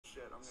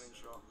shit, I'm getting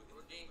shot.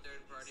 We're getting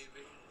third party,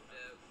 but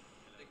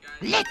the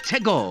guys. Let's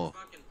go.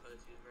 Fucking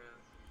pussies, bro.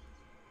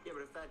 Yeah,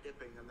 but if they're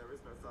dipping, then there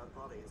is no third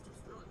party. It's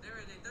just No, there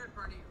is a third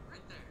party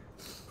right there.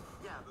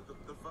 Yeah, but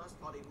the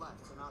first party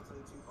left, so now it's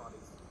only 2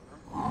 parties. You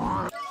know?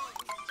 No,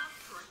 stop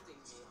correcting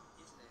me.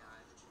 It's an AI.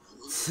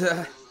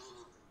 Damn.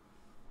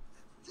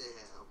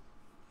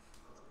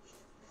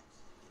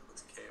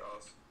 It's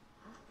chaos.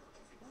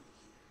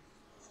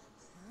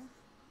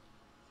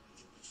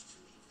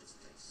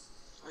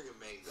 I can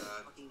make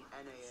that. Fucking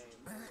NAA.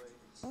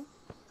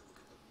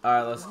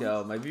 Alright, let's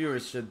go. My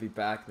viewers should be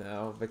back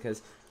now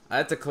because I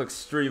had to click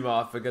stream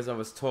off because I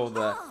was told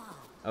that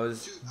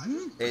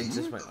it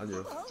just went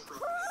under.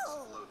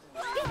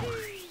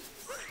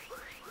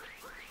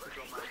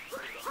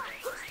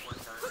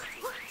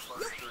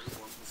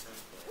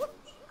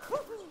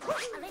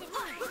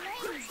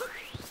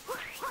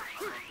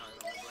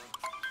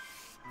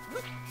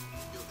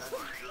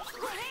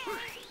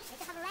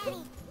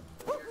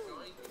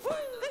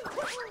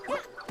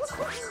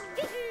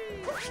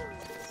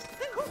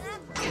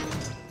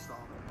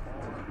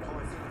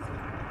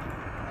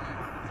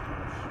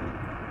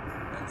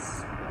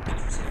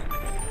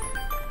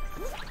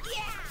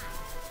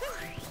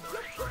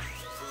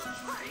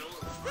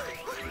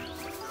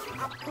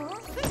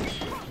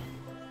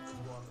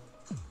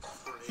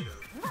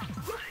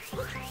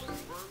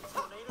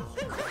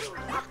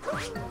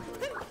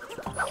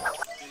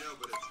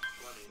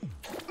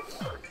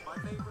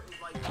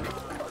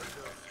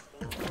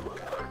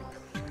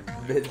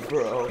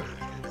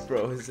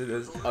 Bro is in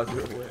his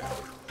underwear.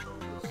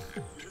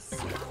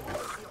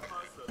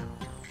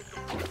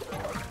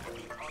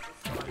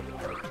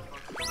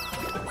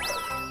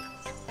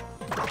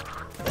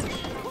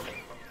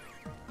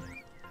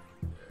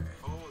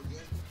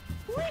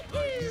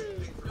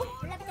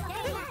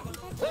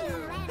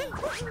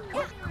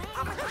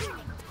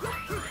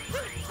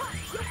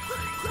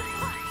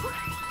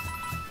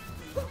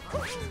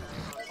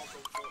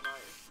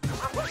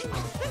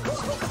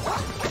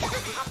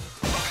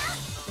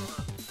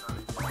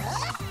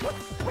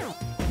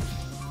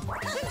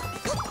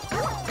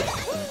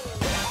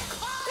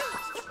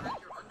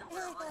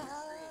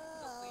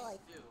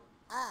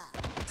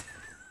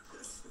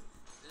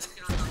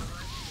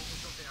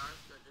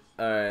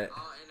 Alright.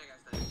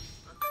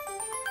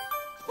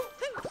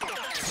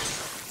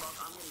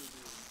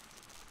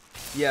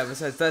 Yeah,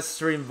 besides that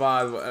stream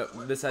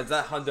VOD, besides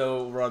that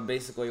hundo run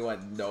basically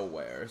went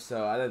nowhere,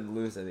 so I didn't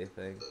lose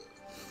anything.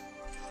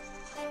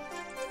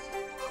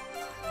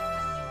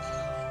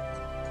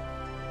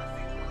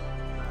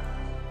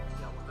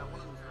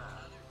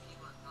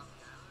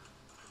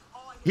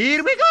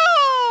 Here we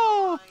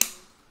go!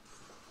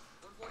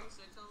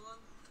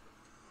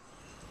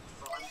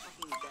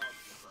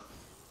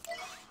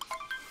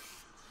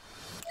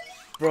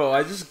 Bro,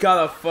 I just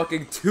got a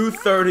fucking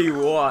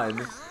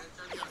 231.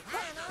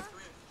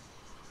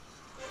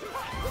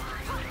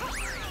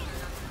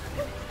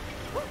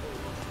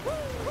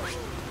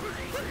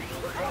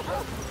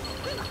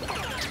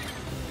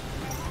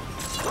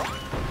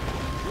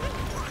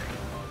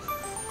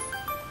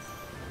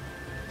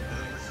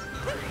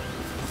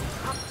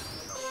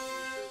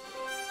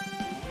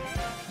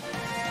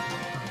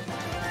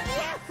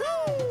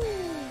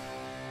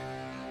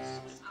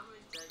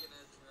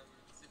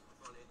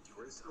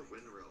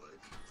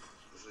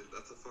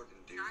 That's a fucking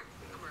dude.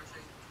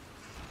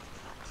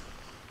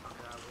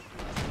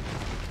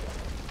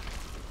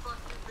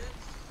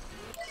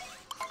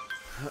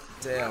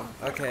 Damn.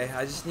 Okay,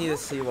 I just need to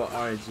see what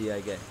RNG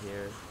I get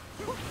here.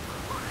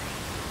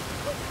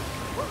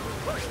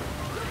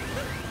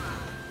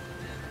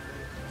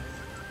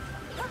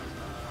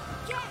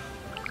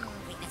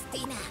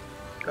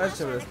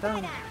 Vegetable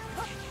down.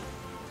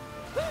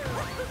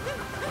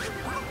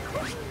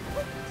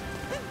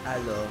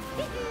 Hello.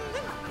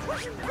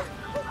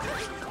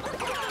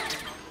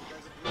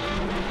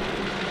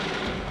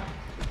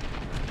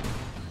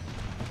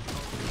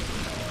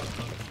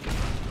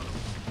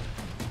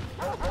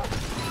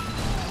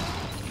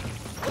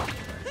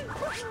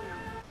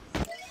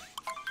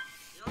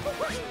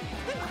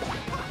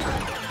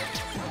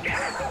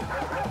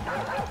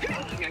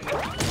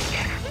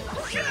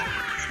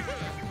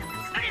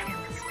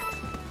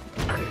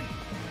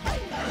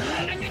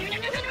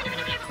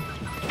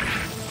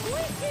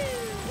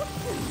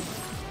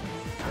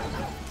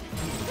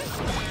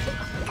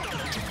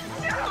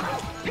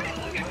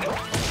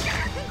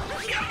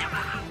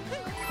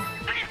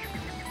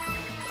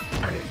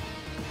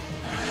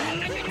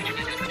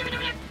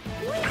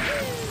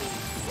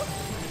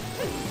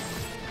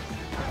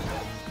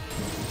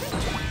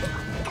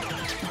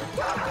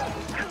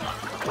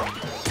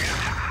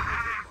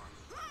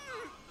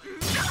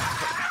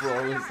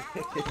 Bro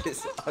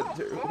is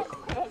underwear.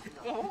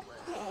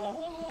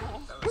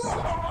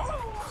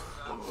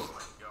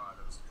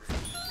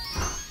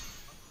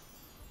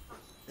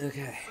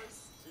 Okay.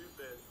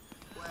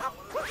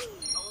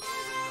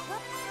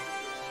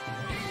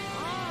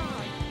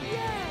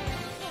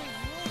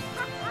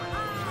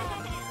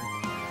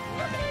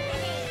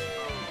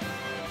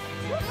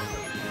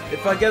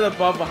 If I get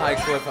above a high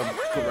cliff, I'm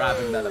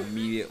grabbing that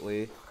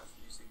immediately.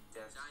 Using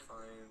death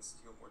defiance,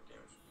 deal more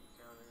damage from the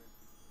counter.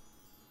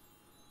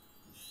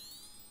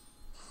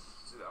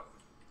 See that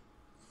one?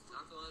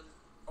 Not the one.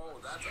 Oh,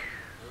 that's a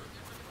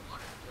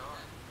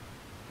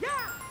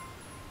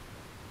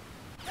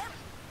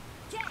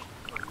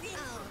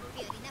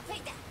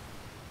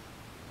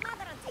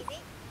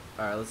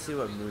Alright, let's see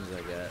what moves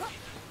I get.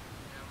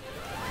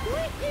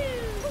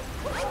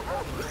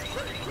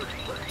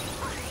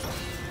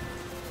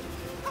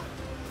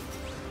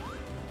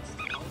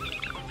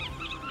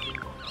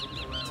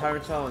 Timer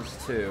challenge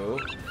 2.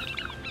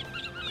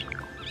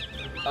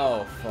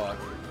 Oh, fuck.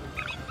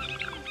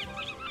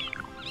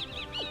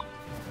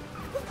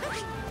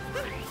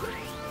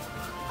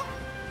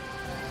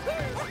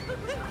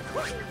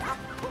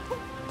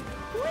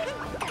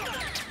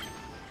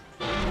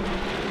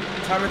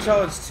 Timer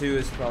challenge 2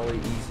 is probably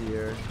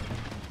easier.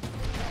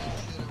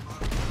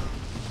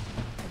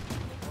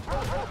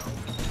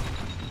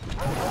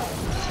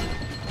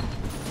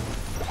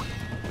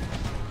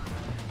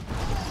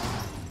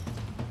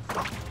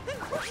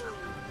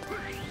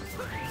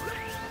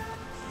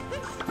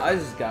 I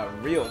just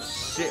got real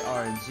shit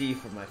RNG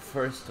for my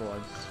first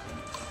one.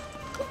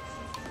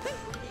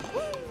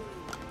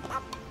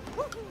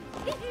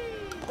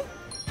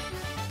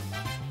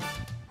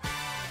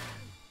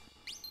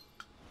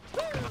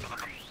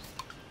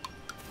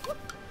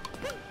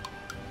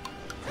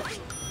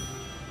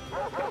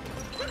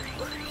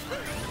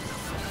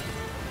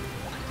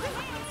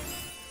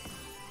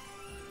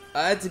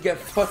 I had to get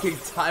fucking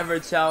timer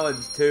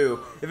challenge 2.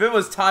 If it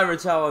was timer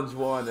challenge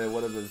 1, it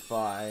would have been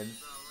fine.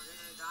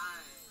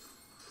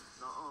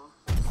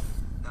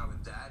 Not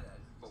with that,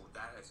 but with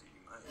that, I see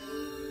you might.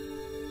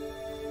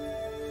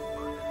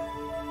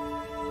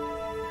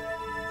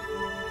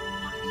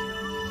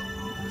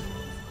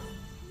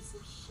 Piece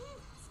of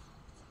shit.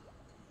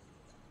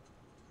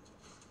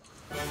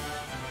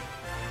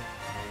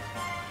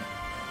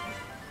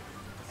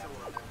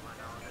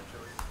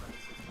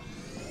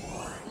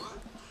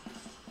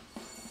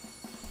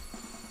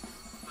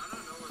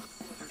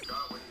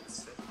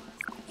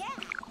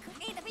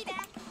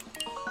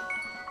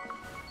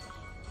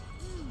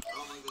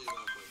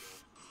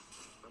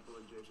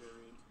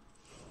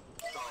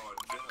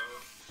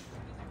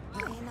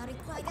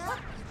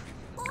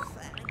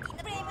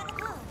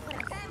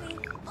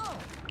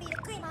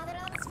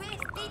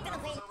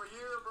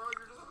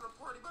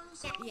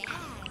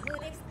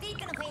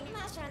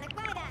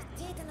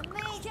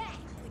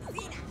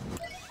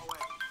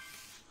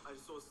 I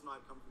just saw a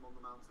snipe come from on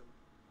the mountain.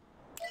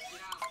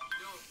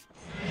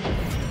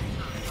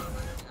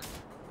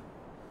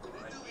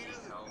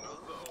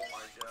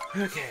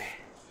 Okay.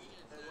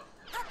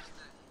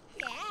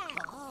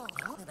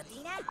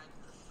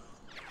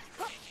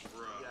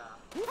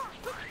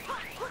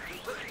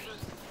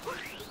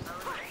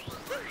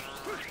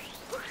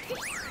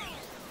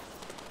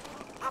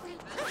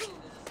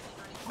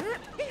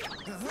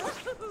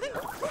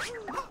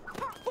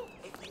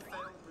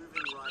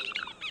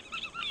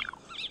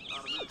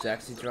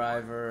 Taxi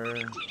driver.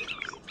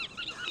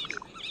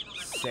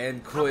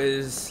 Sand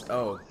quiz.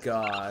 Oh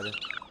god.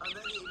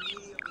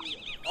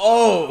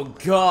 Oh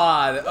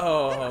god.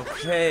 Oh,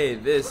 okay.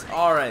 This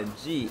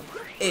RNG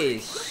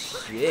is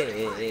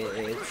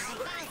shit.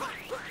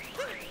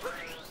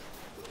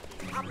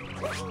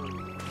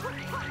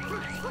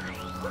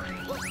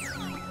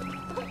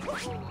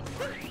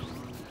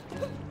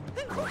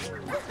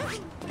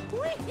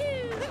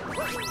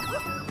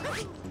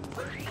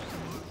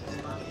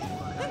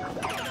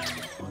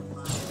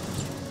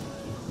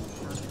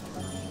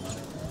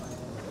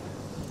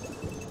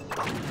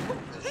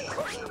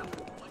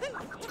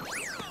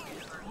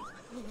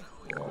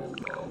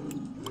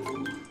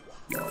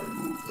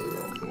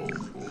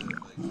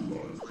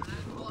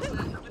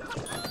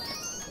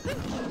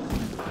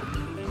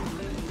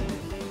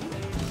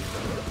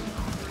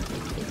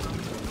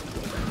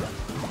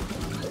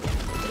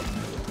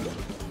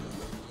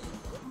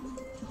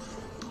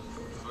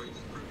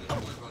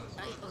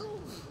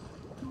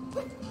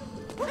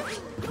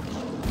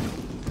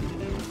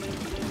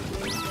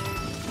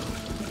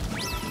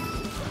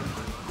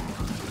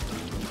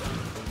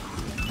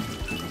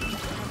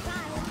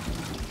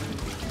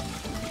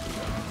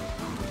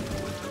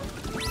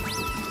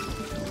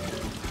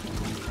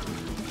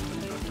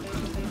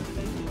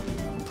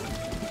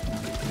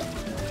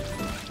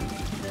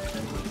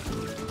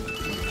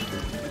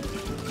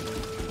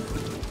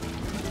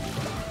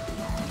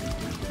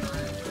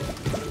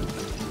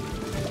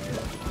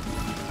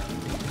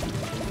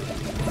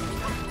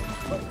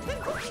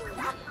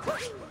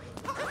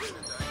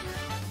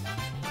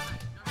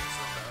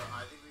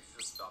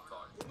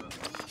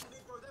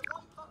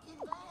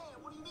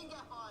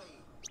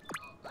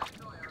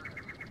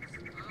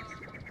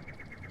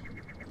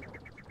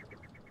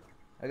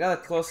 I got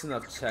a close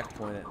enough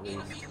checkpoint at least.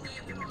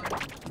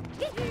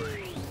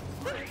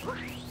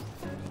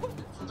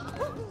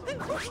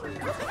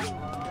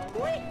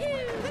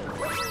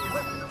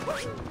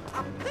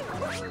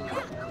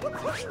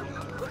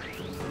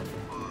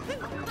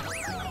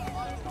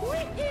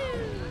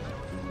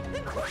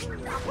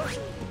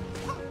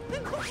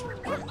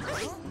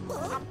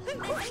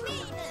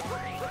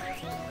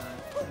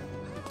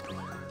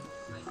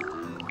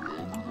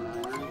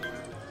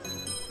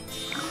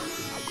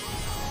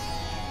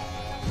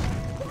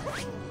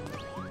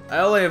 I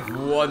only have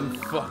one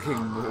fucking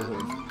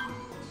move.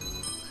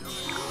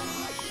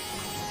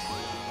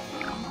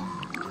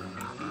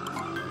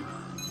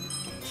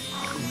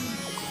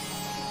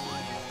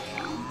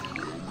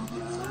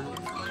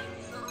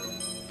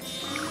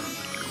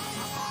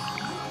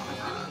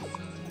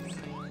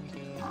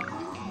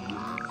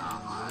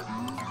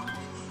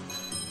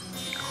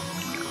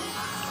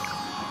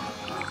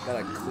 Got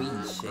a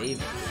clean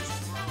shave.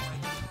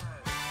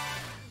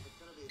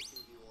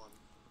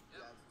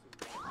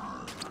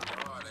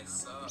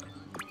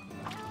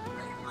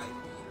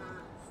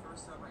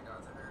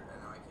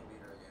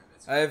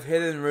 I have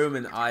hidden room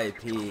in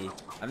IP.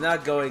 I'm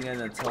not going in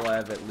until I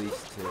have at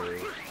least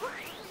 2.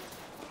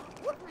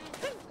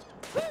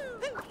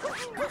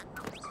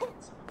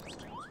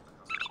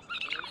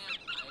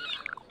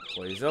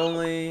 Employees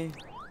only.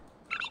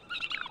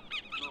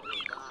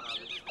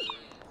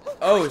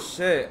 Oh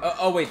shit.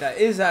 Oh wait, that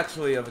is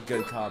actually a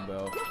good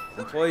combo.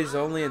 Employees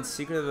only and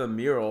Secret of the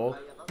Mural,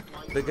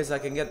 because I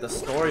can get the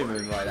story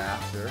moon right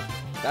after.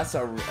 That's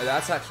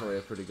actually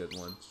a pretty good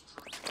one.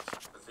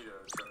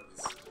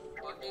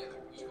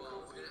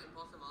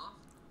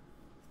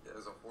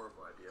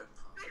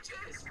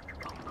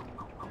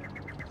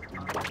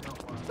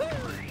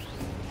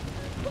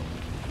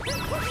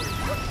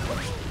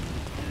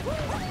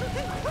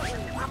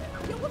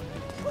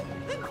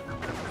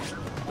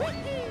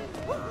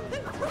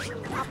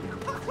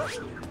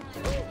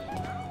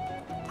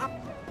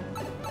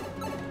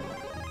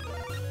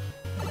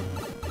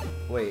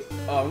 Wait,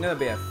 oh, I'm gonna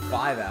be at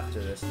 5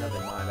 after this. Never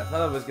mind. I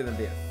thought I was gonna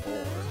be at 4.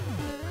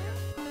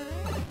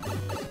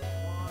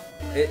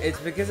 It's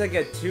because I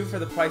get 2 for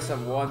the price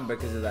of 1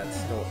 because of that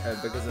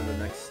because of the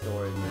next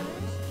story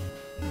mode.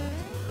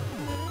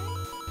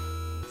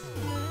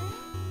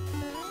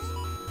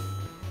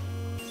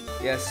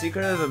 Yeah,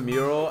 Secret of the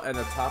Mural and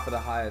the top of the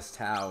highest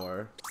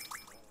tower.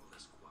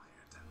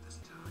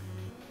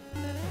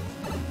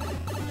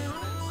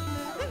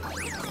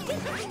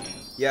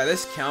 Yeah,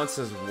 this counts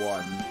as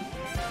 1.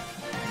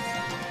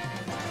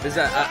 Because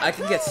I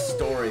can get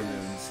story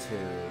moons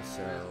too,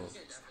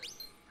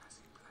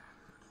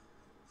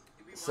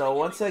 so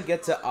once I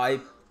get to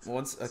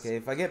okay,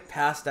 if I get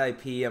past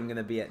IP, I'm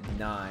gonna be at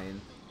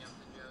 9.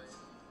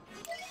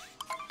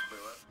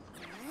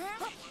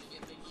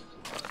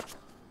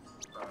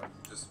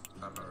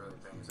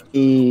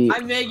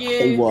 I'm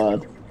Megan.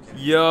 What?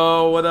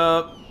 Yo, what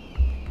up?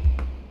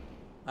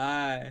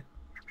 Hi.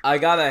 I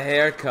got a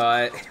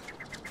haircut.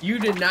 You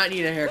did not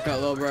need a haircut,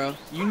 little bro.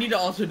 You need to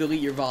also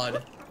delete your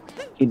VOD.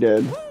 He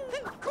did.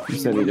 He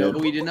said he No,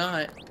 did. we did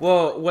not.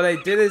 Well, what I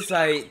did is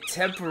I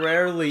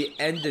temporarily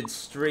ended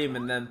stream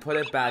and then put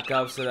it back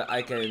up so that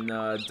I can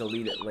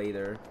delete it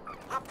later.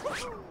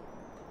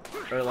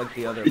 Or like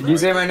the other Did you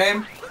say my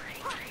name?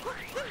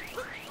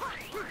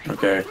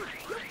 Okay.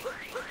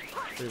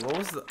 Wait, what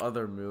was the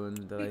other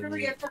moon that I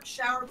need?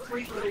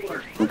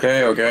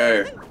 Okay,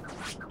 okay.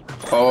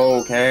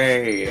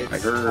 Okay, I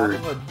It's heard.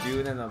 Top of a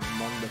dune and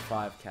among the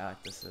 5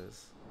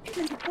 cactuses.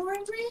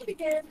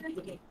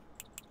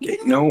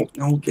 No,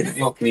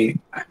 get off me.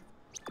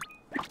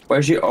 Why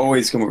does she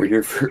always come over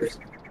here first?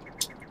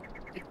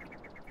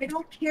 I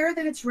don't care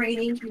that it's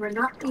raining. You are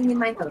not being in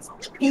my house.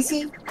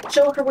 Casey,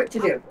 show her what to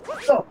do.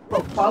 Go,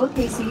 follow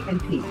Casey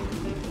and pee.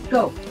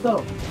 Go.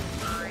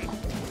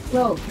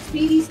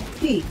 Speedy,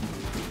 pee.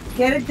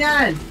 Get it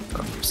done.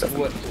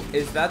 What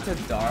is that to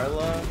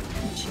Darla?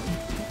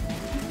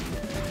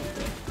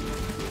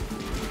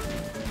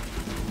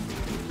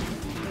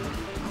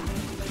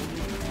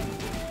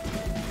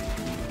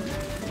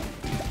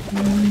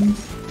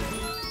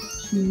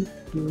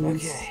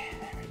 Okay.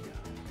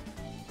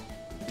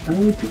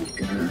 Oh, good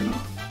girl.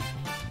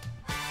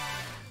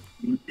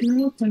 Good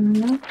girl,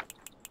 Darla.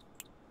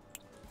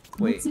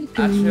 Wait, What's it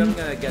actually doing? I'm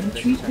gonna get No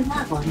this treat checked for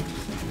that one. in case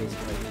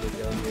I need to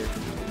go here.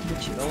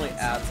 It only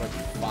adds like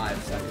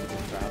 5 seconds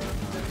of travel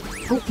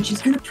time. Oh, and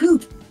she's gonna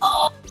poop.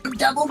 Oh,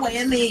 double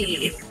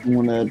whammy. You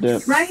wanna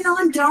dip? Right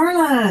on,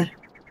 Darla.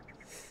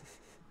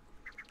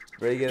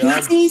 Bring it on.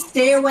 Casey,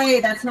 stay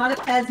away. That's not a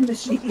Pez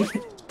machine.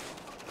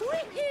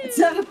 It's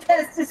not a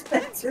Pez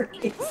dispenser,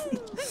 Casey.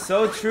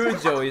 So true,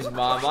 Joey's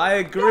mom. I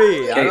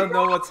agree. I don't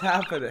know what's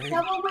happening.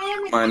 Double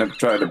whammy. Mine, I've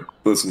tried to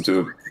listen to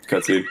a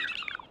cutscene.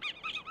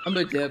 I'm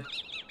a dip.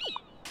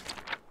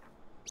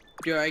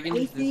 Joe, I can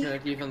just Casey?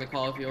 disconnect you from the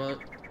call if you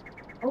want.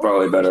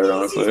 Probably better, Casey's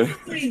honestly.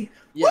 pooping.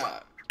 Yeah.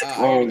 I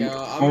gotta go.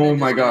 I'm Oh gonna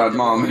my god,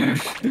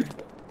 disconnect mom.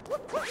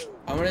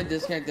 I'm gonna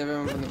disconnect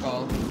everyone from the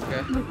call.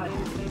 Okay.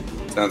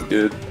 Sounds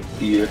good.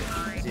 Yeah.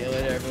 See you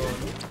later, everyone.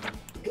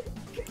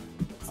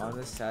 On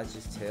the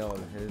Sagittarius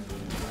and his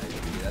room.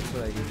 That's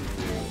what I usually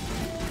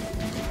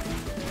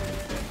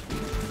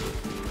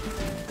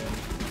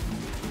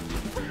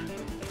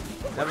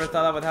do. Never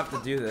thought I would have to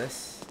do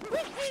this.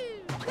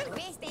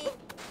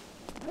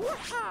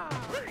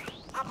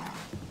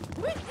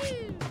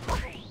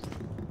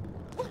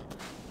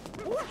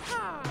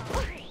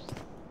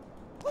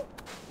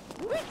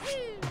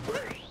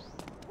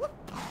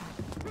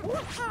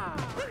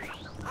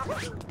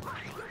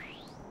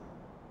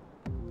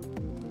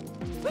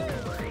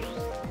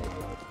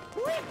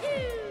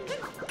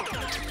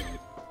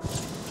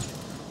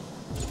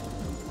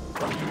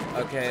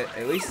 Okay,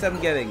 at least I'm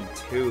getting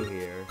 2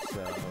 here,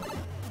 so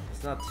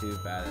it's not too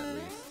bad at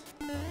least.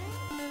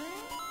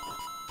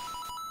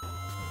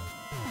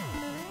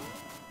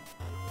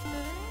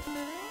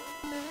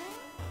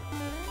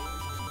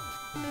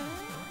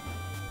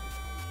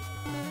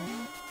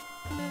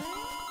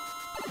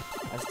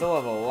 I still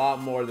have a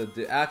lot more to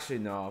do. Actually,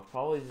 no, I'll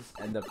probably just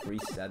end up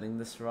resetting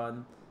this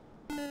run.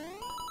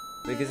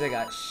 Because I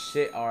got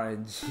shit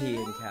RNG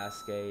in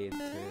Cascade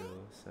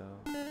too, so.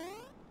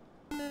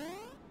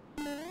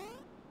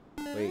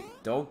 Wait,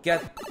 don't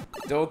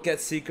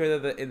get Secret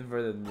of the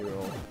Inverted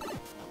Mural.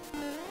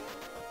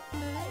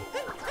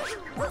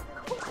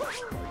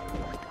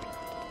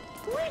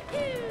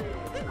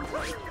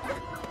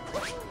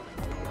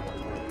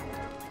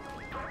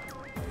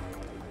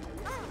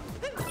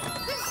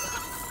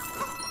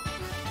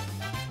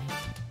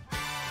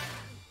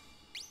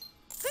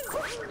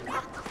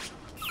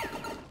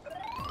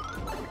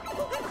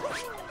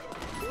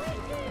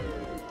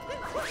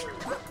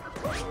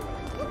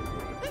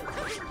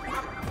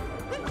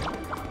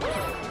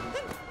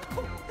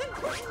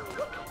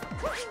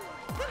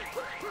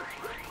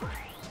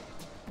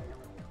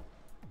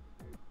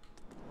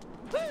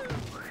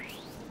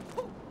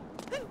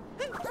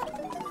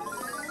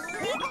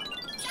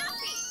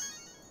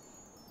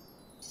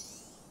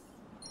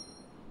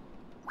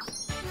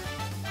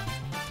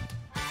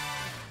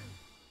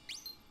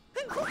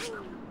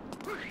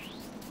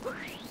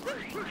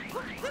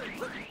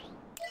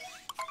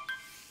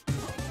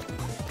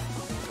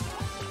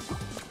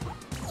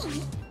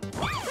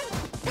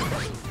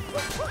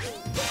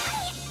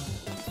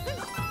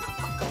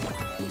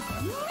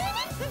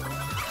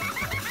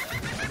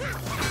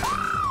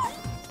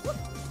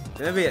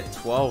 Gonna be at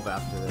 12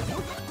 after this.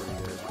 Pretty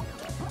good.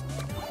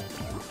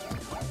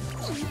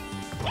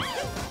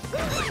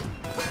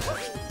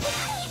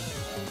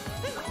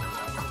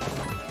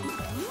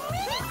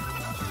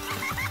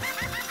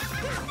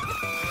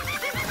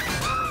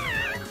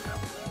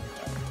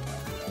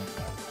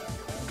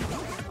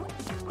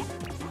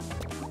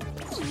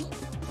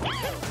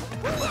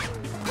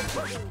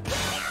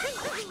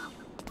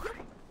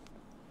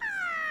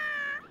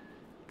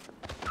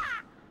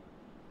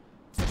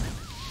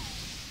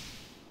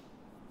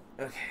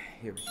 Okay,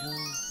 here we go.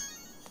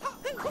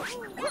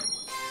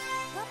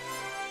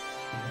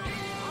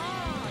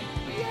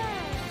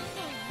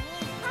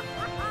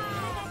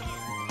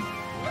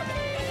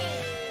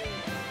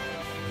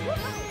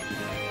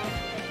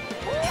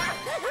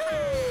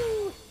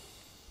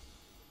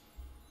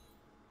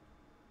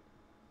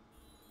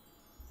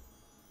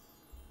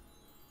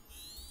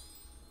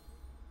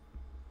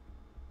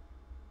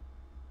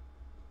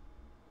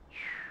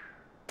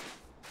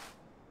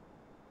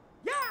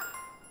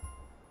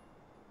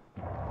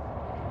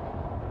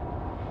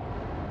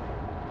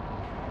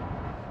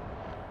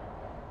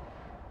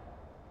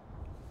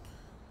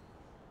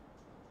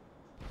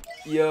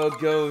 Yo,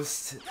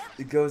 Ghost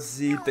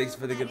Z, thanks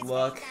for the good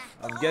luck.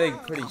 I'm getting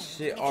pretty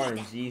shit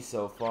RNG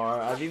so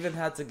far. I've even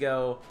had to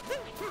go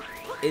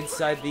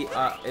inside the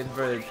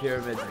inverted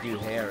pyramid to do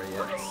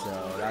Harriet,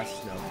 so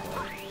that's no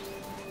fun.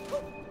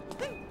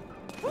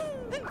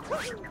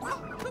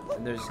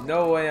 And there's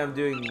no way I'm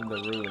doing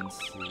the Ruin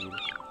Seed.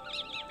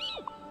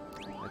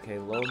 Okay,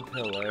 Lone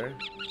Pillar.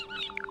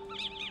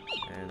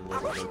 And where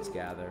the birds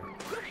gather.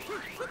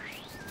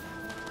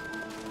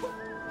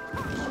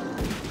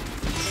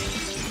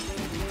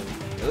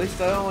 At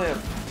least I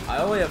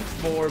only have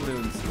 4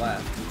 moons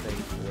left,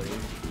 thankfully.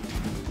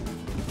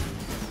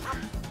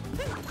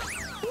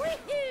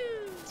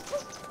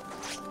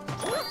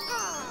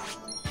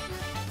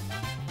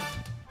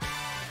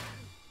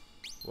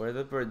 Where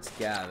the birds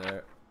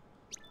gather.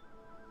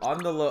 On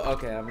the low.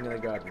 Okay, I'm gonna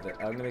go after that.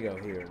 I'm gonna go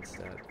here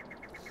instead.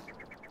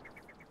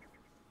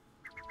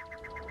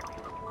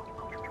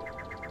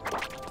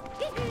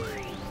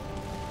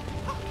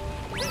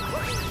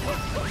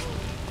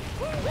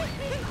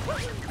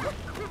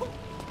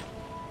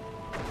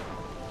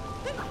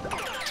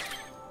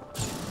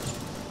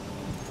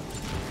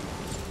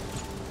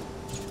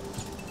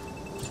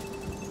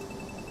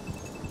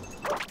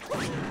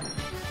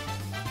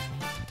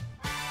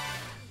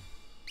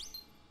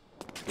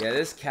 Yeah,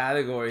 this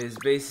category is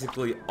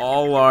basically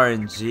all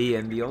RNG,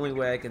 and the only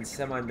way I can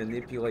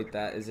semi-manipulate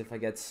that is if I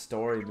get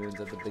story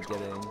moons at the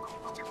beginning.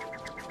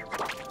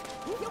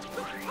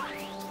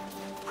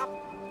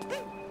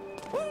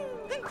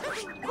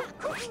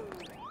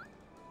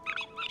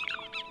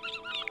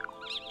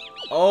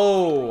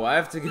 Oh, I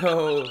have to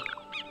go.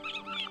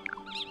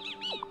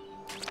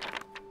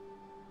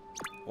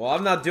 Well,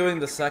 I'm not doing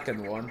the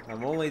second one.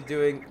 I'm only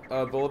doing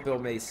Bullet Bill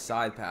May's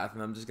side path,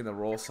 and I'm just gonna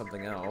roll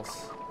something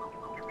else.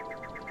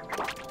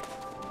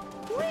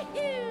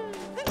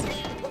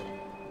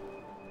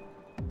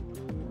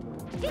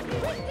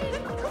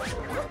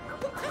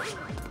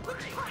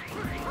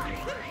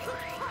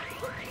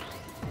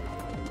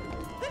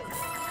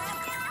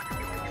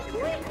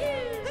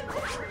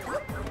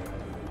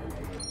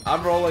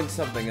 I'm rolling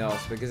something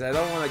else because I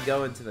don't want to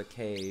go into the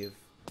cave.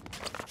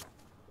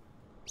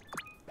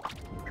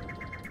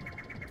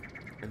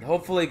 And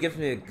hopefully it gives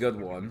me a good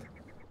one.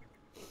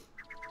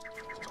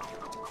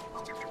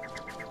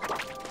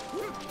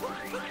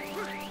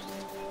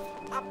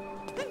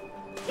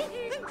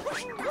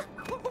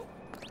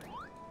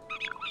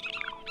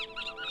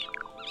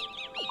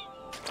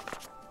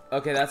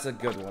 Okay, that's a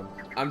good one.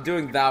 I'm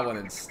doing that one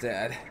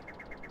instead.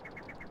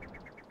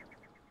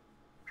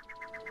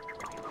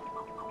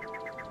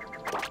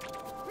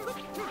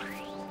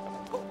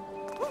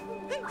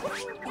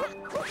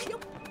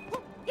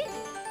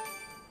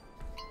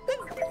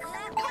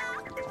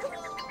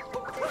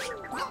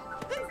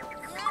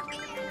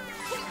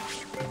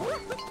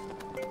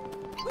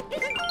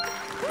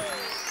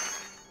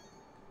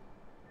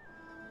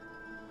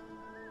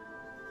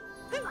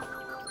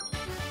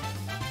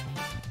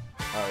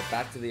 Alright,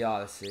 back to the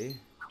Odyssey.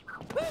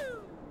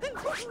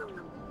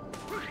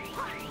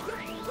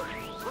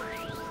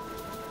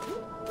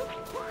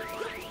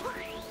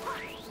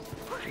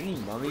 Any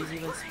mummies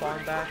even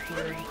spawn back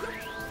here?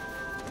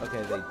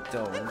 Okay, they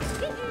don't.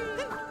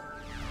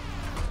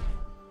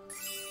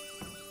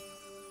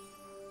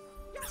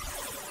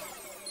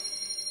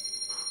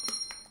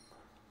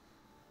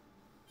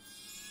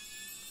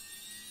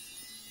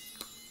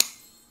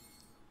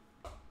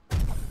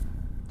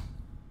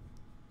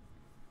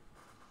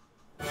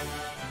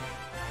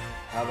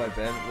 How have I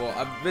been? Well,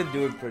 I've been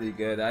doing pretty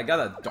good. I got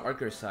a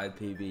darker side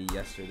PB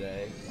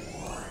yesterday,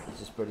 which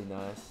is pretty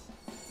nice.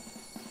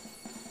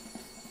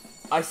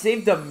 I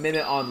saved a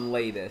minute on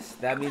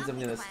latest. That means I'm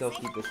gonna still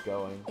keep this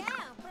going.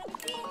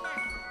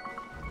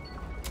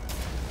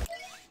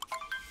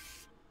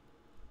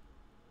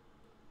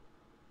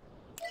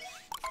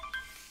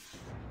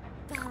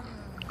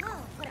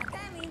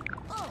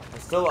 I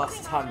still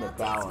lost time to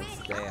balance,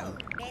 damn.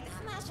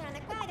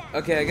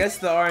 Okay, I guess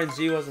the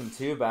RNG wasn't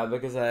too bad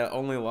because I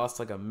only lost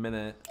like a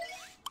minute.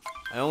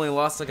 I only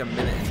lost like a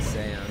minute in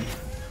sand,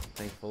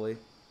 thankfully.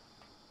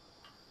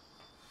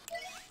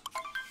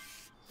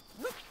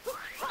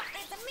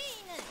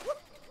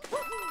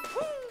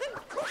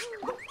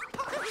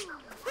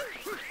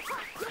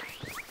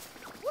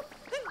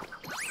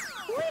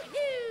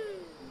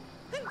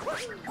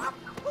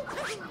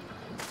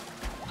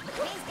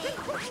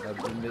 I've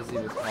been busy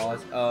with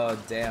college. Oh,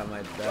 damn,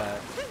 I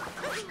bet.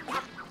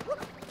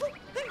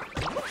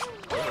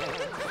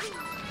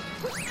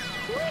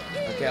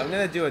 Okay, I'm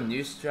gonna do a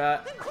new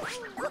strat.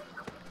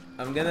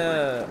 I'm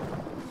gonna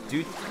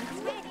do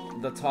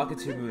the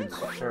Talkatoo moons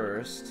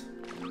first.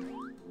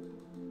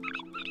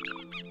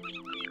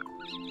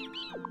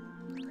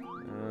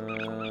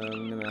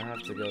 I'm gonna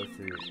have to go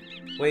through.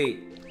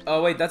 Wait.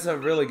 Oh, wait, that's a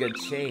really good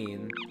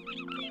chain.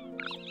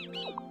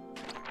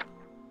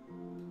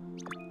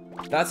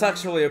 That's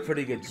actually a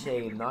pretty good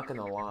chain, not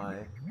gonna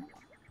lie.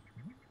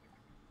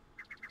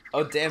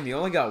 Oh, damn, you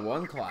only got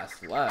one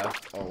class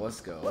left. Oh,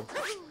 let's go.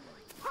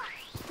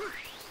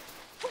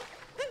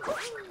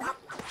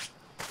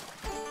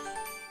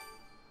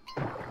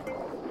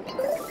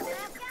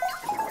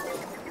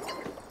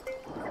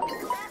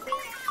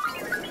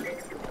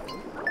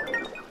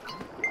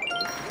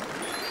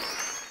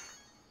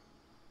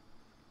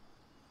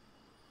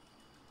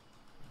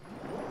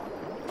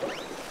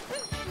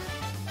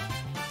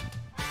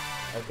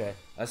 Okay.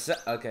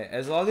 Okay,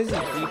 as long as you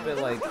keep it,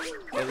 like,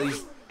 at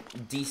least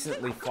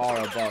decently far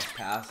above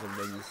passing,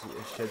 then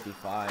it should be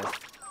fine.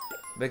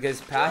 Because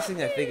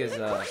passing, I think,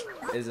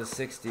 is a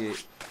 60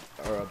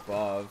 or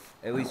above,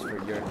 at least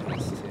for your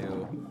case,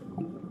 too.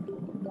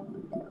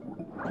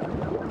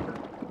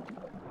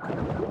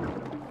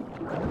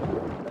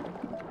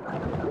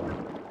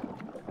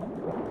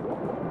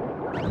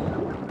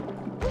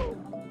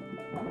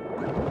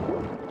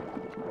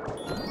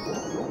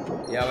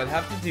 Yeah, I would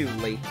have to do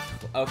lake.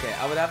 Okay,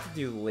 I would have to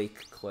do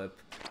lake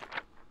clip.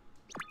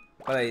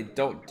 But I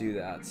don't do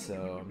that,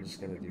 so I'm just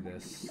gonna do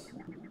this.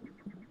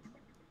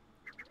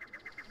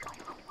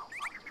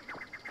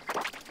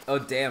 Oh,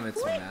 damn,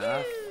 it's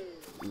math.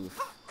 Oof.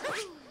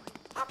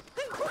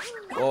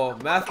 Well,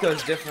 math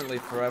goes differently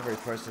for every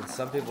person.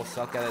 Some people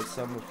suck at it,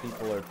 some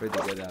people are pretty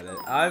good at it.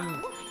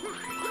 I'm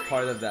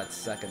part of that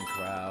second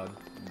crowd,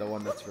 the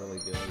one that's really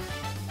good.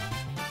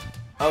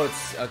 Oh,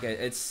 it's, okay,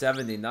 it's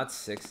 70, not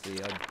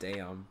 60. Oh,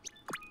 damn.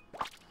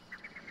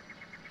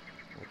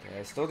 Okay,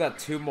 I still got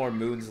 2 more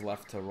moons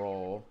left to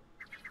roll.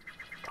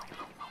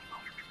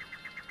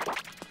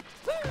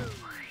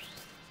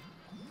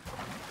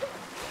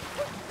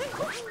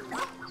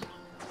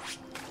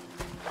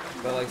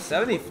 But, like,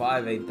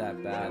 75 ain't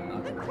that bad,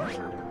 not gonna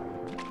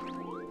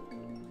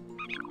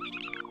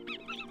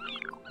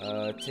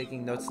lie.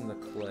 Taking notes in the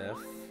cliff.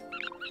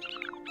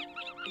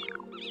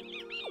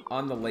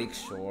 On the lake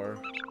shore.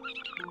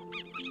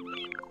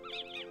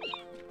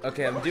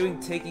 Okay, I'm doing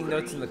taking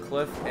notes in the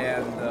cliff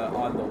and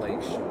on the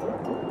lake shore.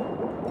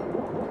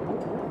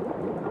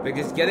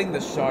 Because getting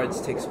the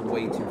shards takes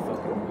way too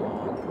fucking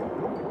long.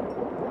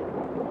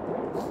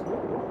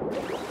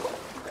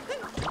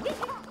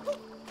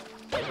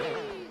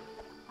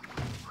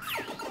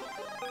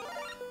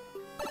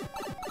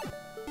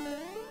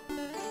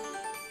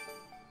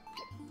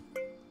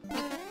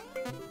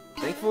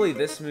 Thankfully,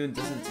 this moon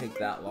doesn't take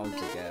that long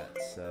to get,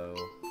 so...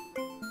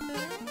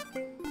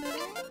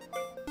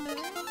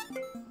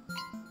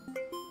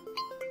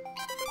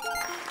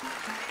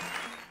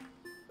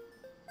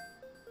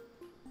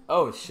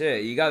 Oh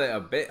shit, you got it a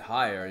bit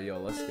higher, yo,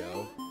 let's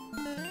go.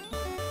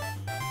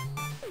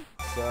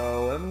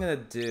 So, what I'm gonna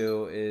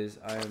do is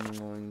I'm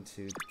going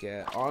to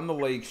get on the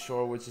lake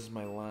shore, which is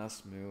my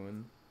last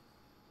moon.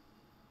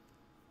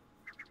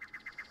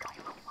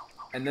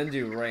 And then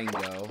do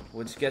Rango,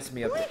 which gets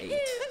me up to 8,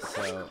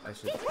 so I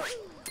should...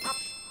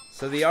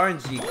 So the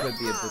RNG could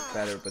be a bit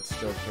better, but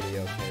still pretty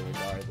okay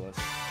regardless.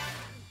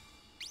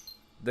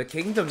 The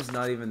kingdom's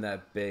not even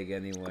that big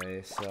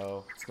anyway,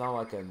 so it's not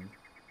like I'm...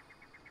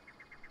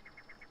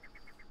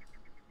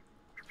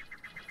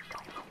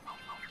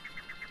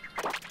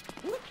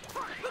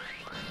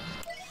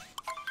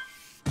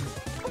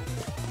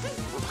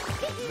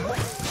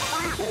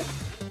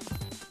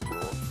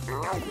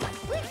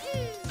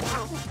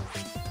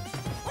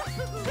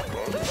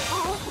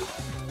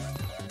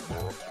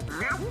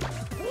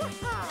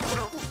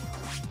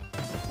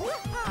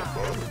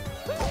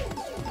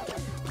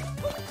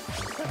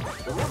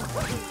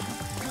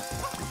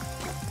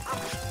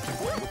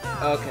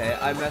 Okay,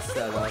 I messed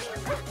that up.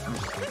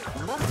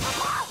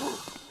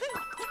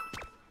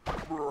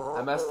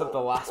 I messed up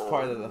the last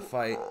part of the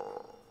fight.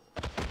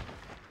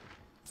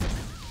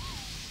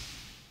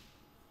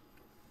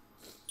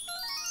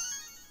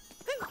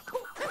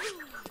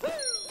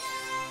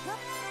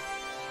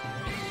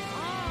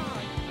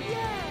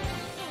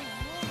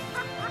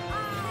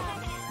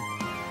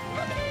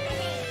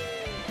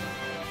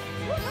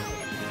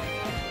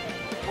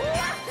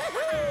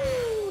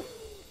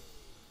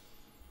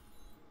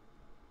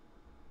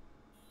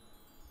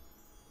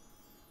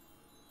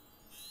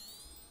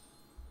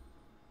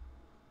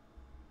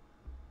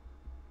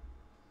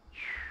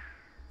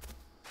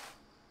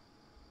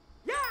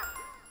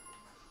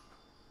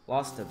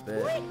 Lost a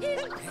bit.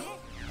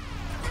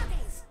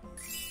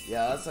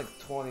 Yeah, that's like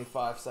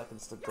 25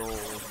 seconds to goal.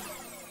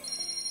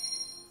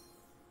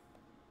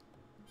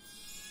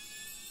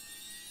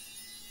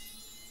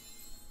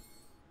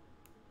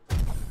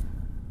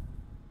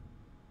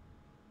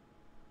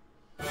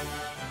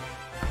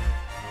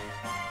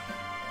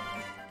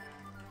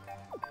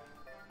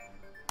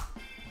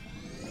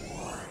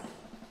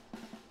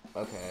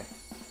 Okay.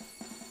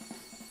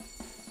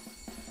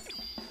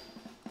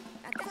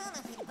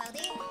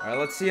 Alright,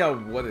 let's see how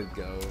Wooded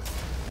goes.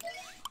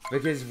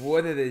 Because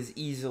Wooded is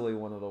easily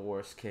one of the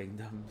worst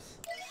kingdoms.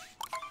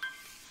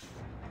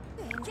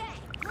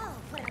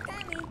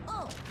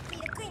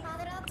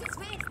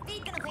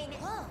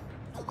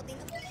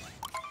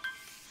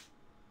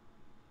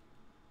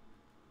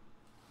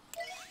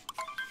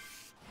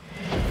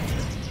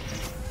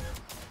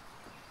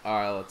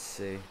 Alright, let's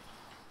see.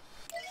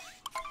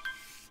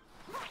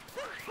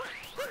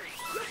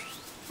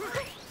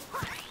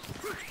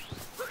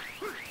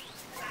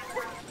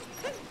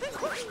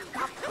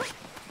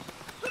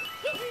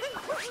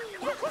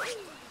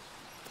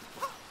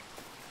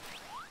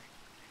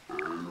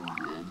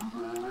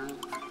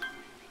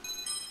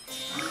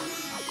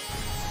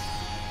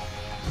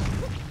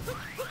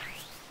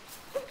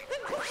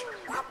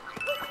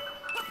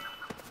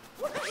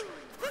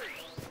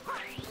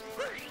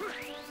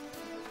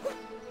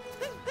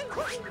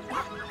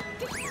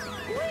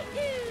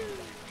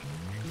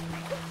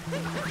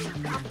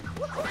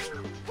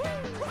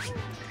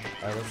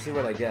 Alright, let's see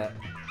what I get.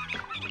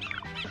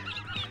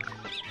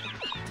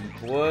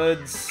 Deep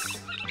Woods.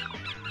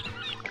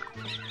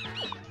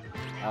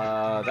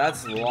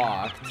 That's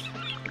locked.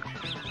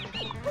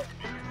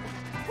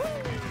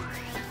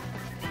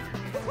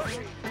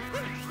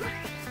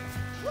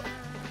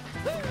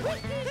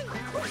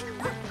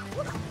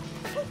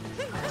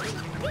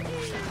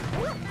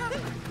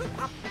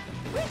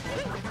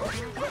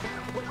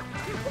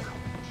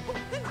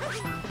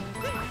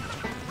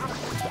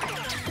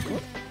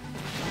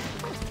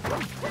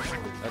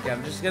 Okay,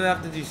 I'm just gonna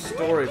have to do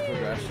story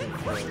progression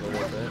for a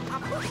little bit.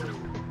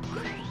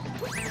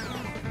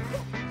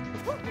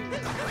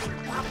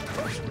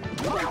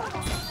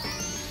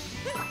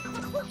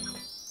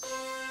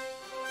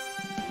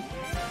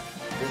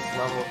 This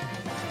level.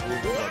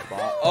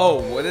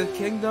 Oh, Wooded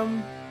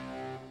Kingdom?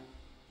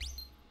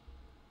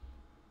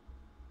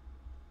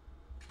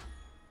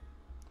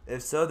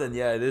 If so, then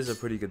yeah, it is a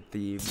pretty good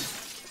theme.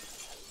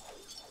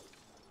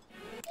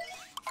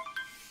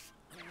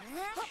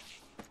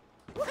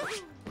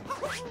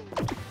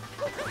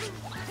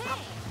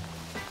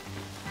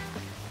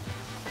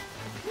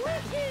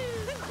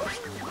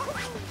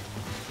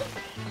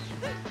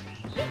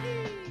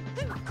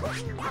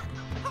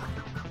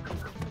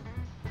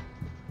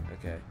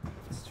 Okay,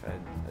 let's try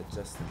and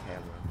adjust the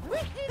camera.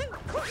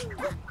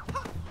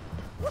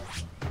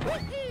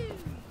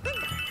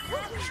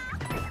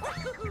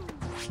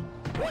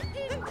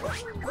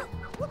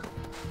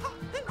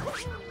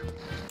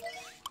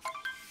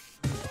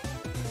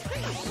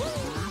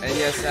 And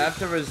yes, I have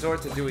to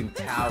resort to doing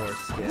tower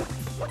skip.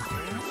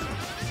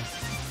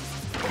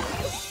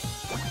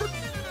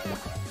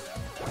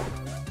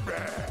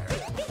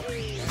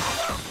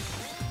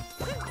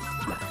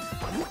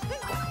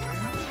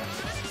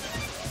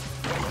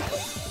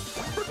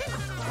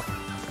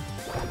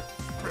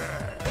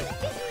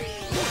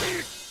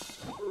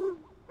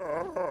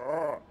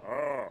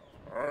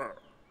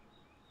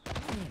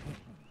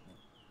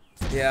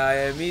 Yeah,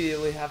 I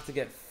immediately have to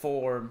get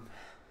form.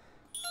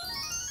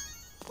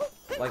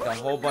 Like a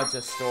whole bunch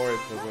of story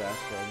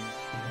progression.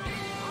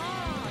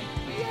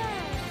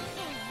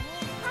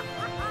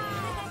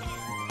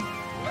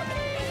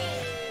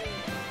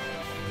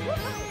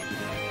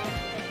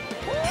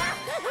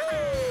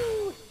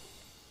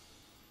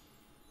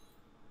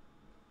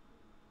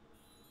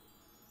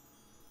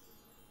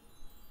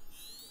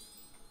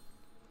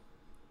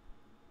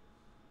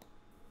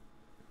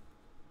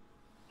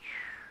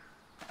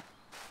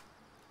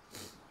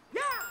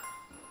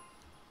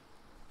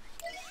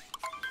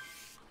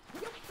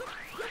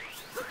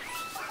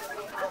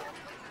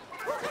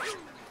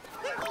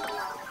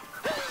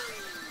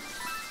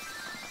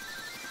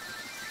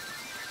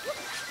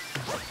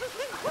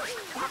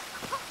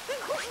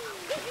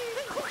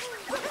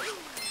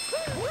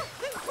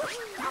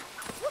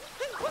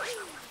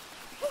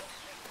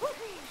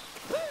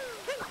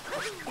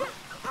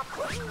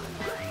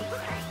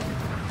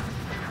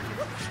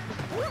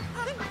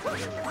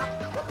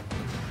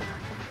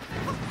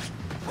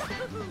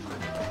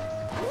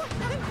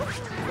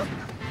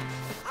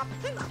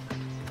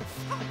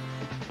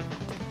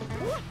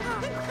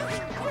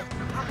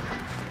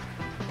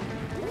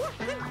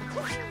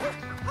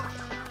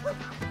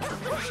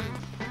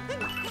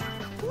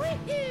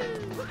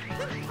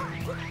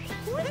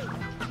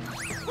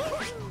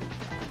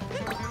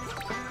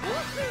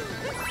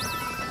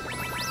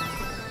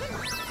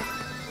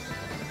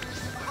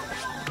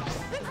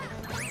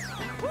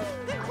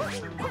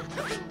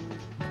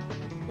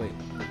 Wait.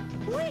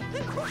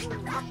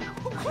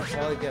 Should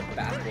probably get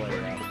back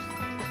way up.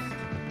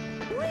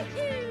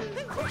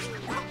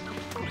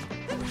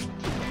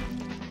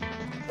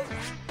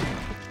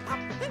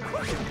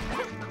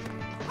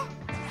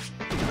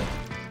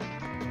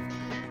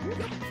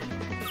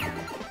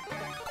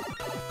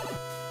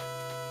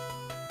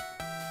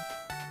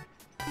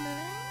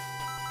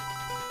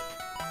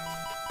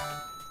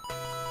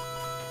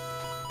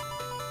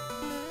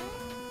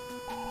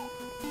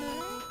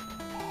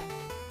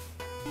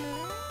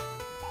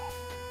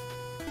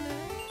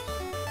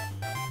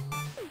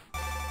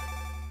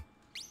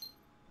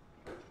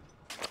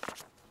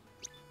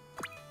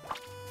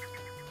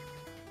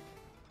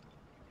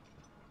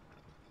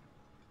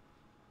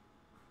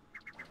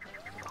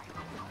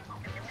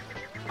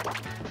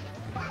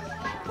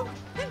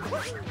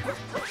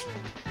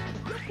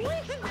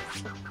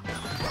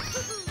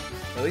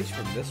 At least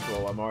from this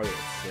roll, I'm already at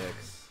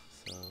 6,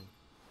 so...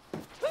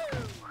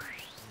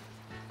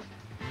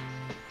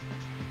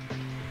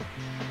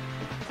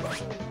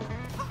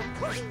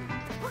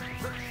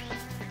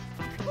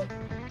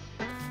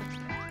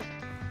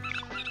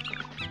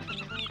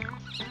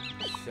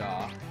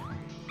 Shock.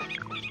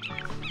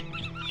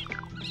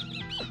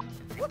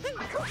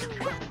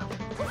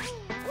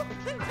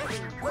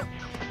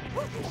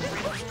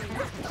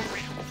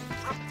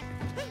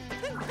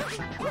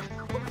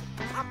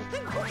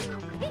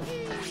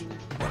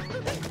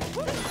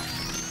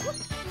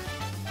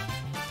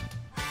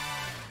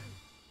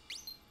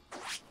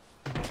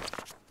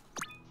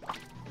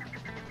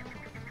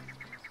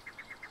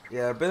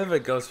 Yeah, a bit of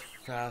it goes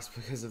fast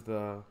because of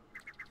the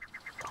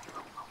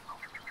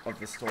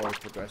story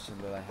progression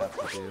that I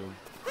have to do.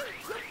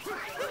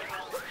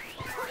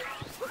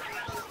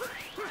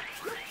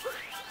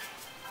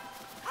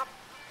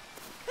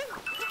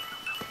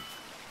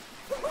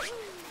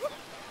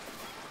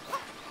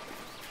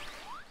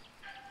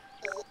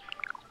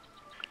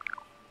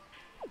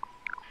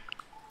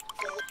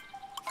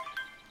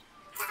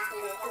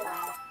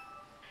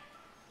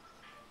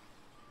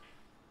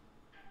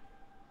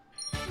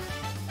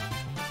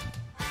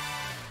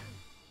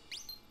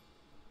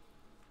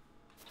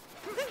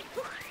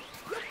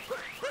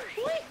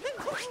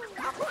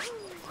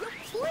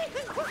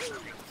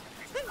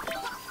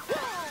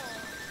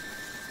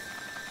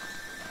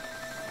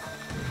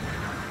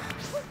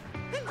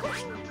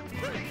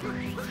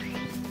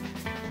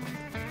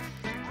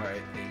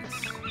 Alright,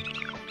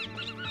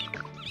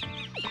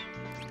 8.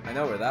 I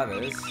know where that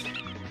is.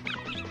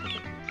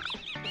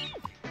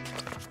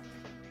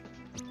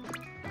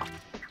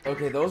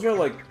 Okay, those are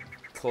like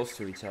close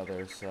to each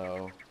other,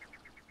 so...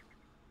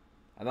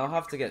 And I'll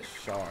have to get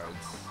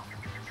shards.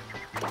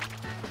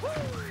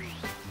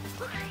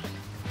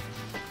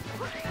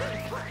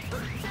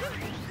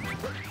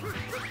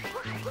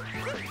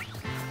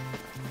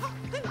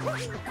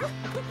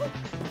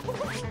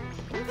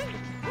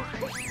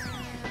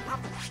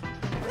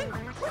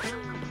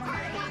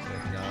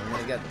 No, I'm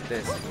gonna get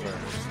this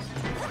first.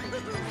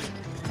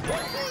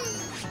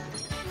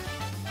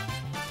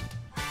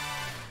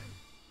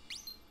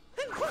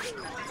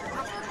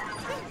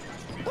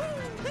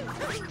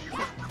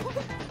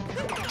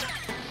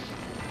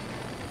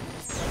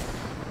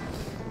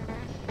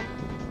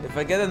 If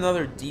I get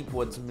another Deep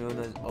Woods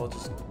Moon, I'll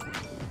just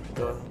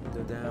go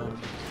down.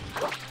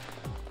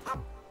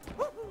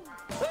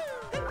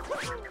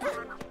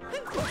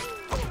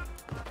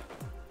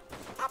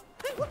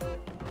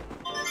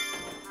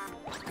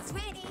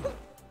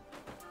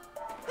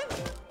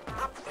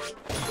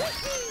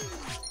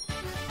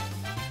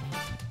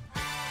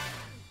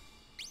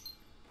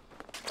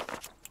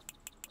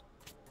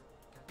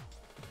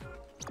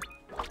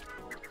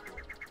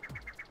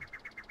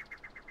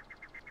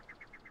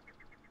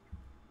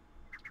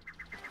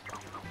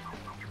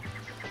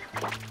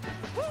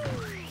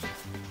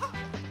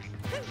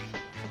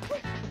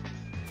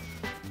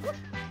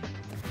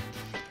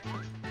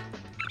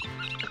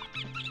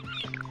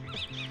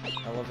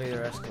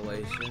 elevator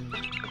escalation,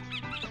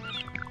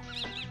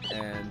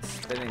 and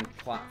spinning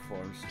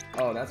platforms.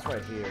 Oh, that's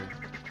right here.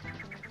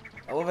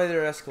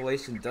 Elevator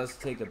escalation does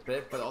take a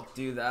bit, but I'll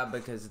do that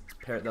because it's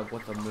paired up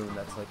with the moon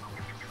that's like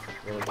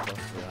really close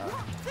to that.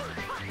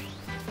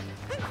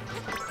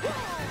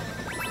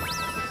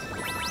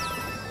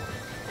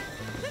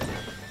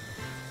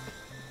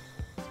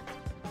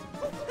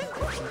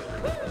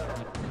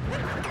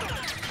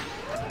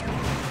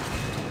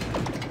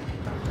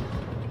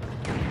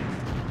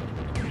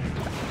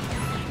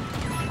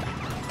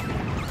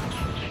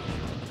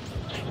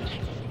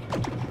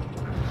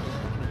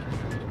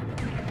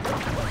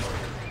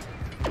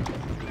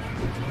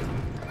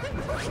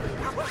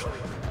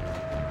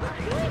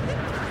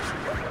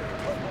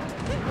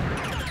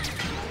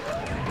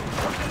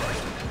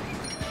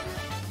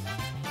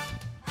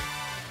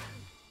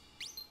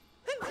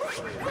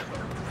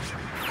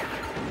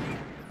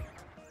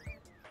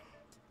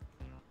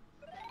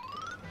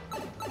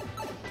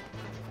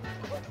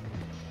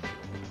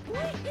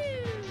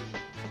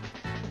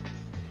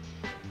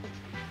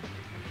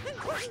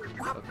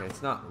 Okay,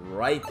 it's not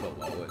right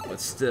below it, but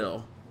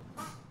still.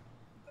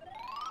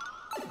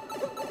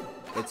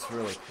 It's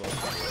really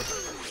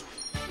close.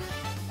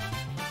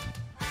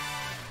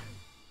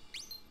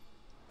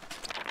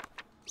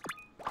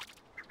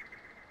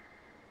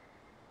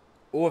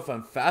 Oh, if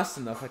I'm fast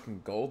enough, I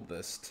can gold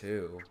this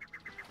too.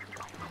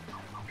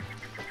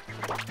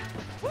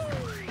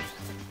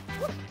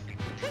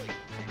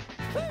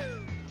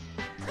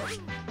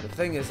 The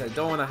thing is, I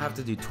don't want to have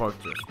to do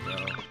torque drift,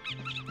 though.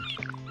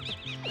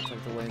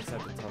 Tucked away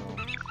inside the tunnel.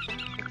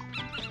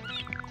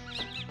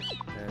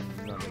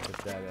 And not make a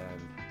dead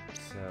end.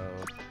 So...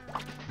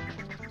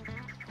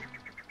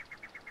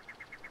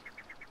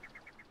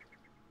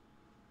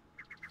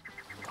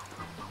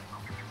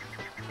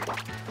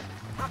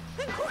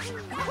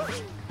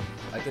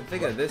 I can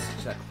think of this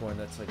checkpoint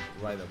that's like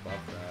right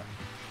above that.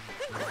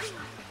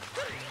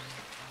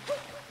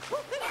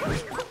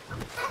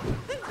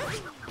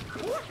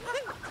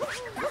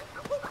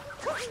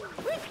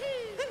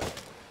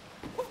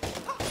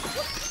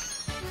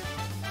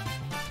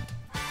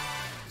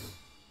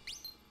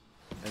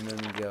 And then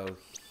we go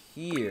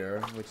here,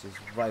 which is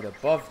right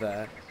above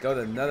that. Go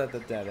to none at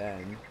the dead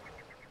end.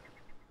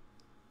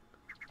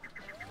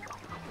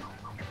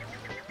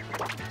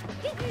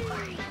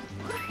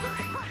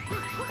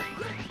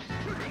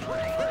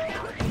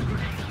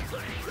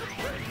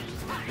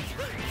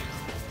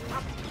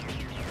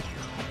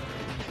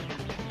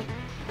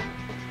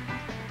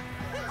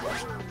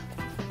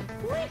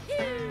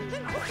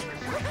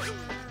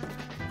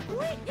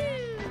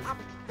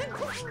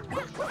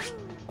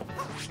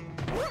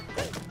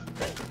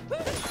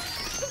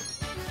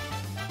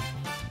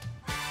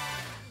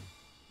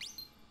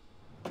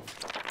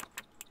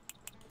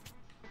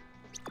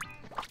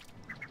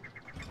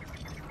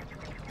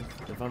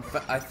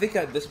 I think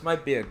this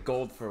might be a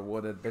gold for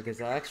Wooded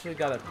because I actually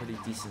got a pretty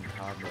decent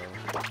combo.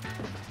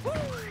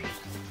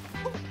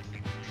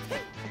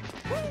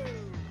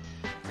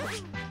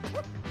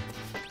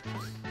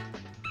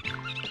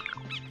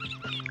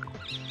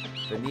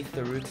 Beneath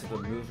the roots of the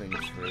moving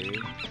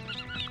tree.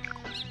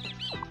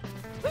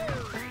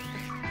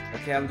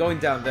 Okay, I'm going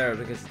down there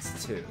because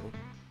it's 2.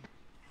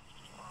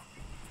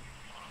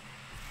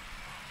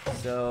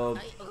 So,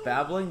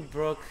 Babbling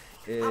Brook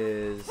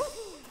is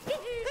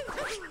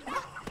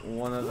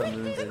one of the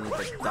moons I need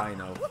the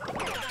dino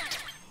for.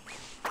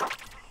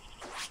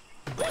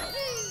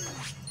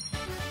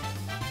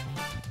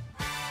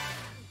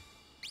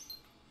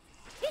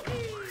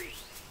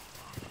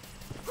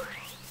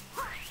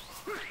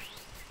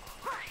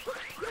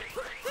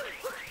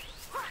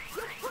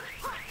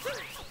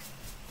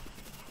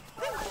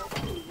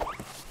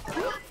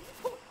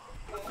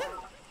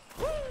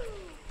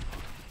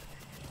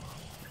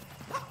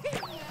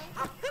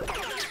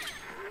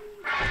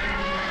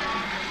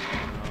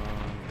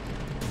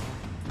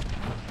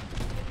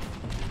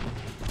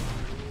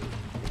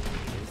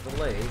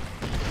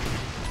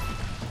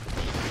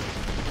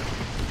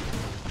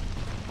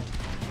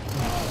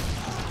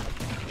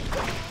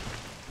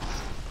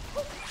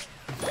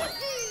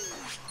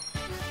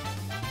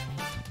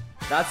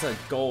 That's a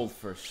gold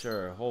for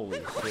sure.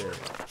 Holy shit.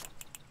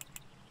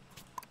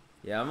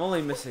 Yeah, I'm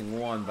only missing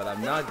 1, but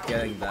I'm not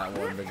getting that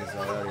one because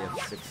I already have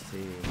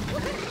 16.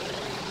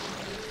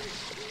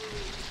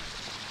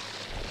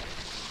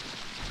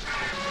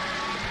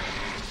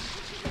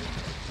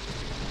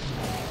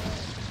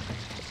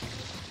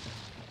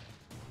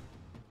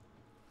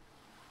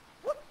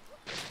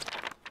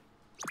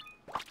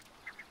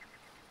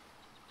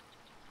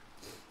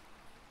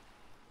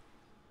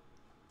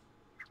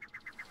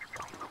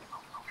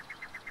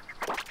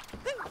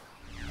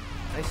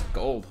 Nice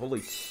gold,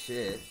 holy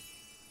shit.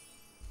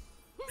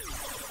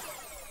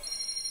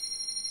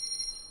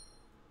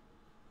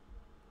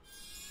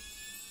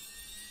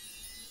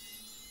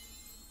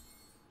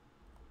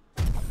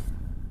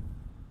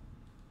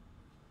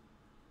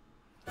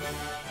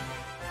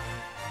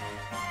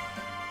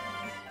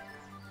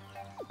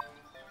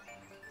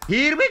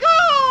 Here we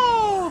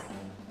go!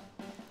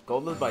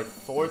 Golden by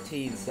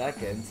 14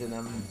 seconds, and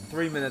I'm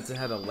 3 minutes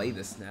ahead of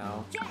latest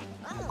now.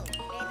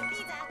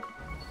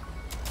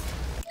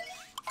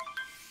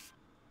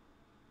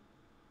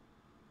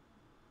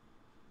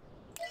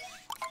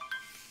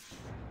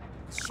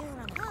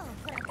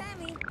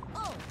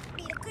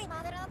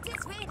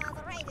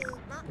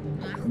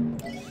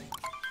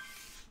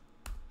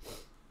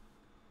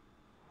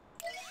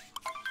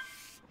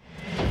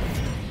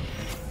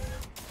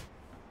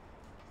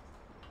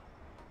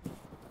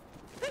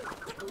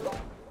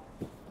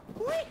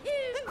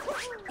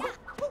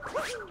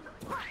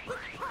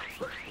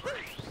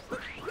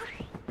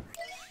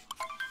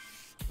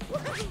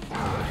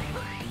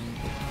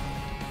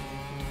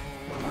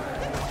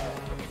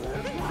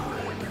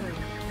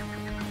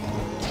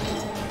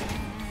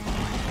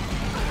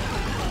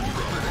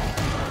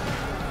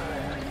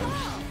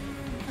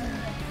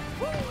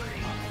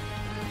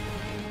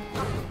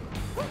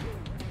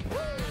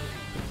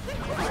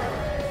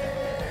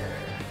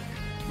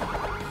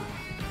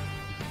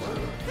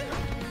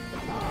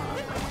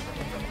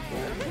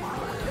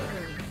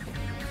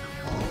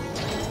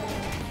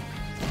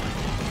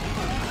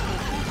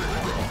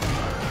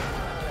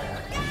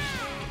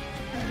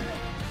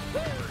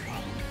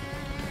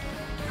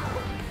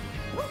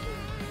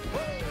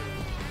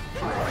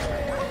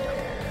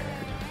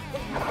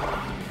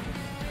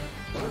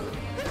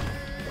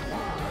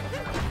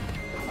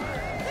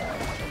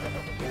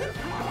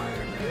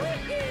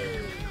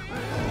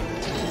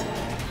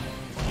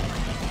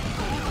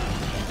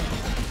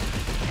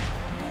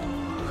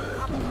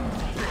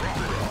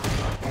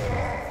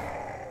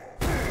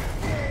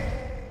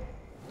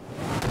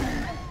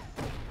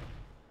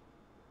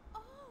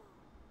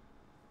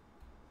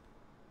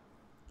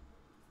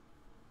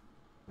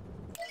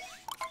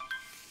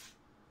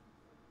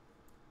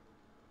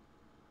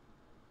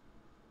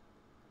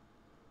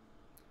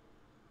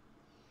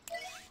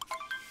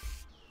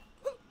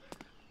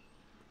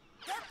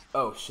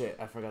 Oh shit,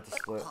 I forgot to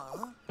split.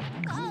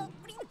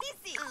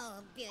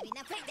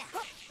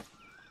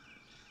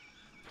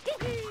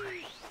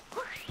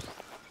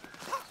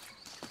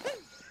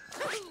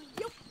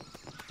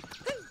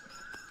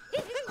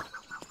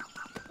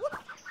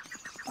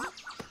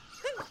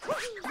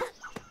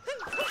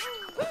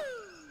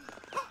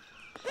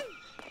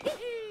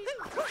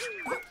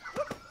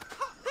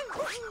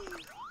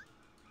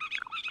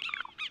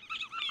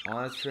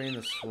 On a tree in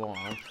the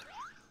swamp.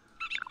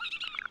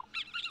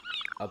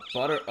 A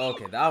butter.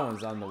 Okay, that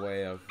one's on the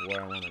way of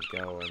where I want to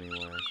go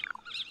anyway.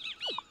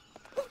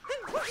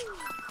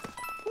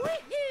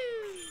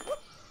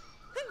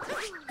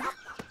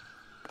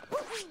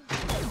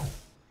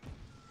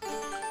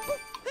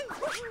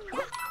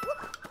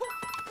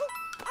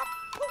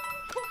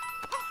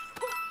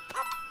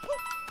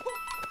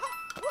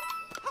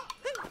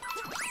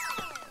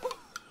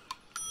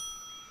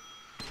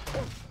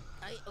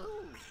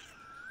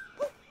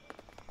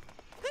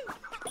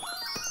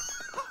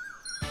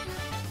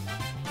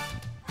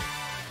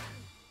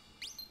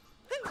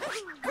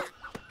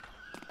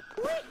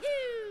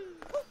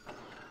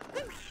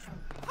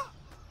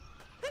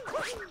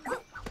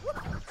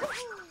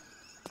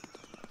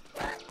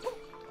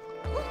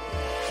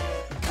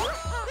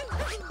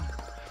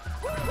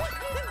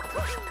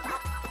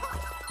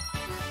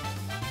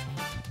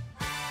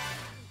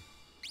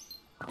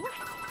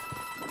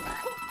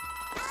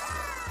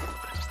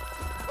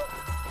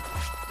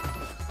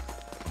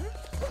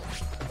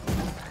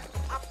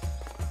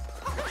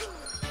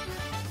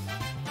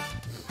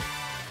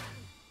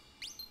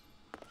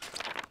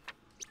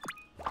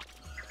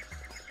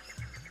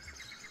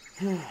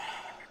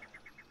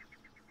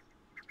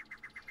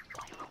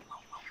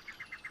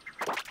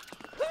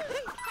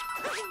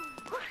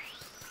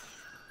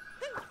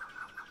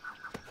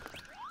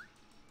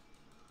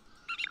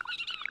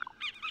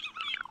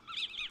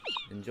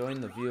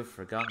 Enjoying the view of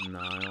Forgotten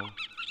Isle.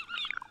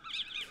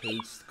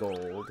 Caged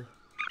gold.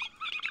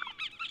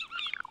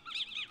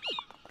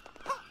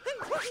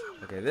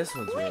 Okay, this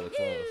one's really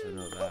close, I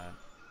know that.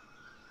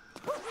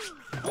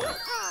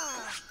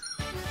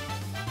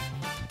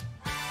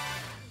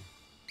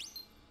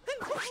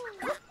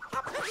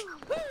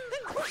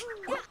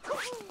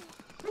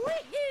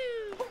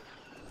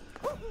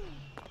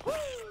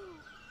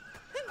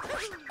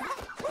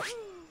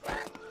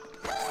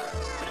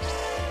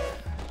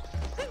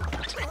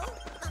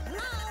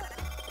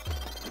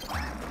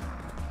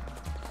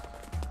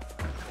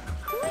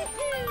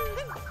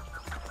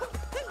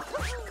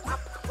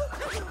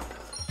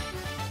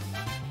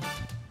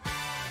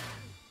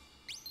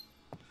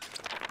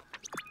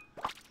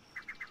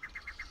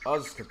 I'll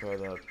just compare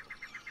the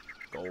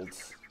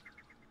golds.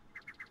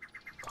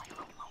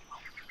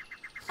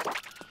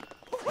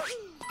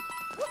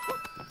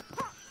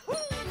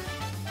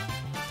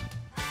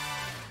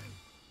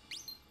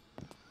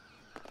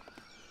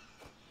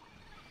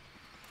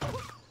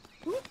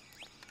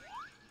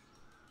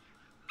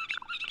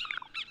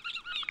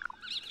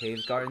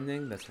 Cave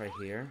gardening, that's right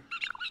here.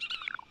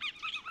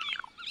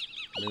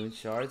 Moon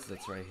shards,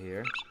 that's right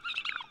here.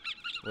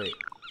 Wait.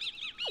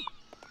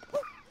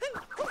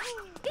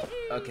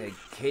 Okay,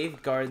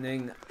 cave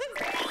gardening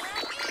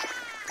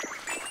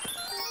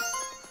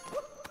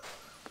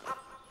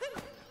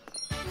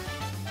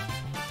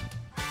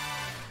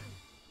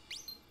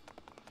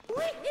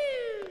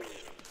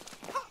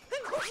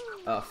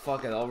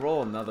Fuck it, I'll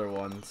roll another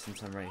one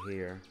since I'm right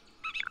here.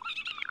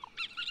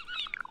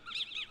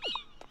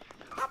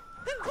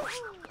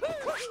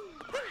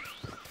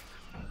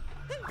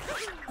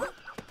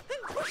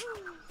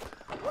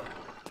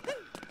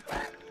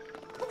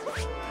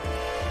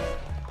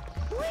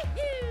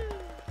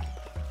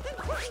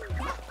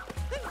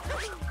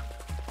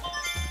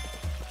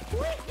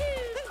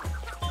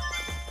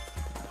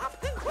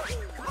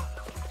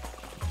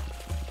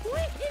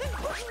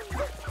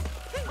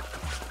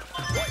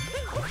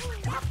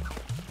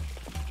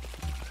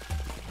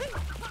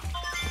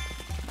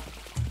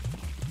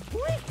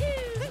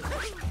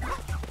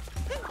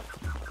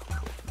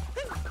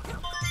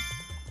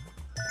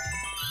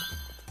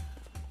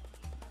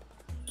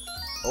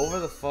 Over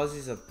the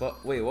fuzzies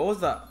above. Wait, what was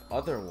that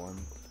other one?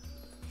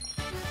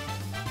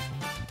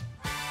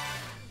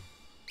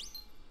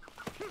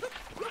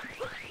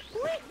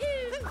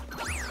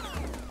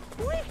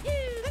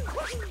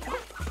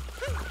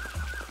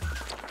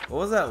 What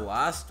was that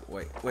last?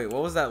 Wait, what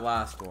was that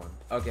last one?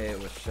 Okay,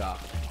 it was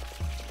shopping.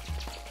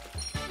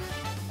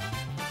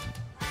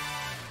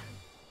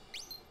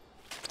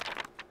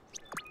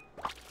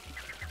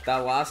 That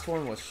last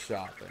one was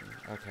shopping.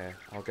 Okay,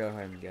 I'll go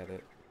ahead and get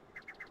it.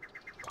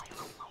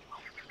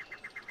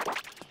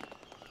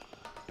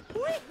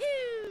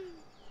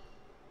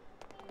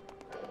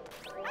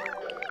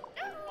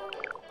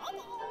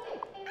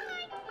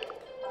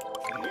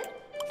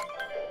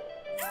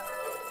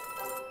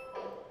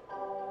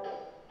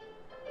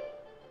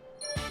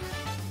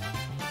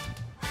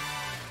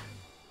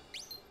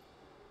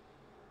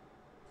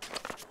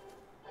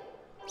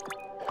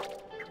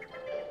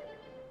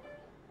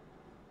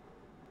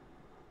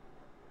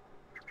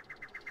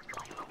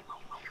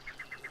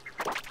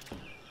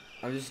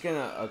 I'm just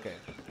gonna, okay.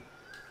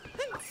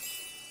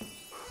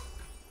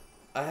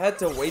 I had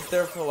to wait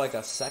there for like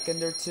a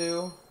second or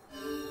two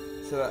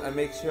so that I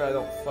make sure I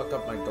don't fuck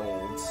up my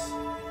golds.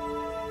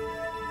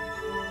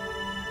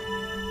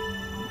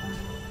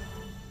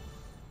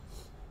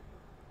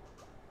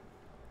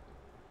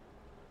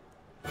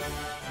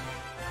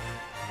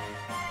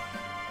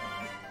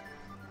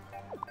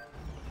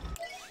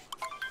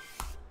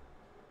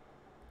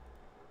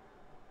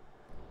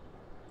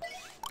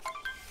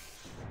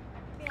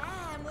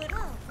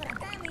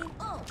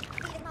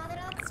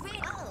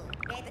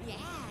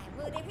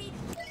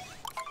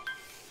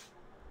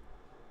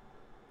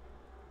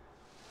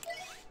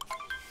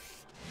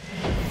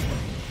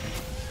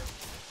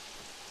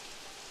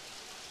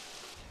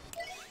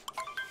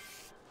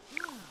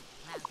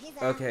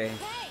 Okay.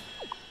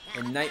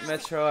 In Night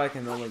Metro, I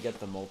can only get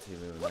the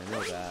multi-moon. I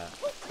know that.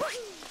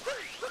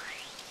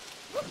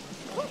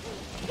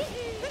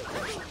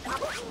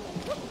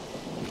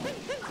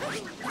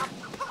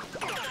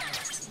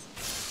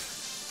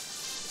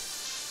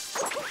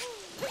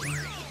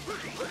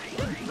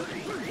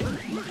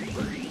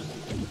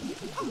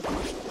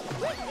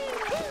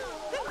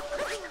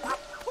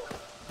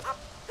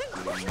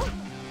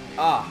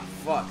 Ah,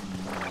 fuck.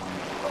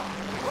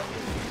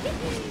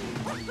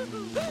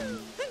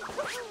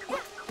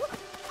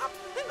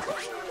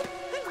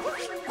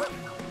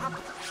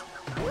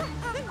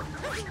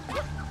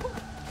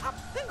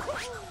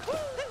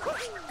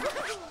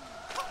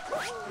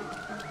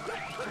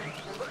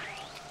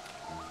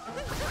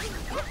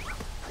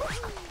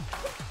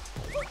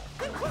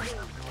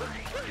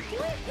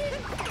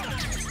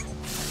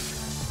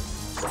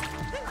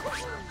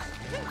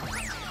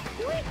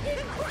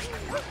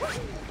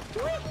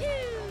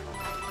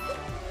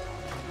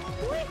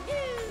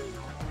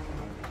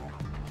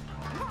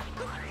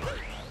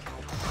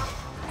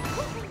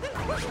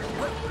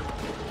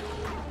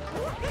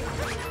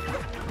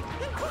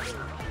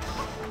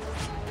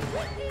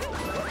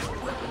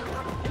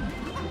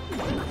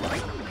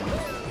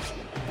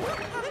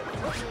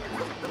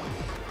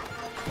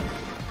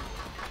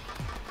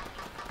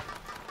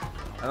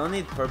 I don't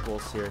need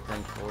purples here,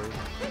 thankfully.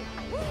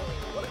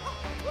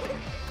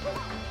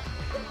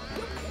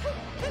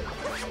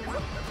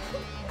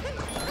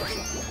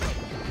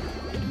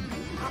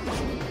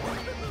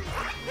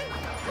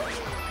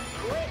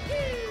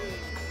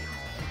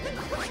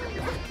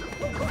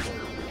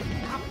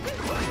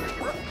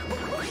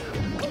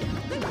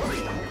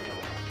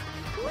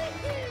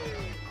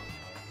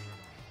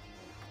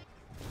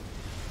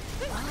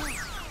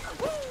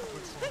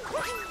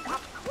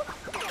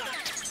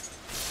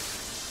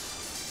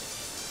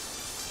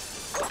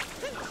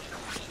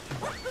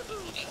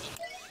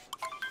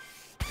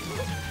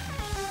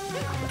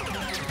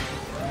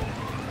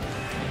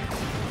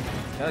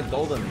 Got a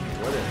golden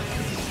wooden.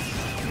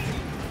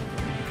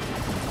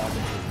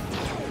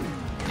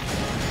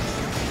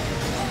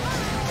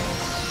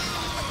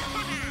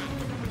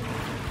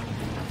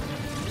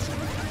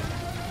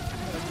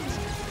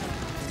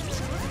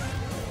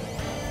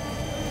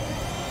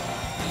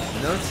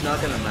 I know it's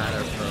not gonna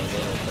matter for a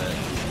little bit.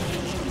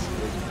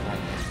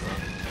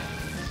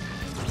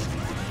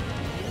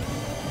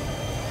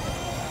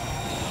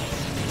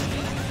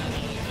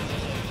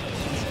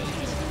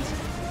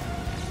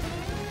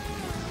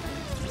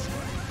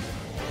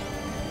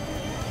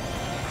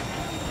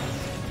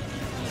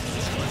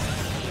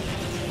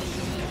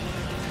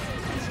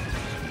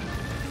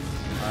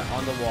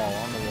 On the wall,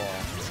 on the wall.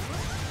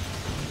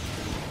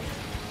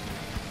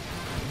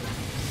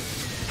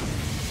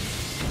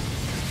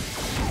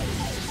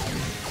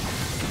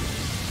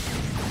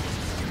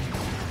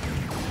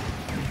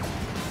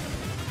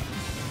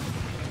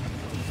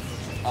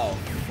 Oh,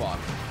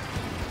 fuck.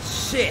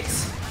 Shit!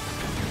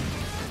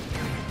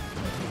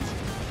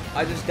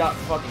 I just got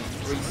fucking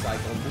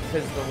recycled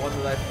because the one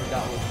that I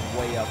forgot was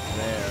way up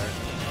there.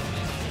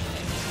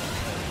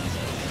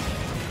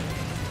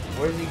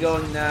 Where's he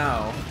going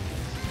now?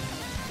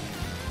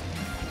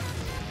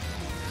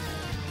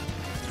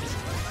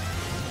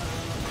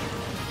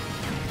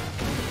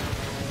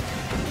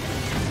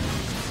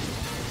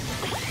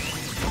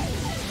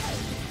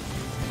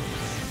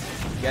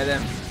 Get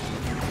him.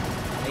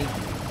 Thank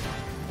you.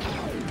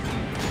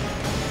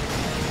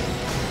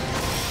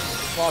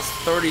 Lost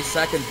 30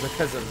 seconds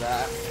because of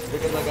that.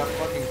 Because I got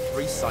fucking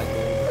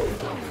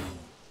recycled.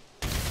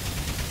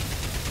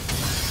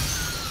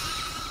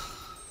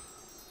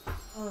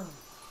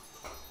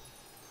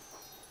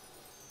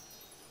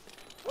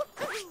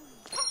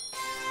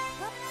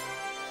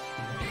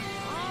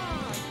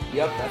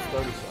 Yep, that's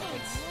 30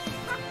 seconds.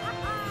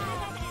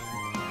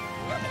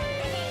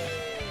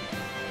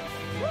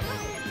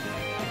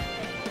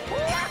 I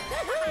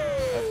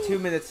have 2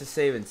 minutes to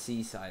save in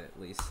Seaside at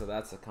least, so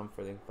that's a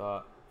comforting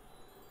thought.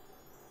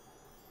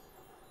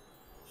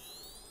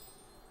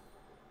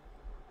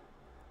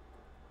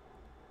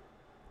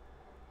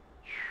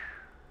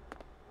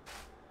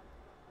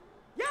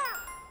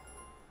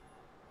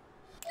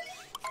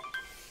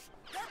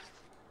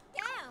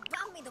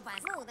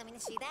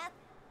 See that?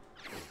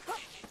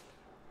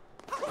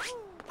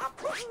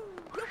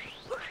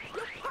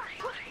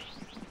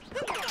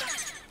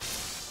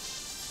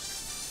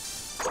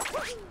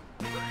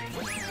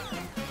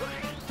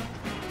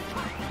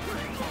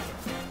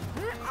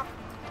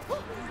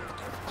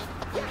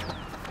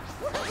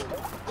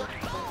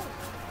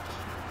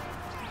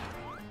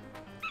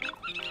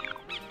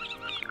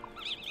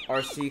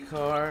 RC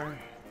car.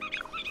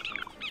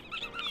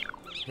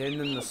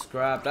 Hidden in the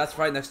scrap. That's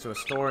right next to a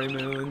story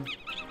moon.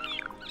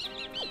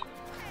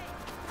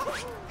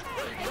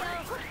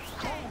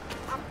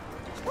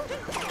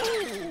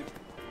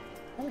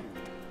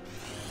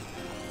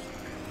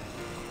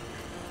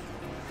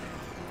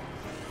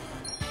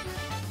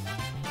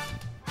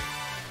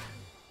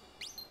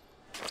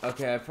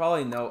 Okay, I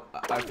probably know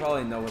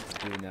what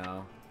to do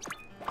now.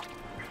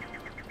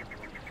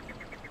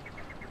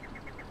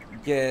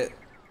 Get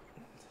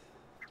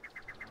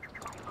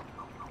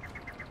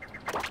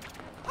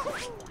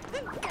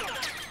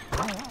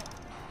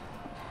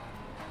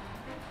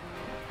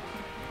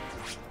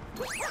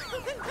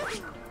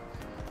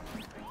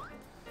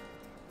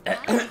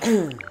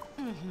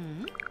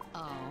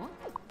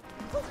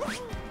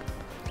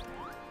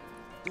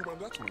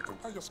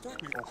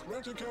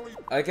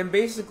I can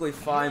basically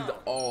find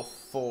all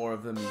 4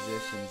 of the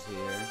musicians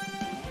here.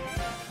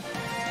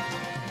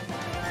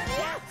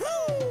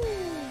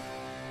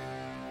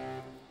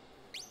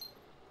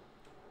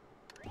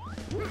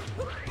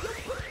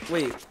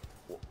 Wait,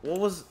 what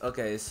was...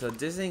 Okay, so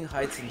Dizzying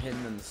Heights and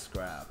Hidden in the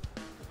Scrap.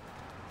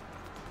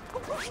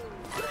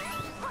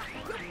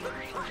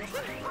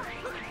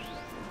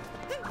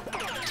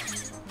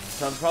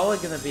 So I'm probably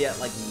gonna be at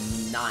like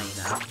 9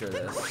 after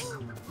this.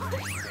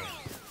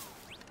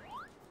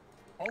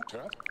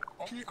 Okay.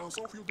 Okay, and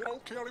so you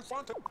don't care if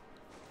I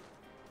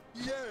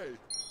Yay!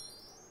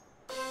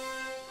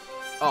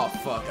 Oh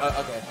fuck.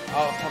 Okay,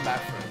 I'll come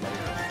back for it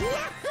later.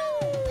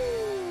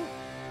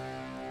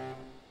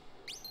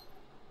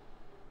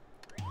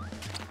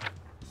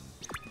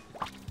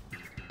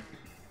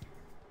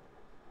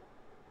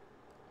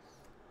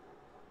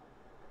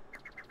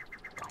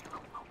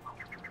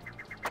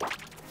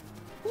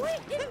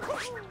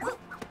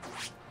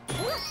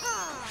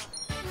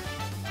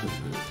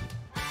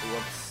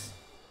 Whoops.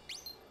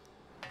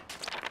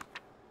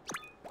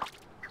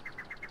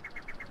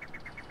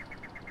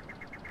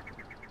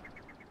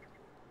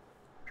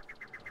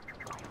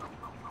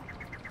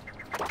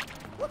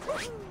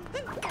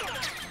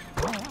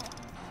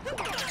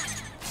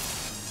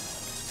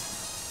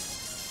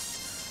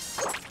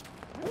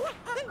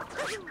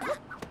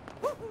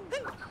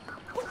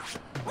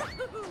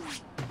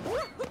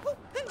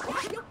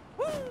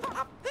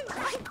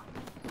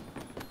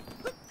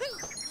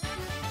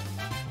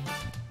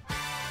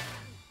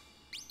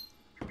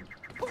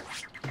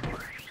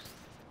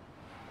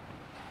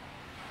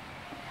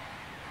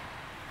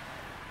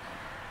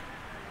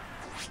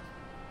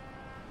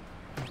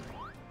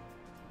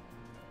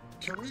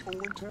 Can we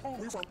Owen tell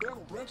we from there,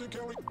 Reggie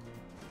Kelly?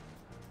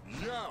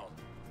 Yeah!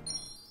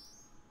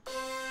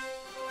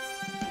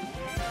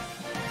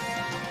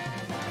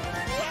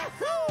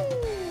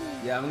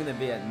 Yeah, I'm gonna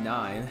be at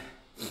 9.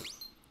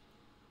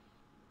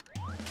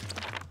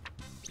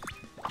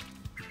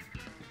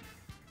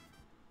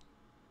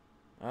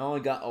 I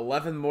only got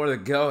 11 more to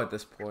go at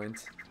this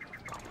point.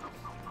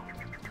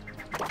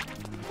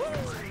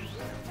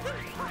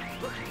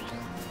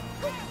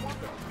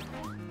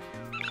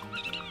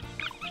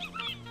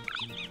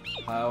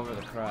 High over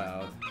the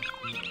crowd.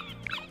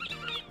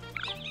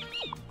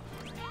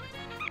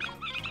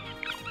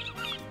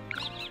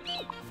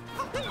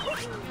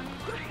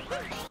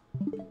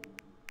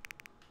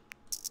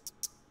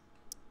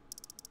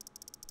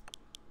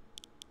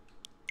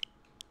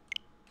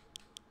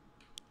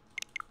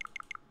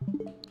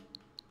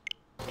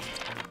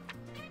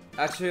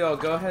 Actually, I'll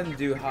go ahead and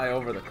do high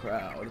over the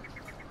crowd,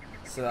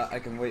 so that I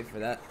can wait for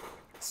that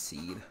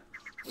seed.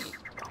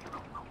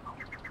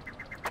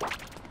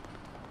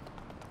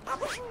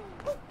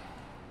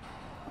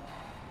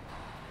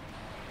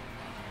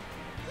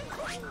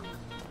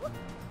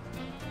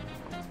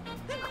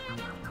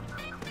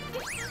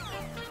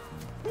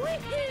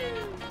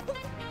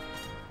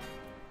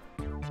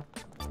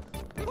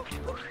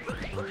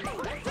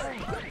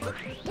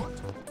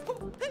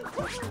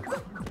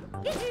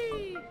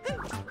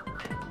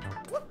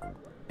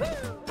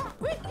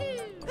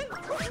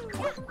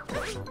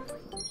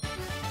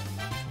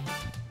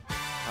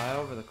 High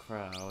over the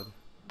crowd.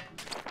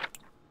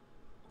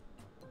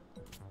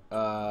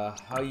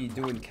 How you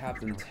doing,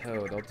 Captain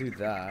Toad? I'll do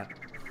that.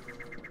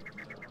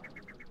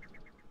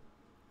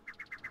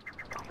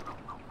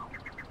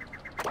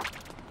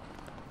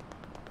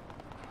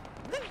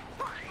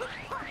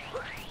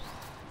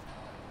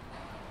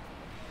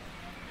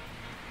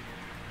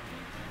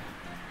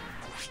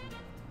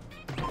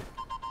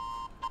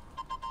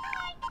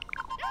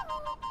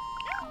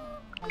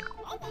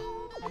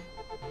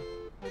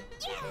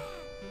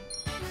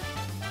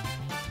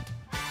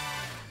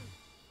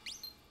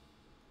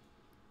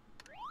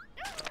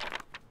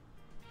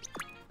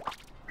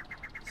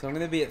 So I'm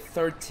gonna be at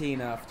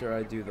 13 after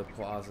I do the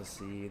Plaza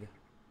Seed.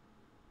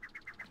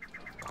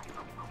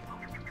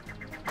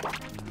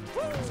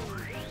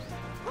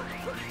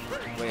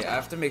 Wait, I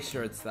have to make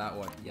sure it's that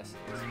one. Yes,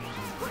 it is.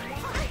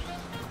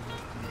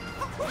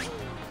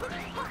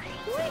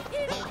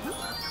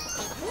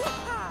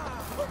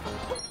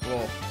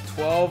 Well,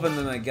 12, and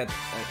then I get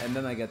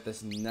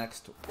this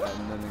next,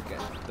 and then I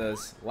get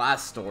this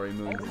last story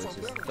moon, which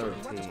is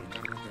 13.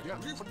 Yeah,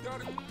 we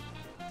forgot it.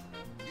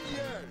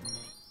 Yeah.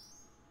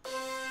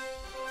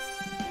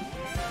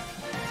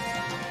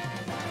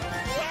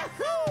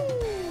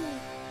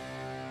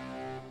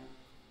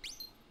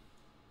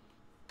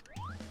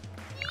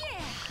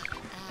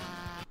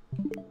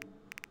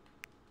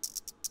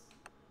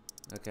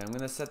 Okay, I'm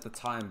gonna set the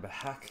time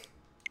back.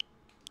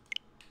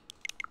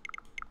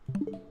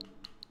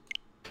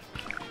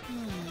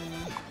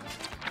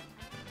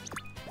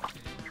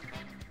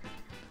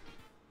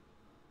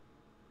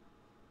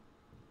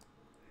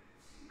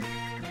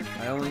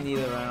 I only need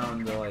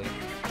around like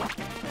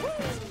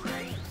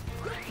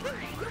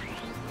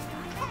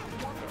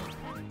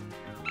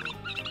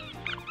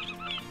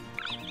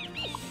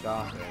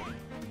shot it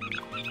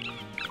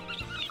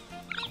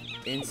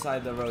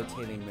inside the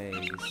rotating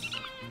maze.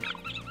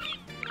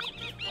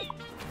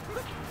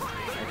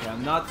 Okay,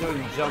 I'm not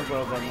doing jump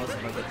rope unless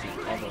if I get the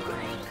other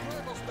one.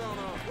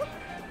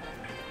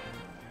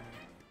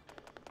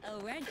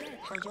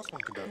 I just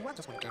want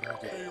to get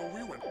out. Hey, yo,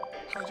 we went.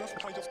 I just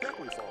get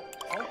we found.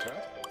 Okay.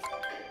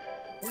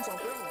 We found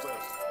Bell's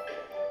ass.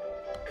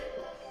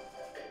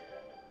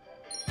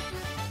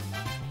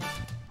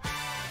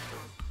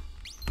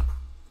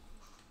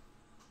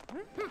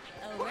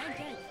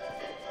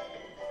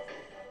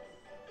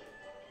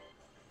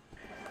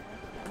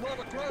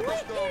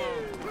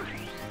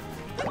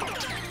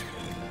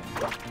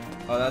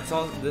 Oh, that's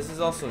all. This is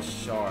also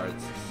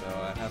shards, so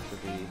I have to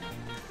be.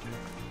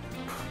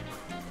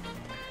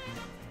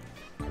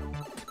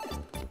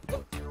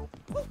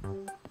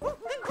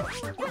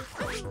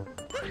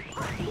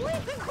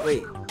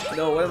 Wait,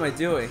 no, what am I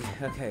doing?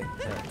 Okay.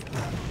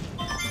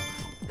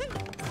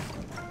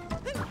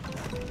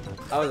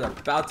 I was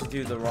about to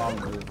do the wrong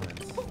movement.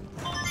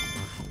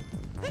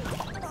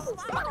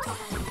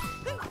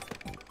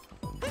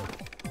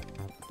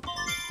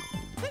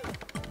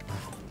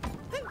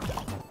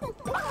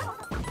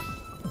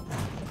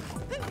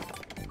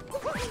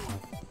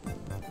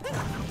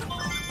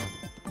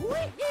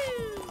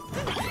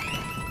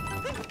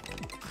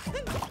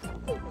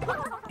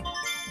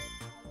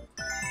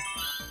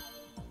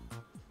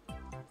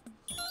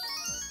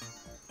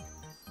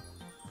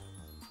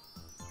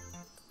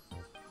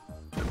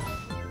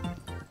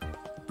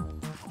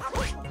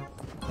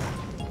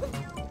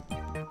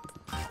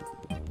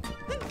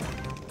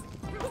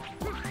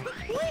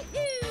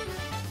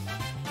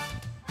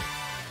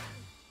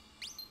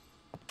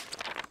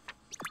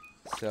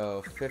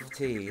 So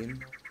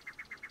 15.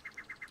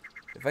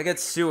 If I get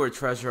sewer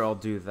treasure, I'll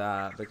do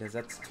that because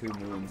that's 2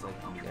 moons I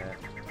can get.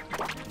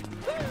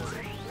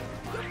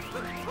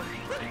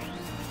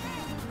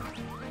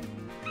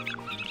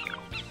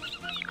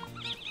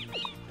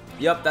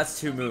 Yup, that's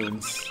 2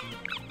 moons.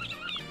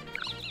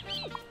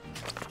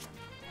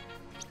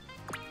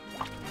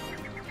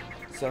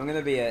 So I'm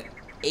gonna be at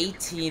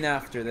 18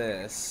 after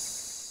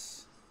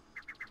this.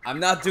 I'm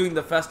not doing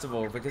the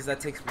festival because that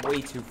takes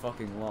way too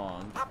fucking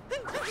long.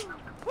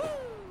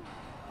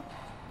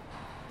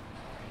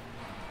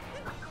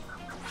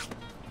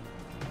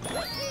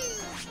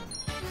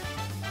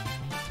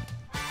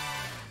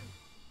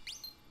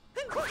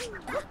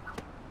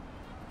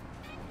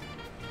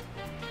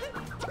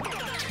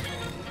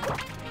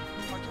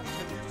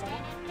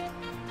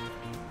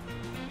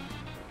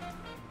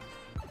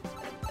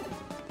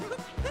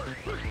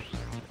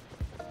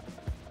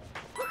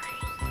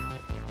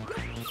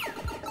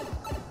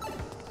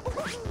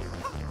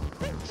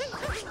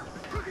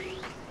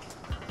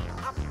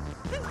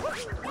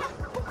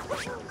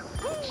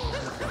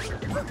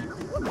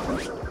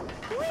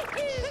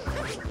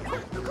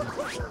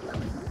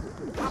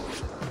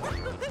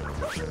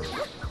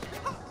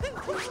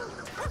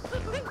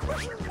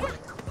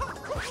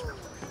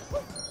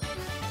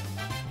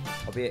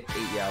 I'll be at 8,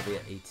 yeah, I'll be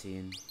at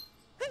 18.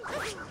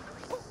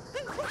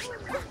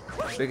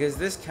 Because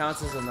this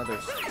counts as another,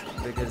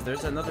 because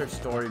there's another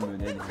story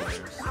moon in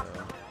here, so.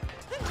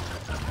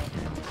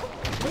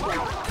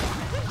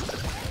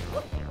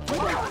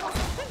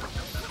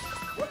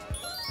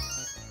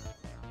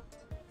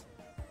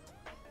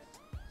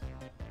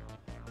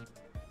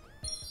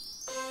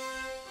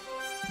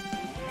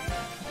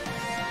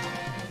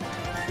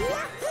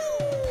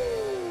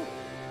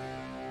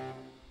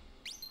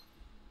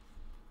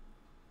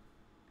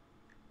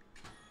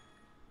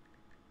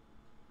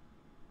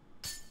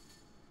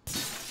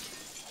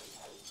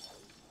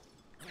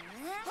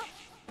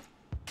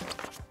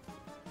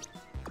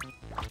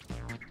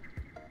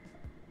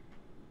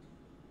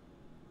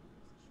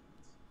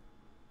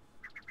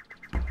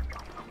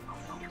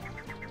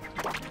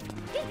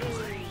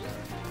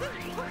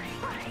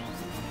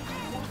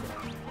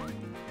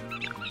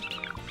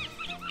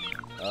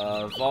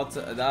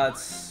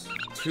 That's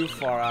too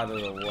far out of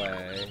the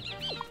way.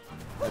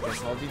 I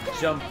guess I'll do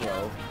jump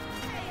rope.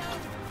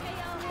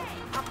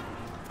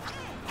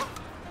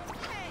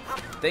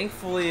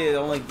 Thankfully, it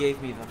only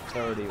gave me the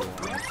 31,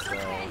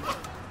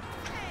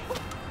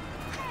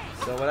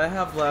 so what I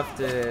have left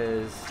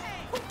is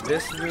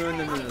this moon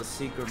and then the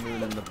secret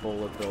moon and the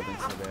bullet building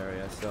sub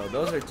area. So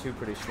those are two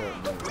pretty short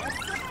moons.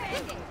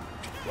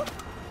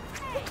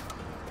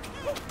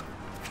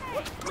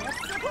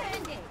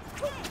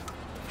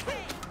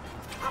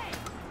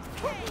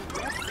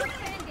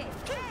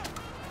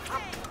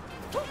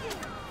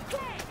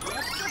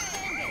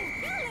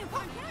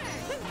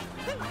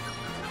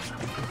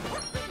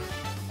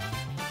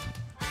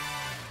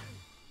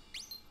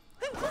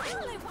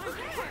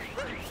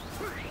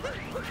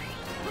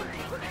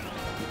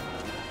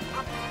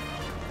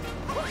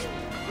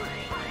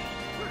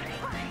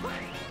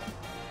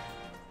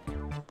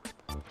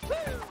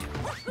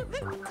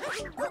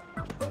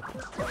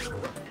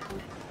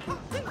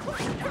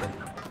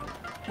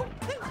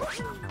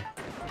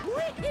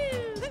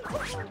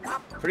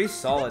 Pretty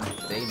solid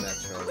day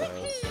metro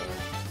though, so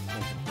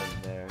can't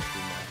complain there too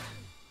much.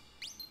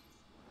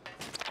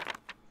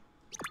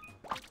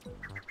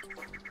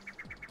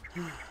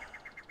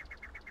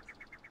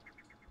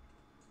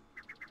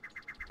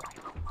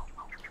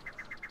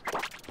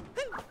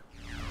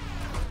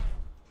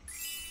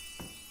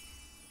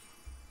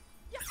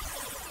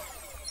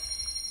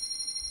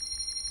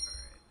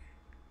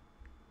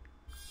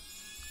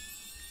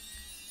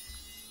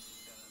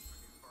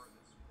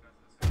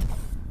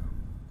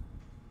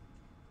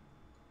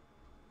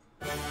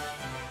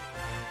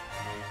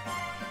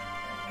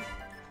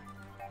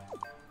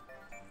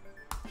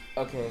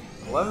 Okay,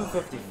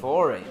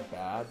 1154 ain't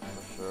bad,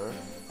 for sure.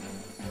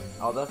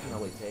 I'll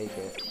definitely take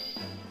it.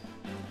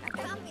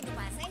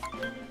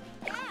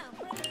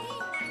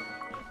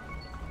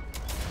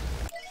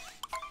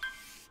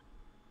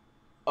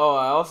 Oh,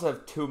 I also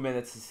have 2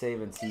 minutes to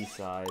save in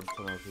Seaside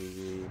to my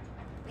TV.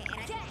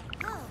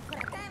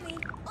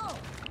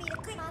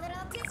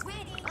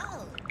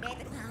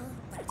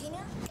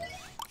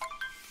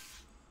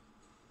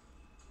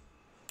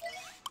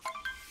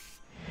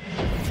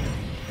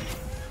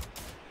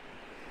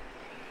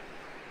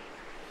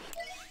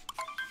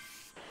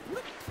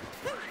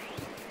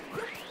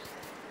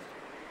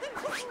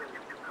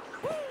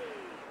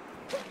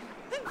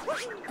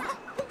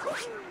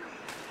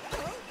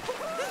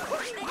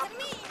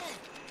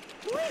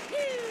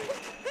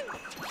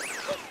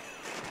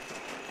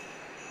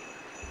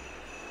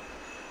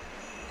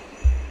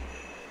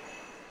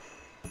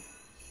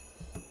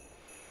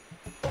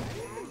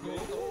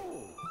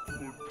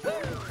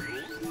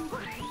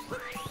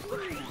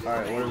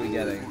 Alright, what are we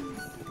getting?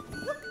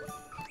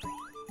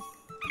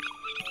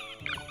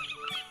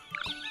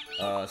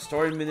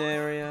 Story moon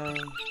area.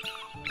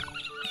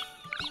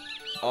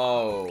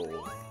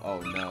 Oh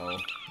no.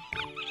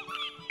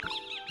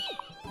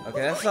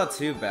 Okay, that's not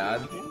too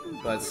bad.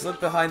 But slip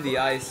behind the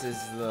ice is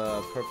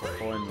the purple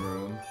coin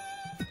room.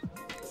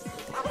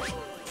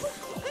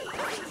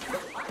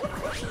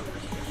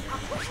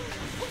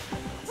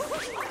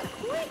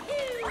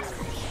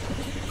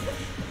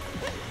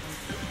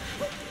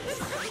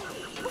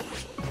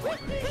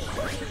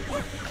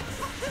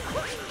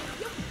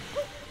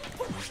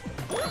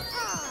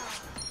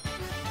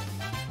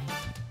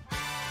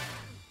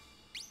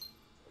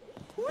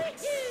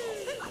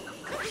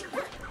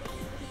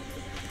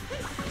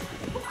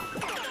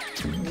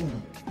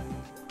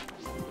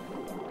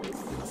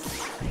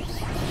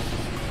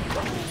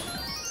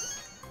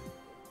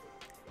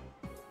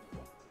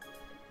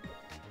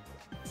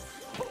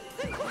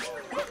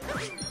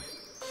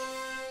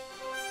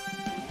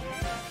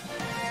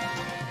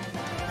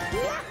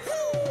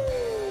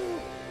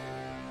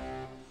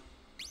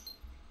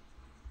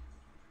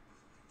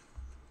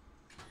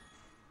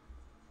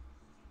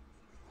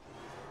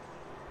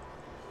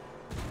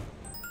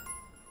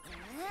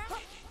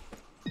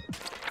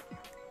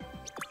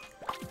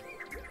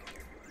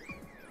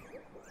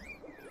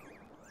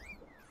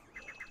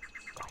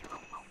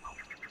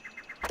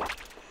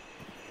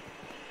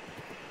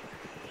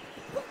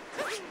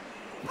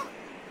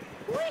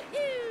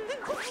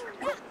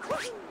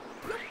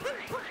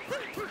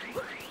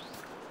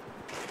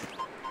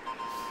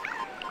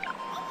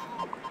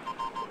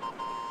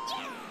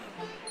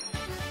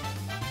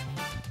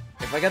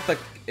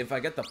 if I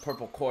get the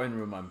purple coin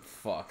room, I'm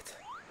fucked.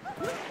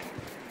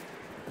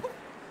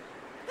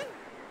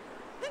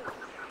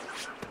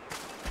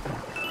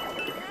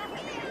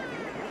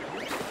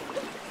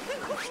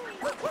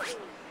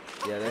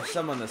 Yeah, there's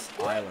some on this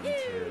island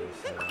too,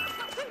 so.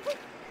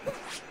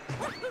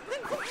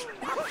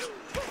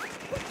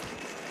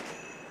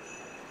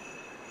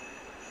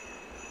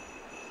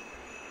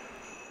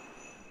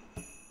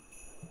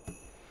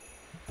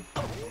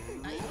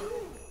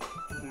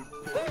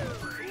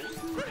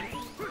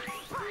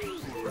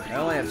 I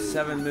only have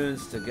 7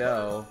 moons to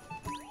go,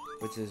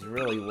 which is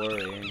really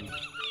worrying.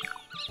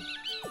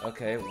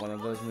 Okay, one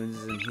of those moons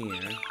is in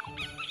here.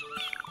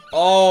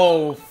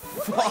 Oh,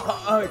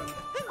 fuck!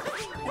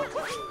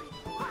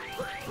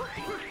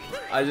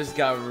 I just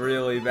got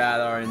really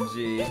bad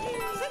RNG.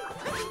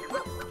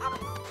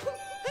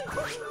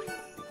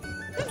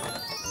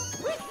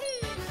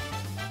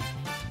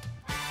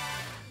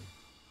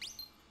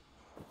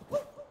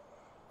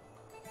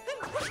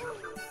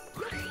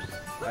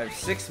 I have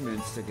 6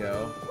 moons to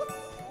go.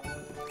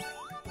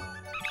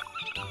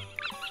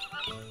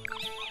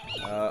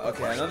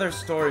 Okay, another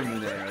story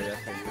moon area,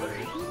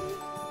 thankfully.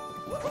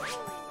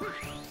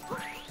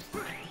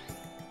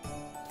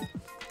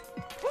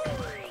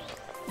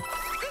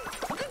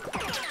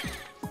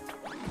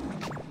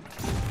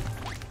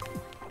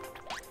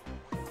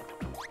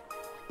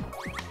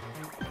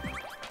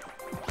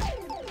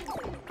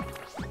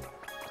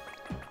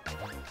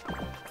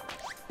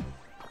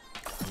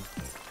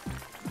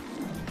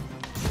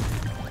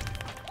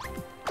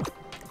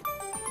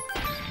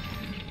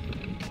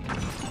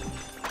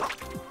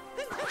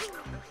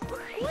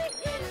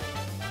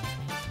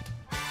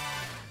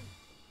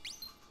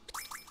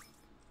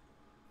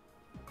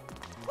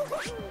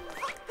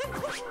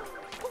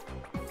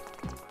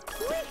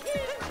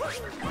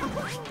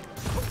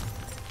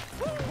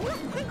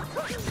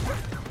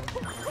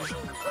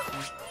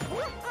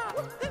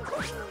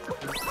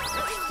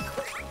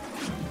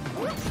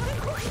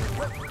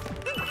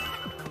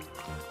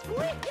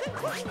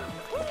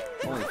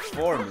 Only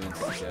 4 moons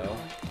to go.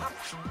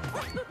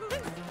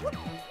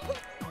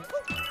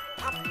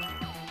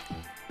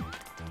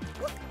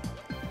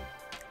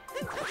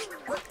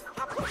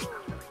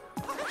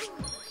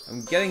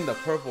 I'm getting the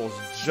purples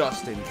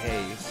just in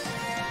case.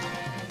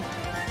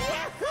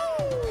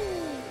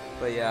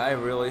 But yeah, I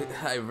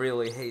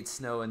really hate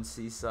snow in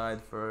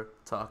Seaside for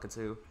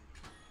Talkatoo.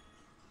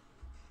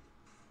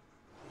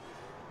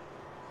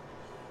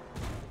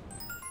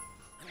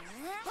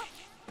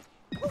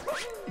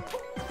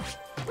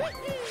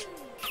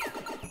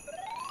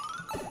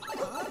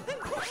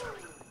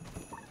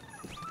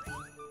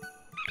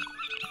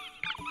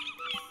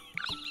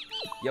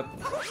 Yep,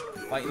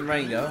 fighting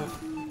Rango.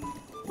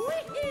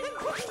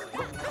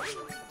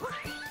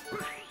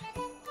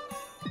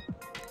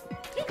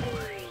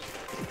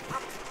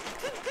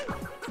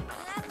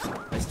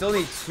 I still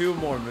need 2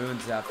 more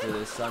moons after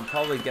this, so I'm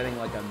probably getting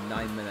like a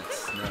 9-minute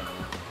snow.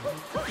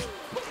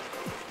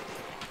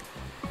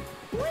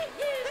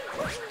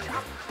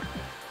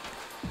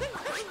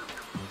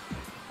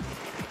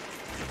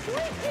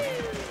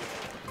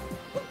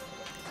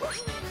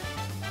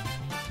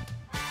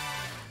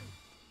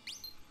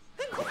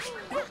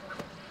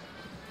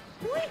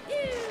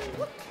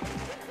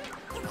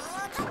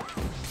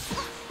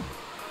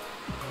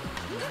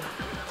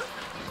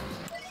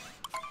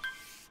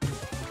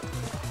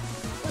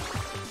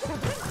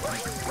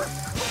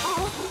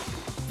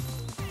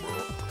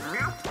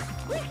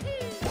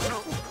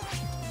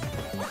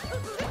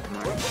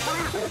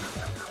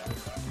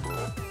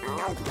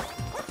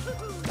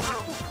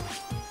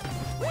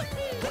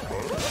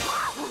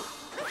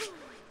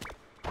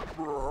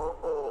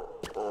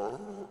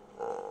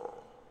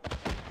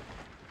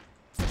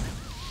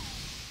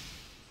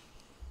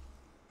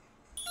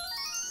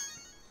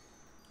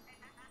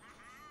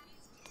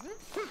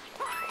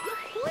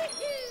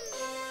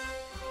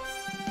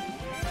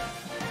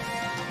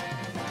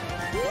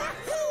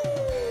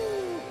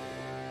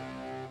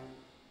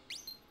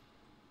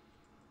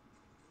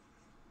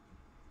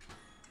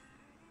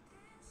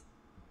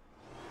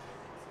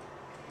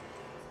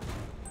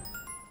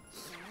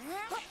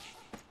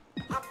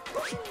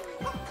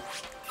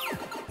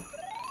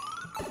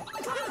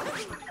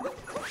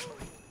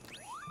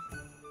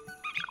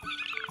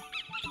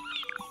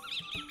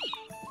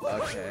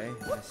 Okay,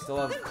 I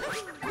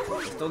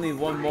still need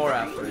 1 more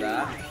after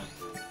that.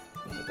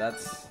 But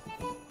that's...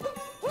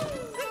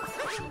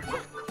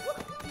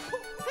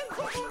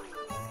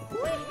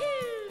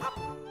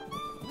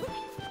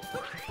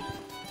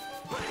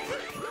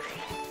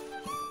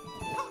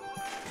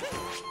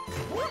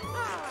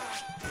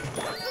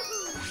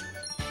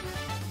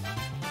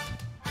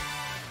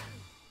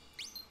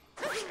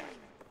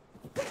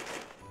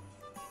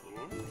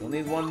 Still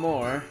need 1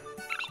 more.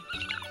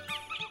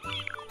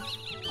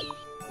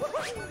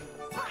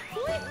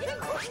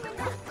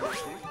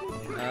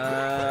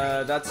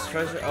 That's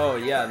treasure. Oh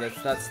yeah,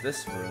 that's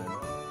this room.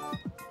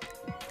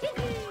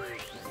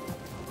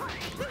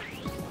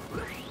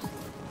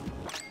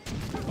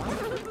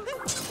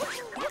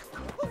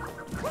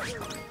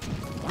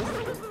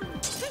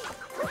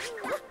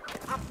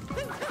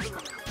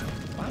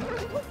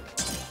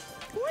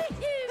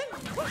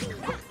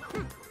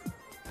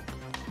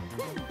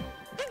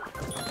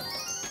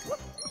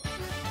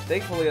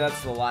 thankfully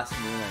that's the last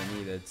moon I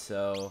needed,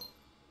 so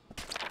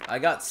I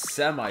got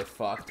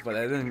semi-fucked, but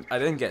I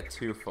didn't get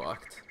too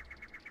fucked.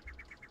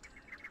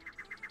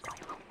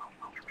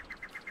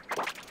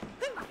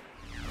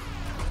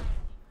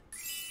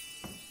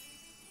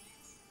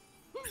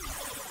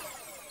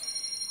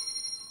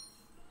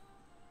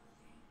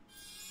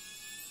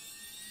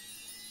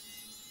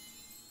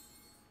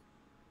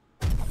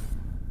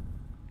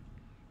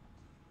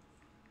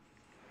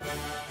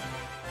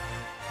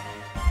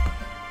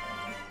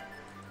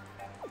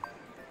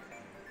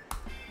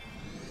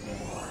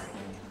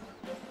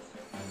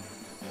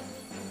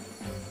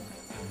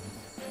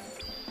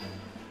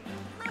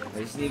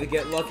 I just need to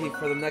get lucky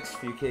for the next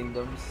few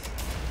kingdoms.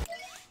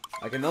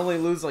 I can only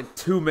lose like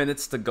 2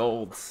 minutes to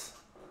golds.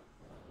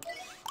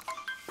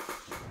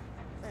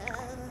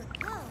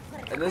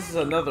 And this is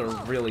another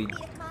really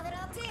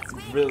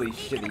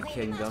shitty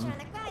kingdom.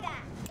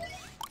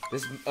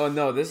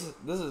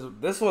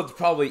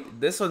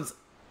 This one's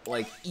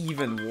like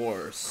even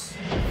worse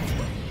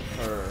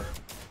for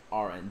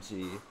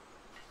RNG.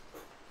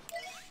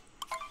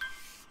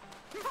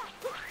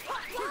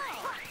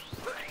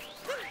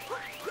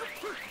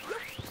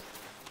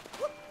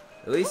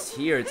 At least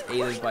here it's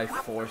aided by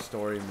 4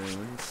 story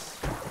moons.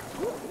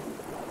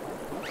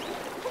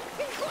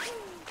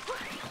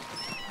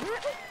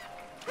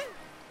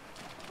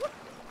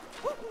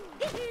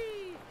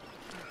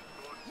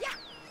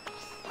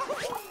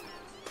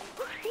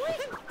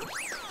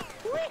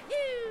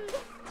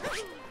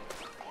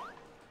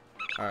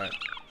 Alright.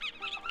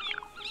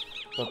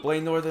 But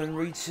Blade Northern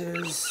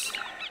reaches.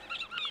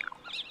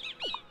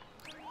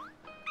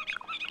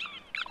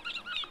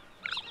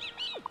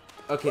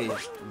 Okay,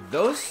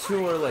 those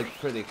two are like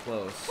pretty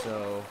close,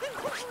 so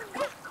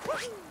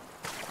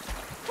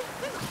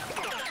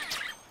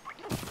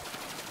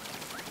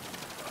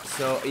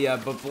yeah,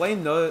 but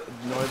Blade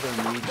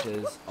Northern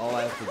reaches, all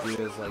I have to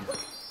do is like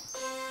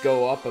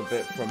go up a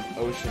bit from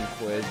Ocean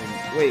Quiz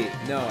and wait,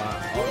 no,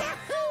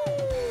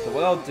 so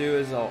what I'll do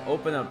is I'll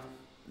open up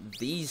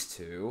these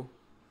two.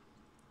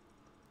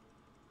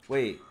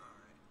 Wait.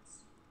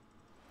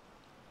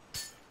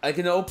 I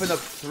can open up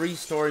 3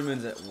 story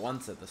moons at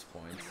once at this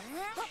point.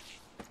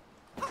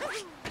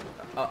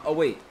 Oh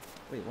wait,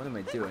 what am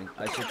I doing?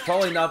 I should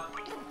probably not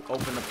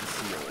open up the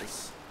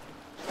seals.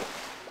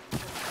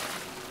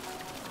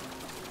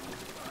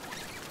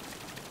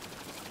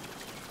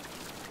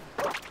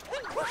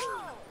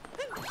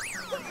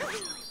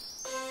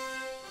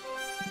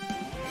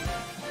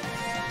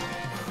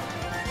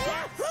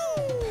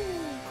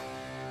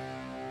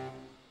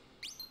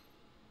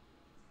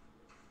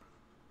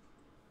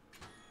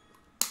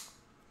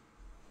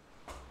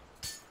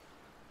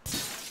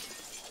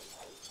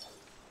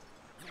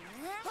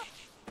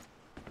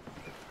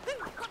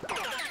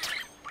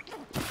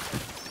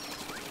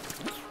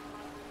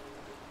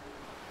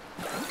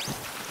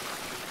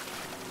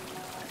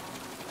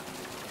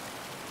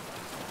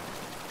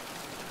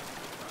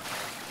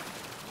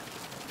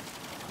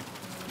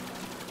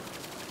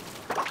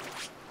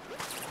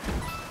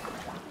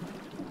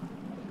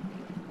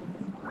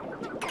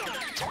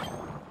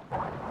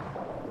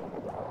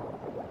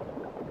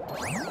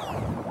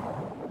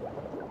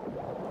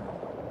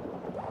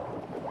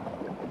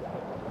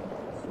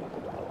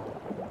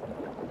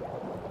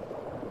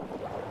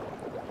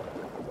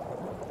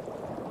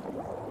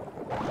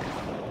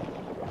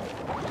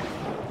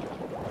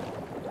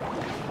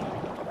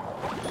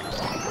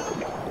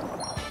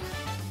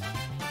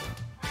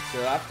 So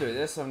after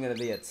this, I'm gonna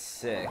be at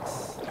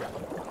 6.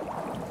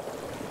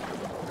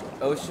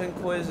 Ocean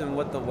Quiz and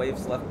what the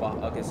waves left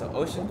behind. Okay, so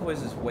Ocean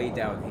Quiz is way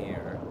down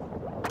here.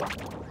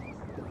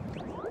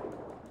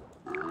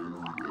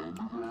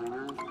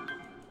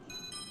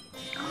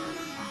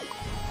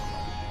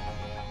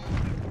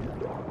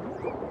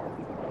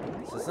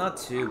 So it's not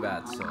too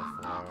bad so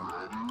far.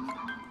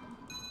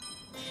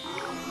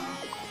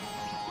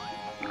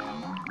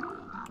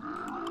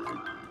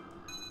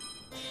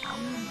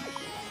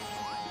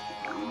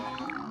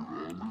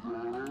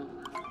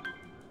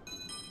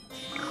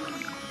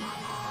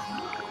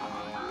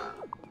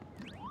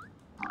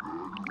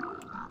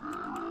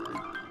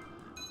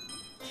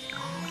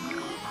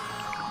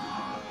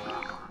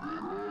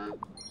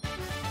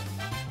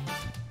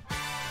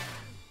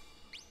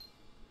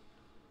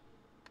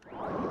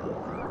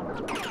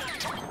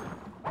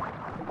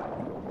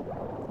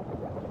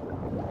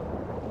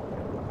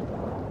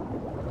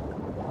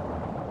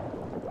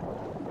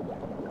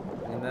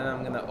 And then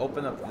I'm gonna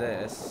open up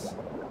this,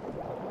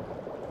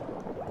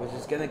 which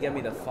is gonna get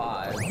me to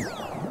 5.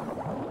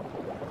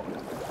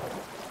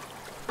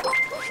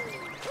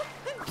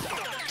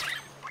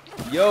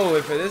 Yo,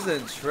 if it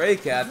isn't Trey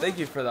Cat, thank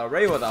you for the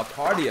raid with a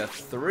party of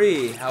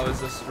 3. How was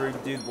the stream,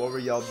 dude? What were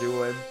y'all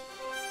doing?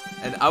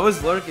 And I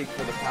was lurking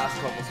for the past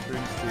couple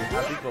streams too.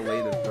 Happy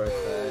belated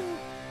birthday.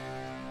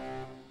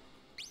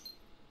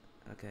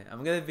 Okay,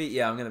 I'm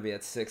gonna be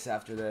at 6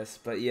 after this.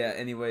 But yeah,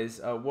 anyways,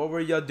 what were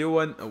y'all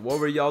doing? What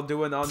were y'all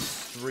doing on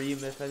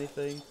stream, if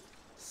anything?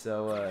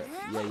 So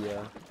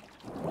yeah.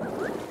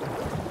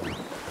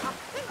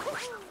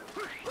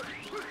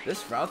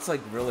 This route's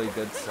like really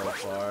good so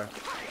far.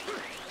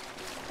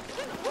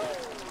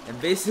 And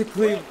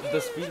basically, the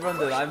speedrun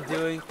that I'm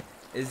doing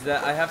is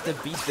that I have to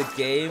beat the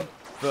game,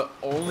 but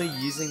only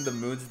using the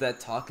moves that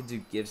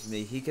Talkatoo gives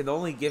me. He can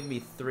only give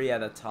me 3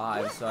 at a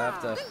time, so I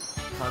have to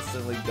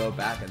constantly go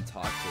back and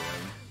talk to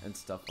him and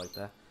stuff like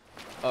that.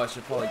 Oh, I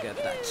should probably get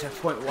that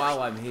checkpoint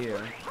while I'm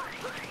here.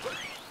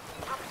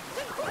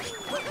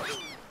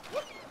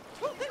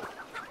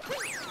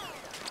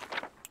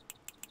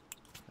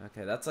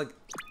 Okay, that's like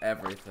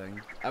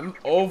everything. I'm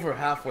over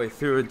halfway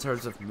through in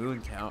terms of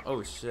moon count.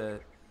 Oh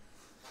shit.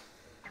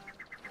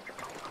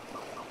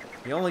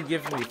 He only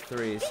gives me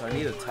 3, so I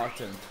need to talk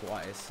to him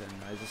twice, and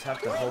I just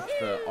have to hope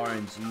the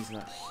RNG's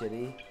not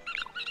shitty.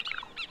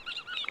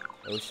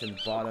 Ocean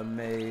bottom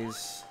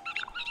maze.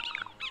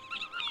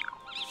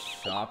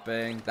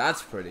 Shopping.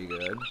 That's pretty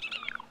good.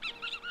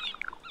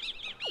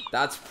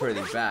 That's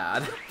pretty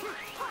bad.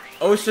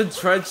 Ocean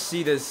trench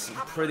seat is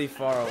pretty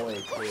far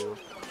away too.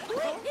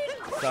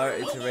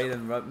 Sorry to raid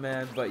and rut,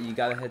 man, but you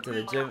gotta head to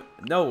the gym.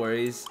 No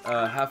worries.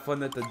 Have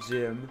fun at the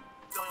gym.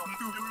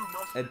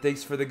 And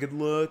thanks for the good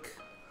luck.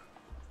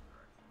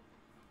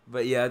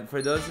 But yeah,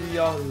 for those of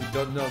y'all who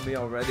don't know me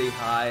already,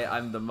 hi,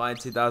 I'm the Mind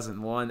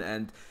 2001,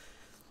 and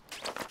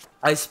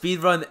I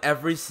speedrun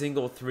every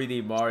single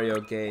 3D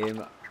Mario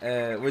game,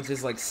 which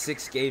is like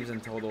 6 games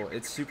in total.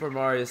 It's Super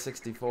Mario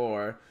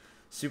 64,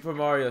 Super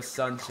Mario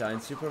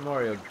Sunshine, Super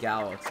Mario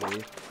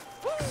Galaxy,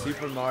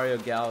 Super Mario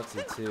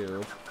Galaxy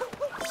 2,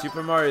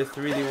 Super Mario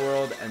 3D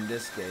World, and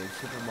this game,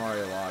 Super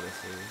Mario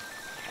Odyssey.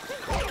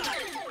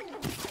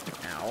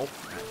 Ow,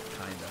 that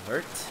kinda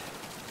hurt.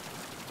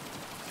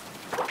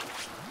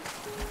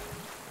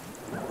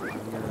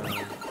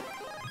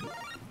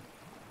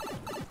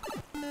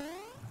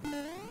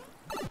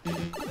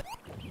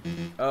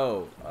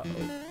 Oh,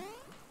 uh-oh.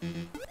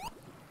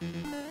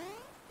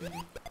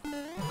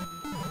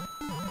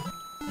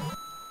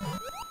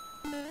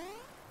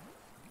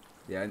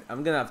 Yeah,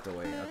 I'm gonna have to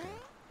wait, okay.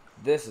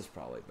 This is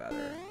probably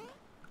better.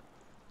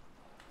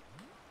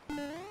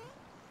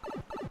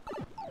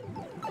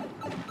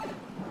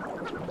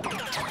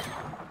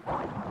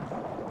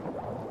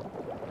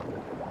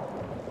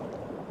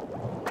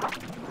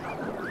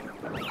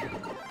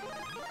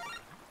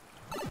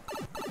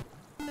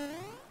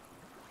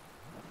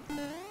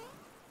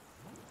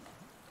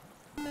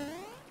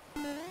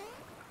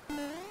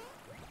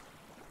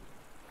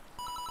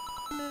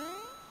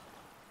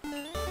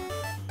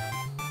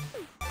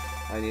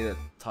 I need to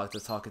talk to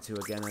Talkatoo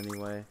again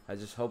anyway. I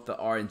just hope the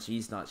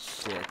RNG's not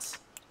shit.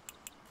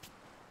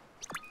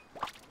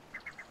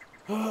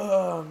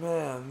 Oh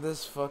man,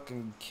 this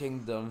fucking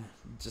kingdom.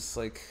 Just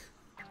like...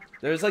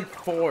 There's like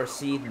 4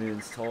 seed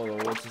moons total,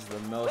 which is the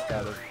most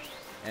out of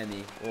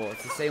any. Well,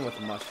 it's the same with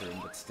Mushroom,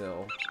 but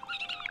still.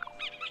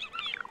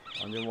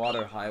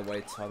 Underwater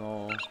highway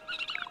tunnel.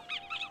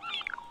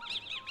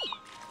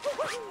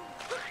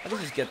 I can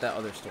just get that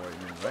other story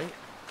moon, right?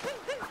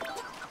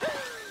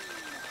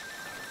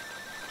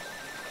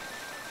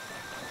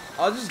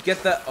 I'll just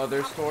get that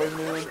other story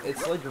moon.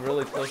 It's like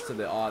really close to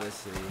the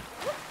Odyssey.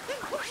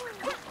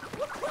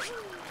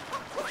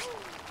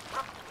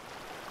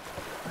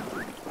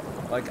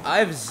 Like, I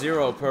have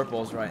 0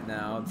 purples right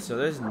now, so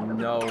there's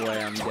no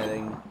way I'm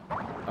getting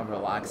a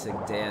relaxing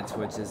dance,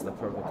 which is the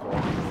purple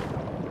core moon.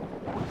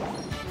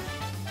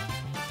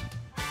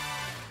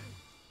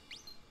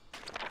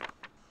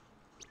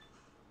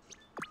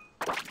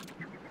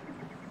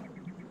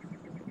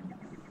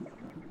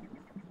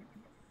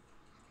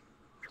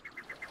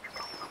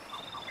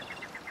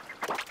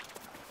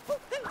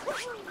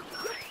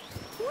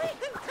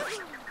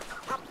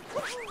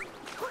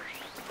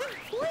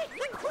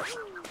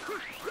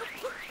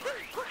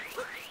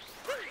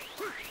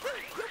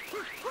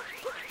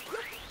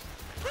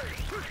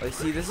 Like,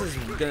 see, this is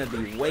gonna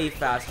be way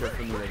faster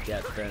for me to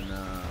get than,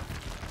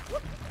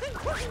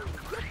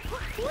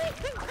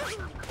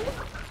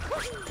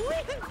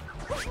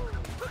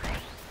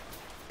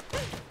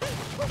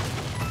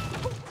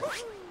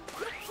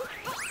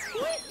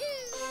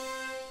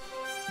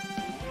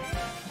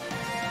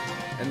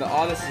 And the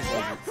Odyssey's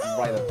like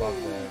right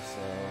above there,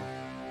 so...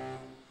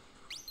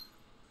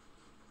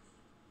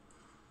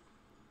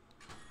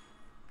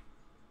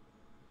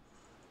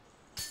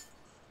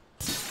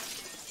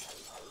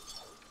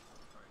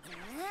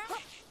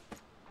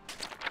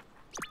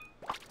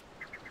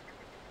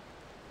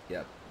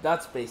 Yep,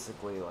 that's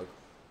basically like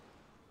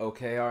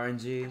okay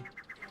RNG.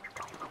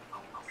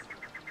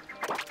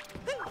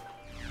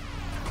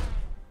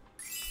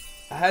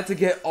 I had to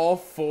get all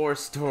 4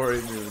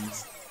 story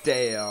moons.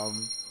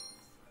 Damn.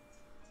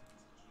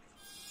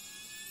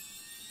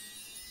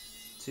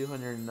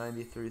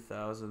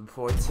 293,000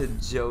 points in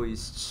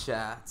Joey's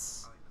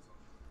chats.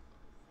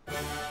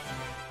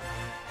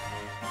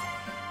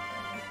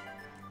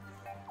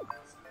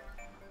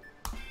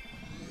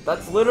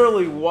 That's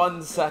literally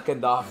 1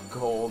 second off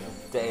gold.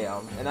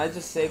 Damn. And I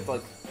just saved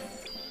like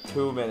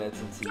 2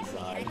 minutes in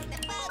Seaside.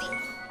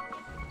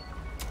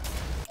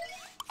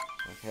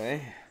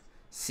 Okay.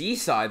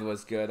 Seaside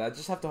was good. I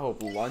just have to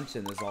hope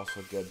Luncheon is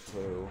also good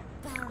too.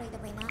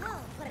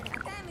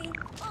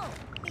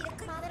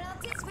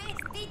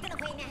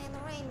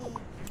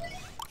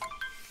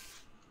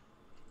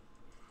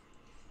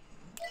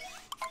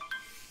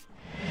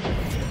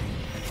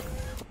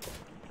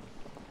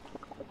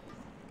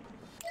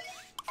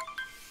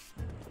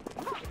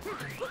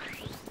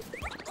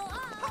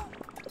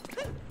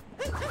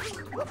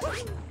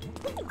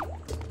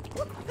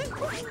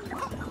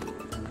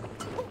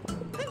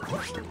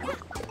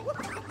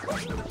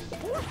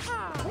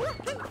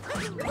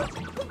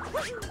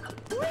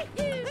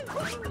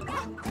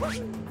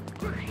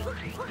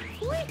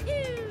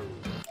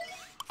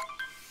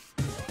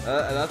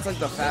 That's like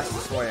the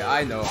fastest way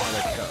I know how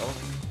to go.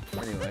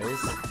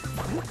 Anyways.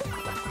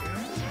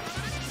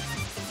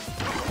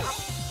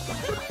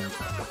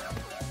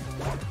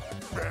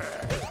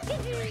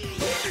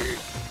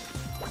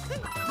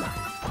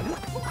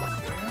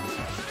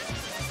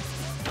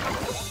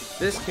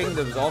 This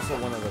kingdom's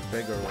also one of the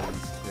bigger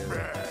ones too.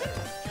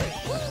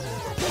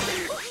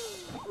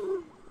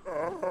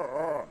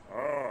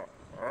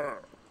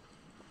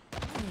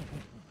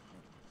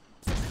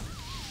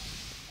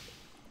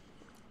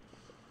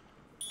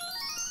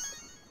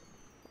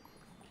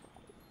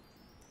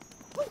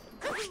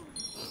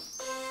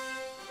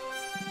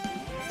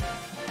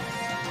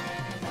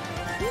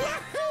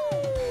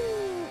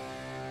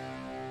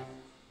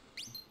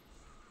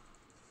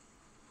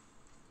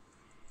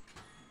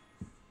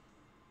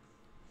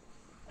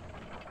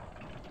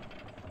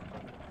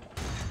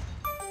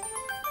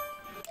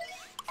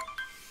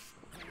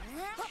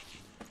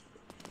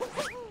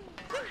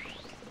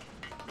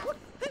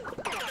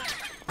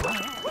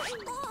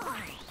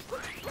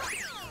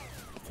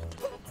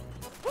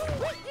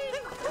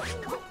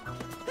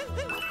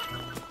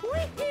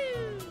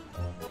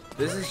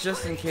 This is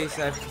just in case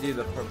I have to do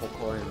the purple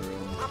coin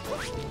room.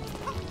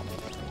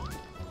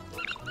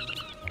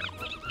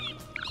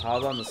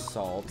 Piled on the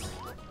salt.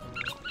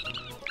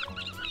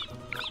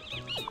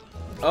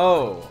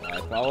 Oh,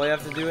 I probably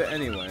have to do it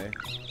anyway.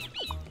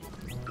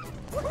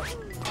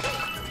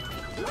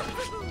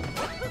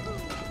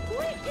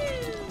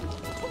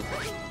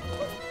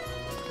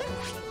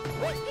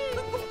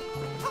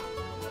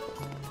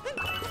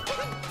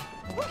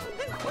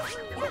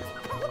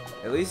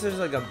 At least there's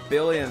like a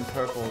billion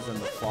purples in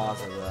the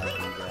plaza that I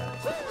can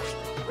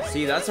get.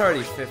 See, that's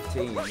already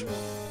 15.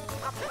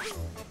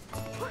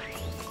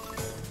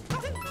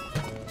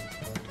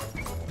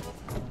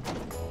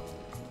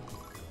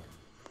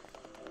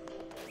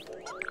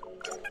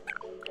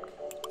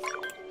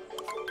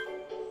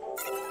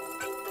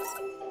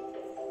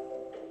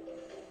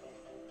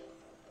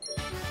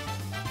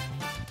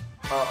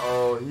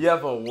 Uh-oh, you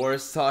have a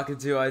worse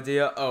Talkatoo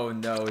idea? Oh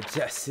no,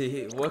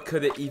 Jesse, what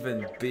could it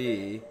even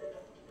be?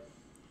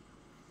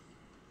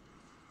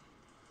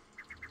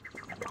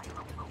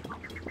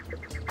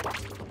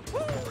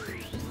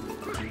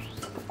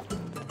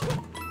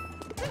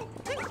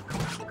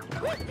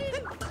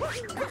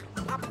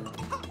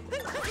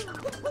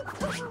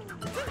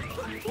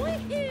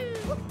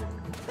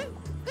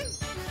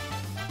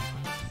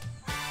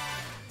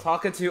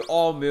 Talkatoo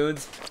all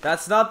moons.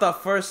 That's not the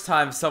first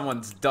time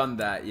someone's done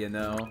that, you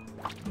know.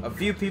 A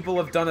few people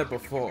have done it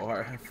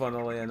before,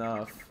 funnily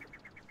enough.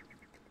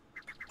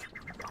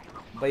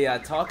 But yeah,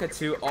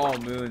 Talkatoo all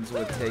moons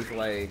would take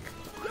like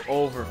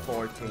over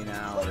 14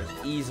 hours.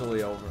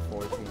 Easily over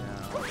 14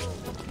 hours.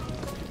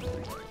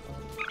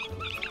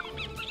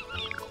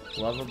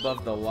 Love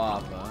above the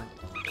lava.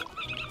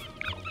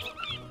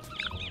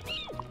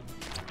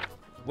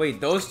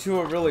 Wait, those two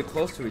are really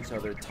close to each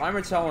other.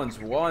 Timer Challenge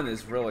 1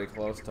 is really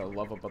close to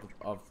Love Above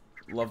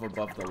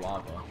the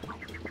Lava.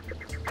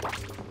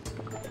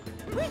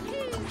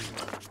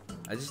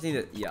 I just need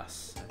it.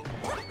 Yes.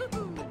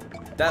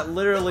 That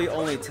literally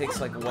only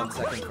takes like 1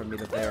 second for me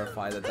to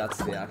verify that that's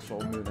the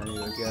actual moon I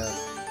need to get.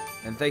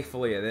 And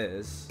thankfully it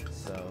is,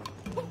 so.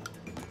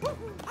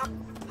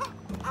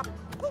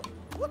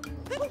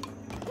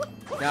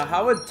 Now,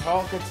 how would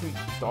Talkatoo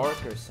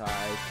Darker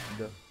Side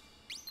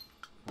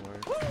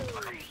work?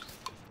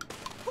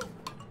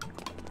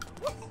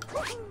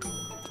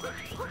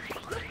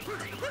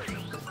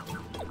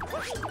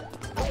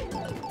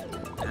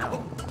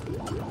 Ow.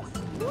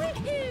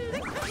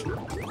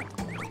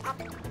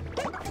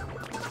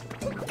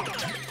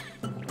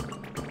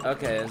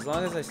 Okay, as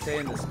long as I stay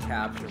in this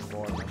capture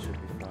form, I should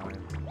be fine.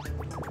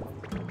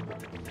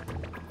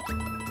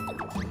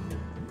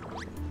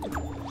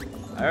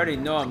 I already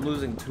know I'm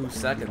losing 2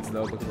 seconds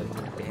though because I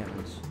took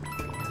damage.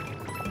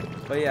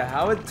 But yeah,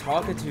 how would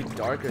Talkatoo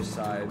Darker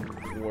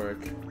Side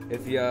work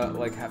if you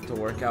like have to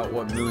work out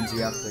what moons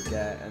you have to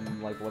get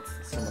and like what's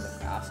some of the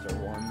faster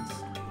ones?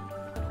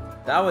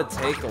 That would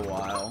take a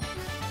while.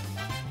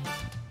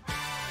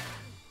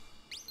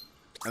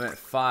 I'm at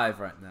 5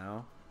 right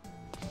now.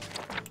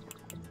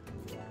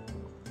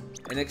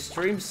 An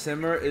Extreme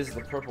Simmer is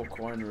the purple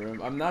coin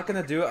room. I'm not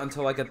gonna do it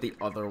until I get the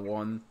other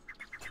one.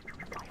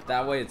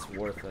 That way it's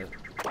worth it.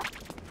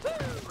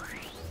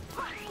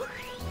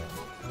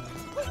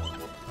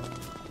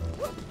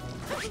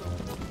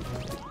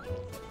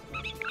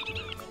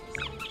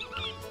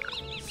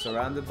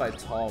 surrounded by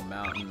tall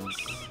mountains.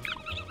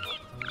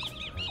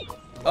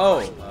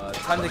 Oh,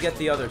 time to get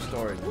the other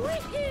story.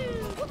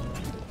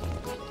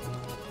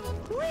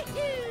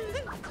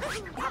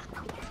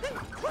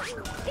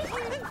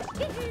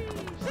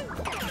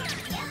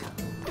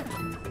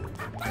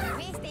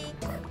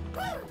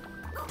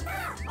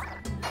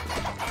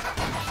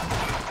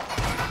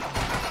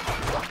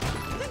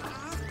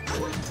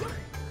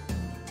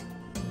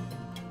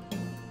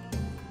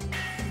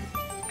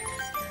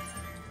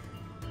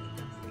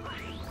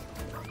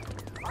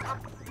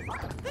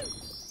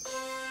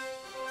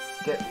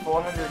 Get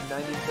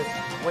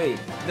 496. Wait,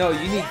 no,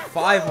 you need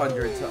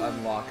 500 to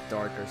unlock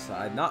Darker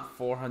Side, not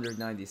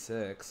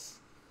 496.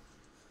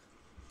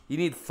 You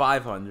need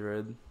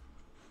 500.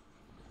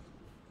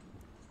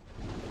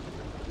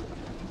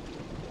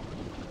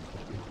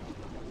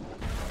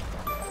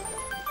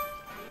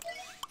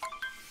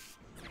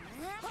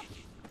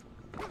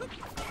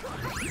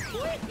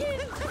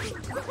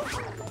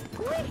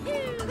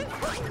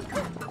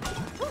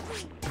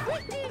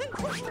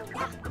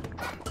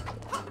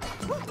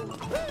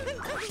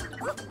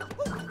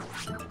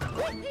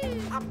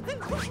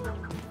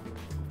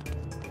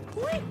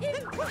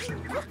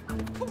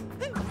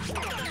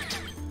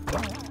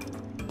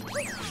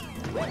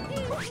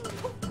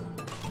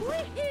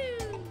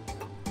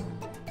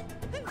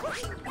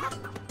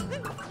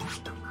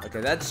 Okay,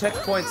 that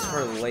checkpoint's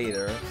for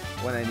later,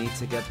 when I need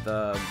to get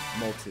the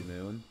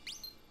multi-moon.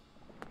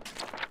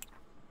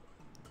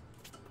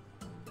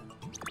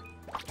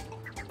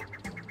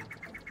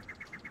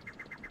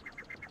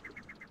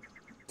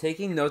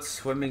 Taking notes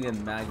swimming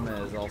in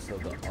magma is also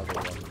the other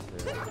one too.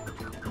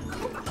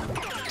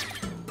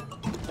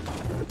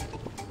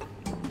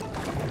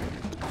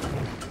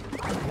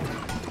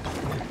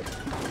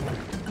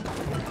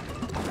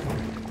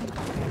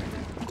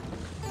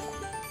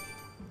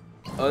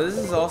 Oh, this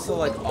is also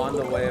like on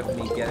the way of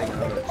me getting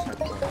another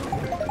checkpoint.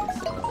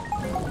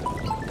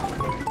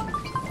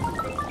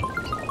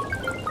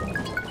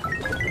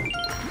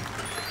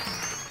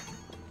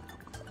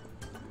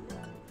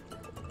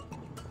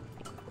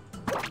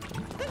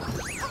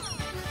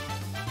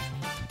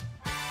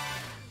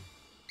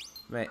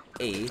 Right,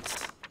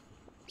 8.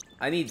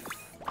 I need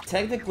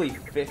technically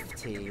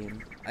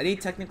 15. I need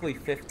technically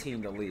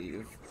 15 to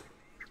leave.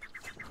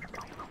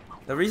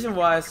 The reason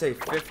why I say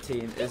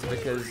 15 is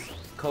because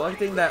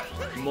collecting that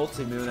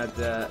multi-moon at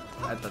the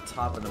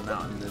top of the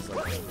mountain is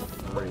like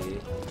free.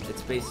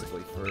 It's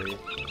basically free.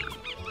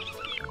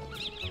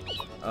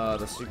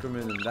 The Super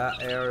Moon in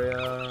that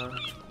area.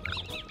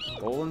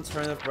 Golden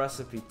Turnip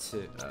Recipe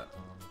 2.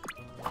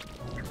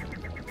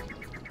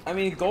 I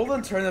mean,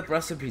 Golden Turnip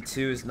Recipe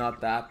 2 is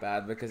not that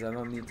bad because I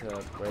don't need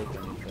to break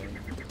anything.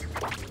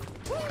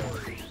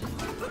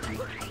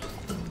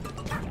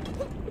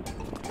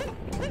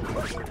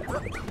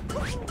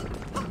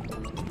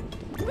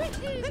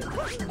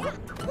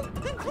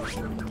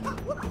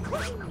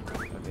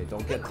 Okay,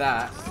 don't get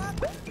that.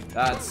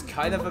 That's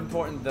kind of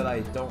important that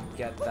I don't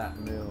get that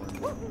moon.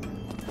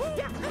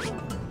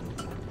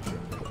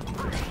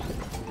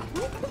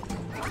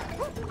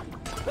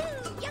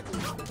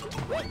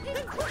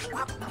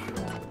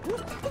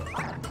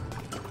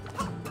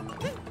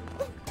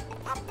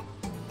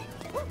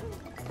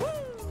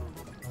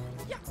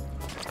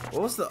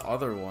 What was the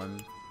other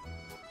one?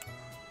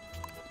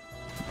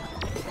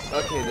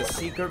 Okay, the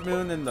secret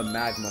moon in the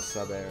magma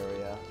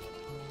sub-area.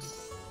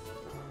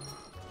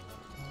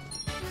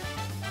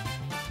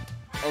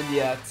 And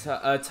yeah,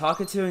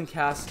 Talkatoo and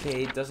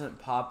Cascade doesn't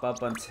pop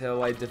up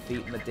until I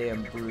defeat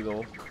Madame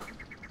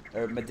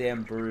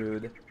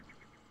Brood.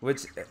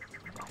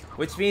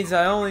 Which means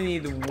I only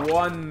need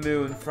one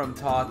moon from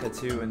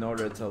Talkatoo in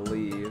order to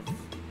leave.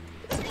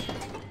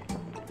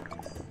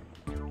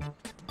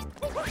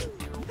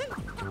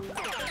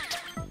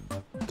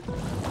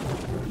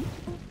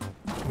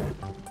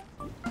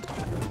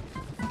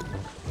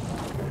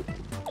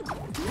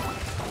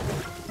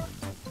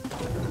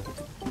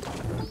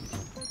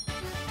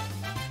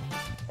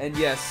 And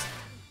yes,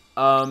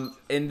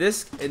 in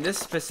this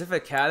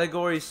specific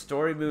category,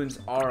 story moons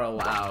are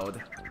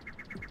allowed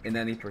in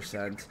any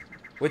 %,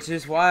 which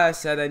is why I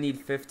said I need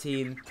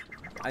 15.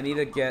 I need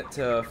to get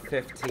to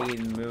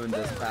 15 moons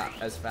as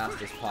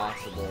fast as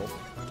possible,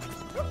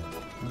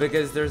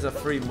 because there's a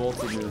free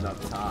multi-moon up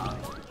top,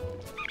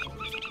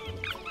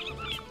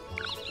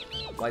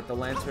 like the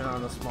lantern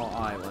on a small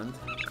island.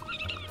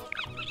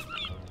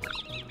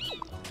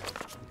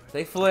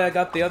 Thankfully, I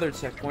got the other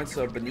checkpoint,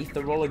 so beneath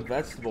the rolling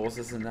vegetables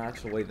isn't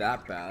actually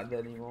that bad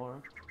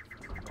anymore.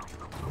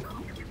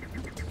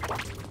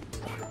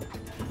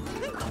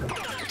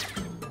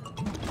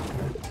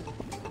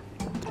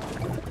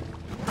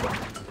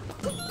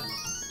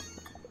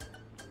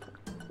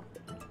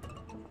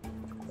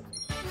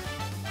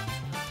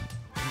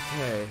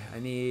 Okay, I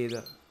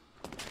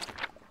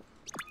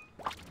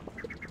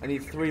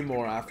need 3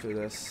 more after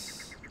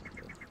this.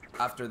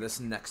 After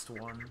this next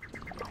one.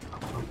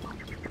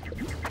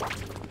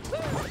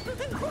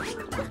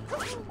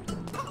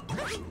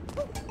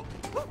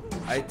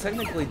 I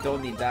technically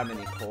don't need that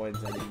many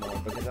coins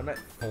anymore because I'm at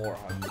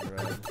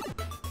 400.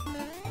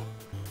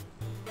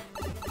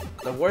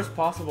 The worst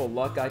possible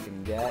luck I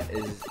can get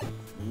is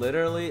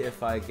literally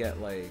if I get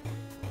like,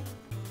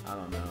 I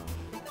don't know.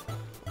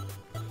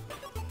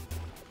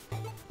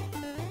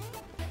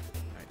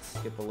 Alright,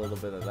 skip a little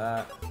bit of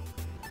that.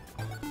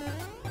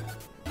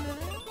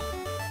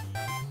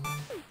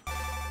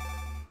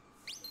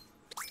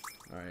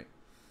 Alright.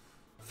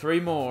 3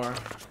 more.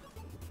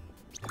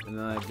 And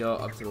then I go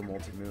up to the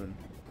multi-moon.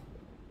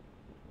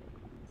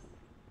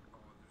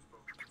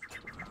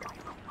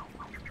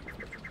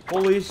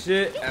 Holy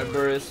shit,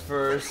 Ember is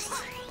first.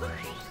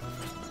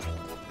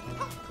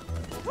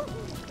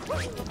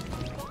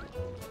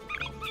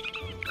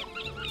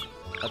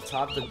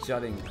 Atop the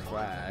jutting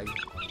crag.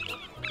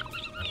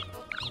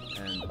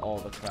 And all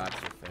the cracks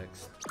are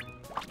fixed.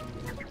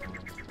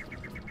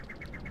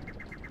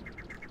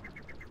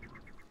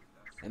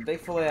 And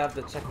thankfully I have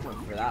the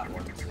checkpoint for that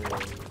one too.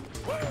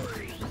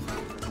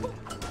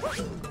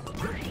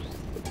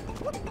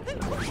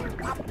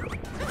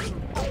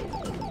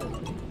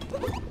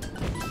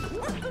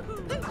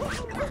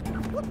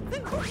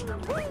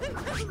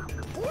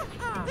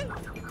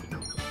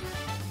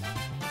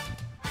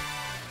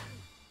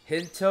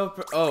 Hint toad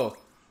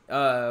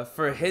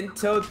for hint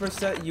toad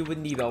percent you would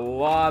need a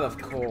lot of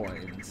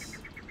coins.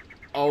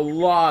 A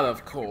lot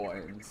of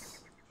coins.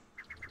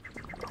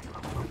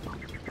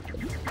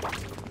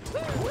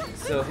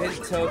 So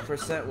hint toad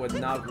percent would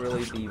not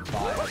really be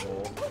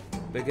viable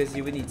because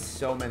you would need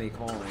so many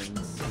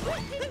coins.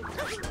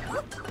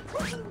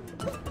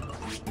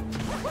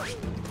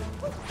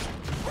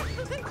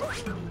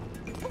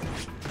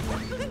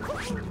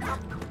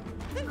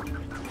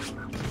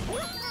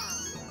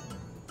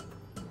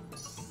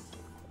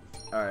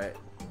 Alright.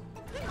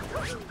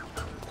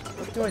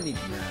 What do I need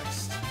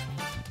next?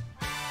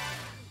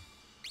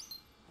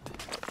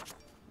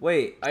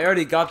 Wait, I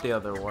already got the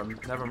other one.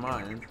 Never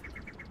mind.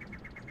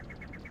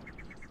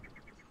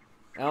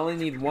 I only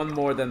need one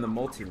more than the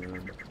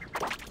multi-moon.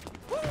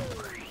 I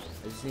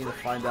just need to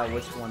find out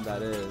which one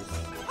that is.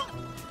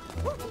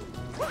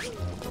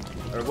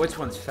 Or which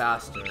one's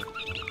faster.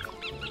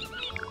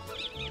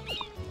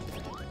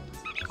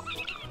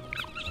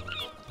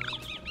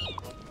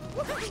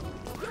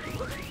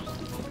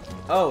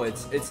 Oh,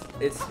 is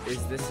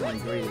this an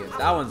ingredient?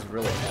 That one's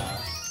really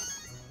fast.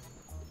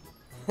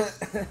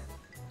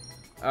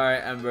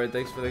 Alright, Ember,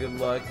 thanks for the good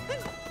luck.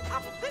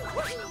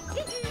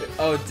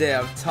 Oh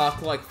damn,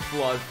 talk like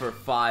Flood for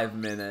 5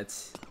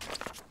 minutes.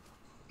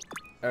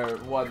 Or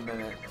 1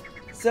 minute.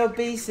 So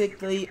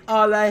basically,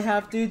 all I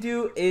have to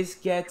do is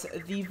get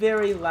the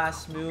very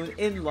last moon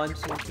in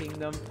Luncheon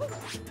Kingdom,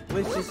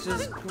 which is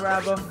just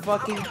grab a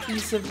fucking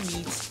piece of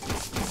meat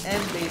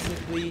and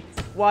basically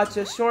watch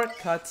a short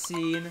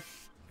cutscene,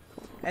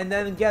 and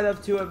then get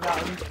up to a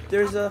mountain.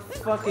 There's a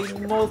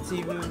fucking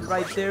multi-moon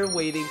right there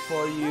waiting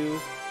for you.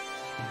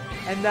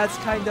 And that's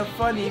kind of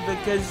funny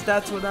because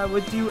that's what I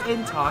would do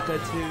in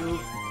Talkatoo.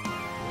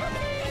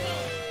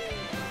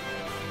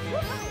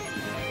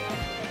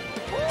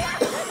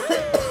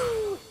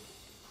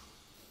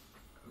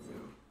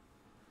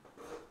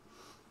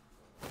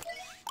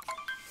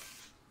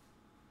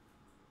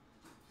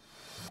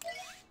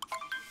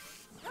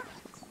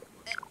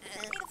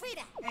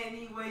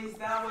 Anyways,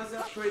 that was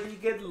a pretty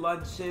good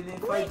luncheon,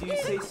 if I do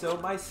say so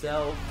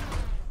myself.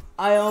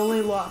 I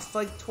only lost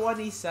like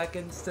 20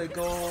 seconds to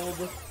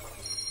gold.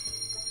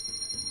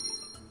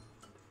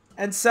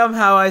 And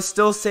somehow I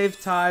still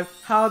saved time.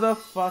 How the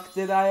fuck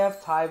did I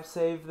have time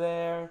saved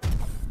there?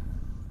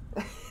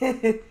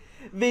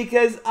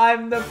 Because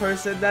I'm the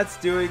person that's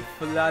doing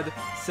Flood,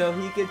 so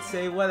he can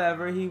say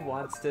whatever he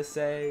wants to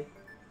say.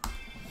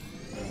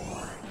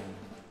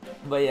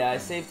 But yeah, I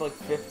saved like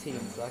 15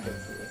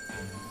 seconds here.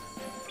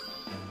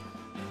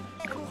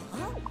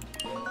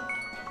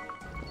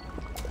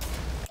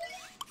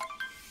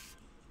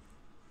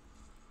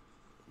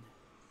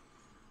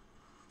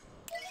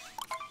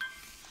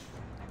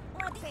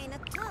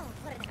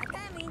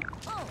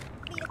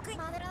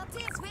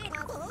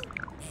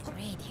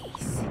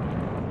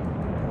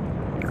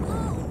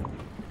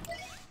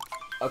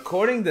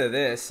 According to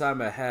this, I'm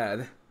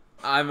ahead.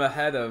 I'm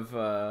ahead of,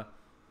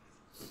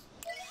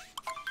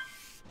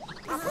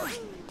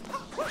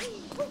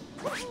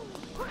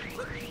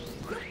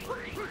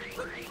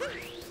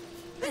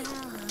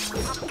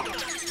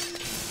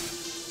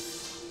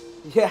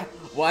 Yeah,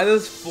 why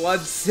does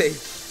Flood say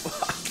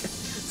fuck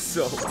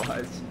so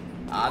much?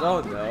 I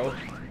don't know.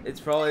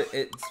 It's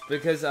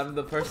because I'm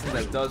the person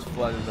that does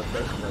Flood in the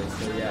first place,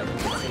 so yeah,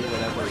 we can say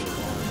whatever we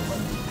want.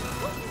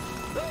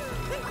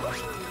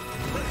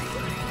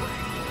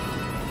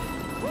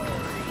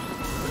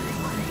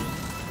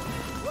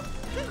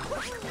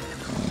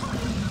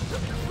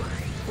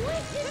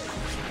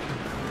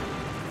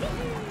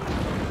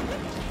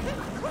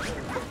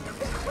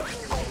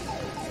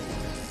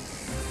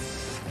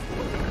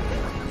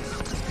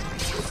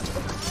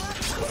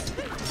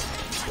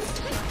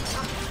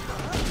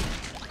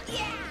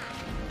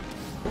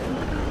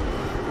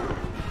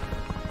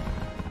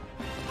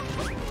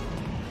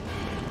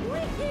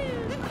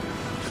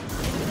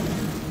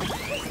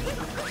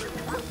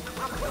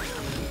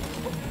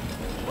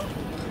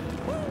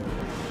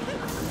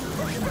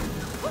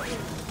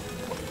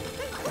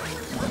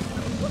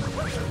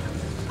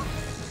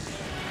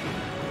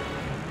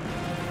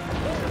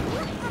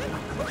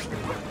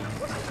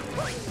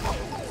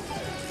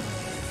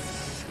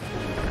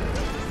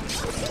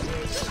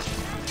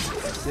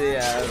 So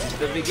yeah,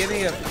 the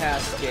beginning of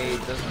Cascade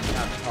doesn't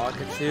have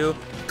Talkatoo.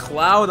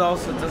 Cloud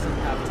also doesn't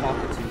have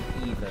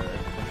Talkatoo either.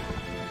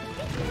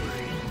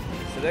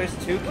 So there's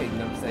two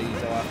kingdoms that you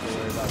don't have to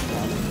worry about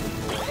Talkatoo.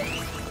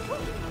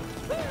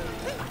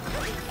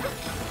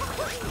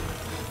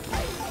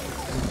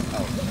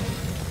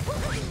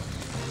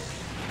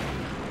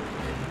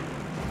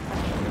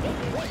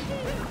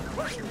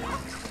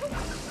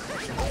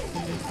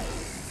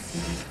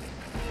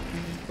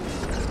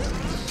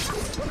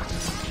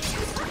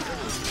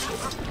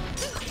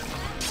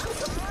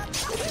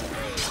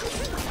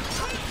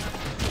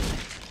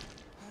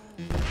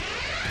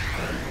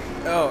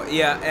 Oh,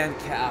 yeah, and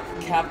Cap.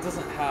 Cap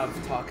doesn't have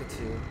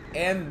Talkatoo.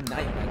 And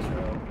Night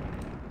Metro.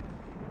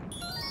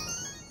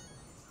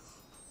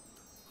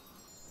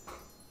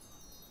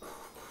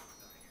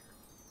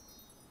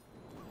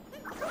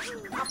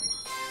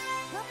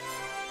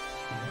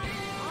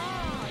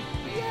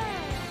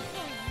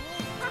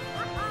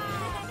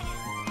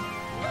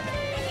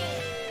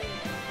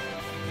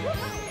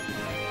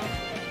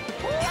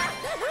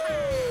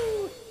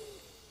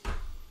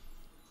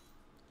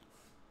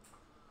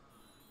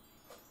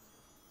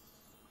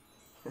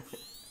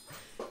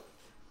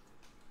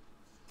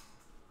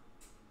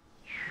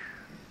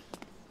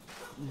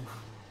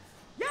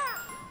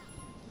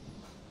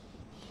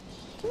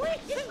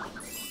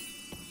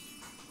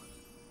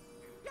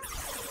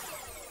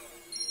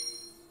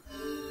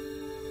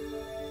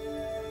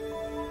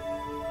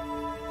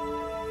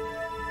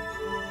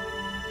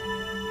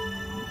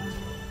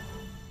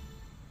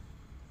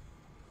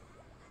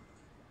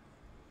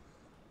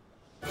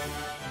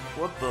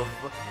 What the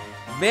fuck?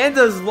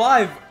 Manda's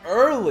live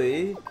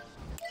early?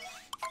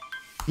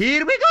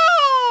 Here we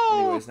go!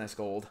 Anyways, nice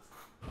gold.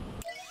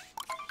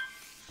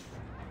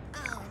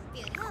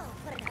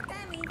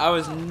 I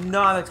was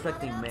not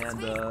expecting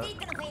Manda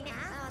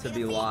to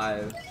be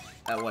live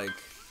at like...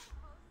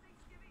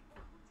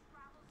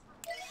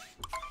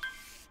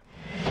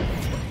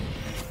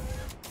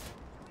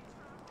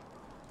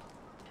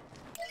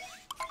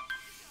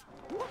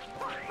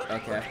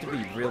 Okay, I have to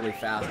be really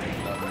fast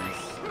with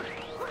buttons.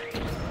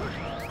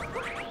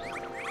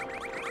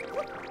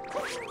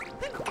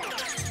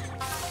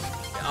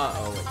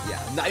 Uh-oh,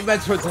 yeah. Night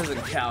Metro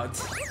doesn't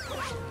count.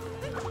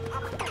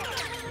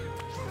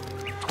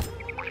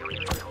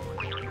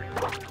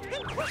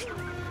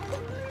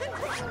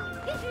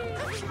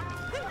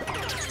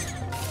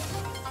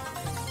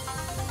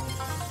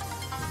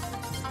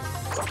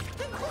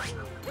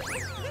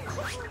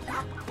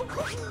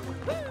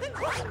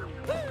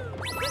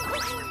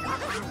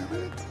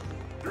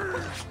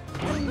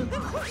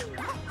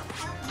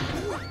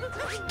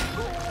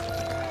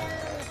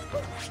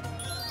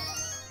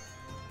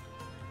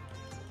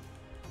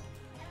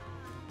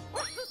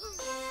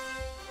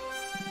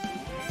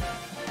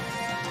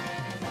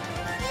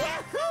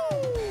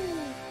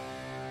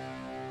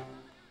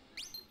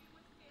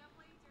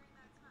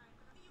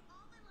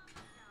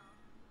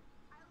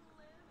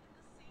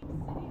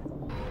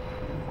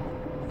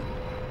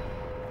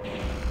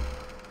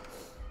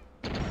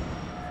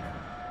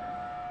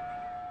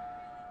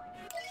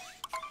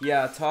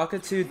 Yeah,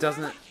 Talkatoo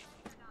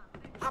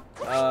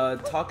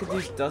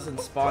doesn't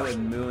spawn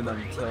in Moon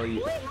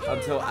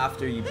until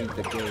after you beat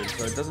the game,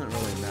 so it doesn't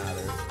really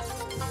matter.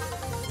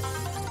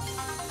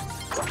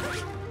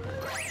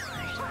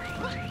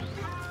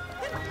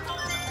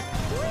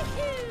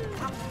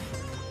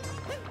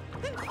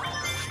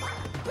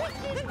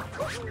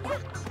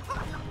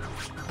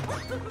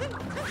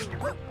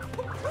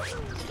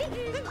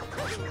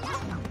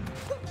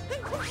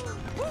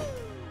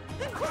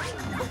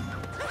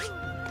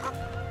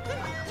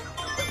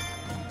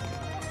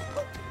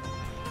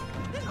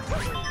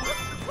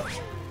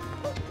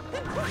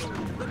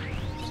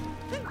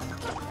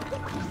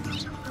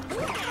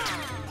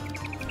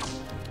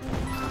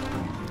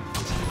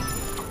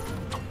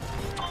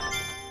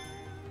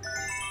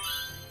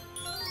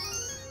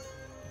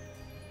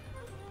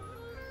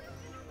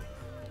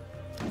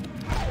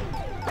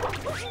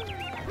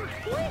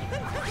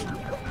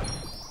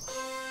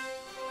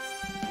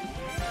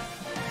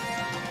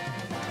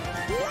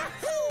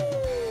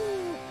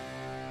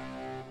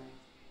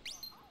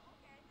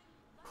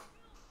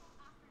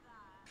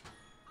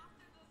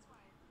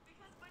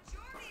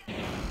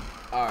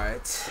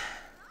 Alright.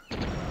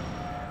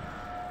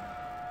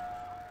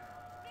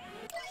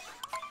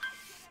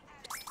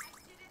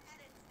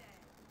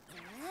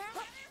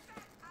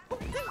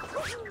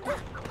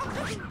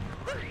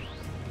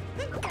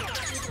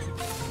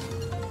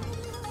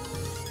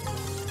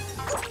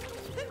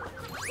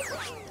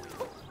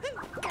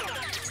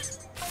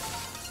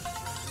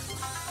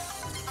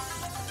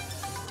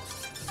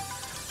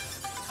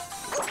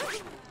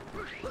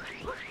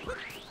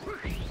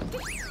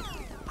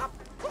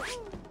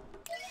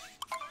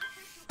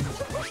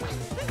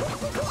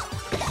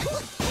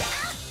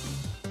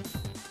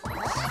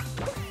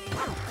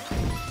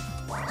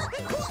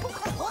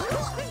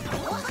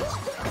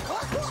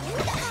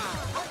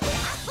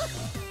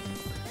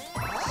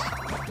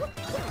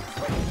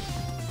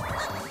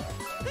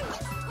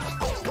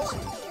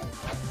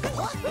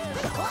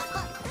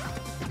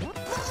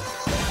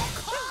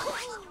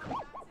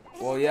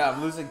 Yeah, I'm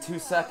losing 2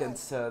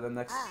 seconds to the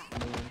next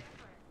moon.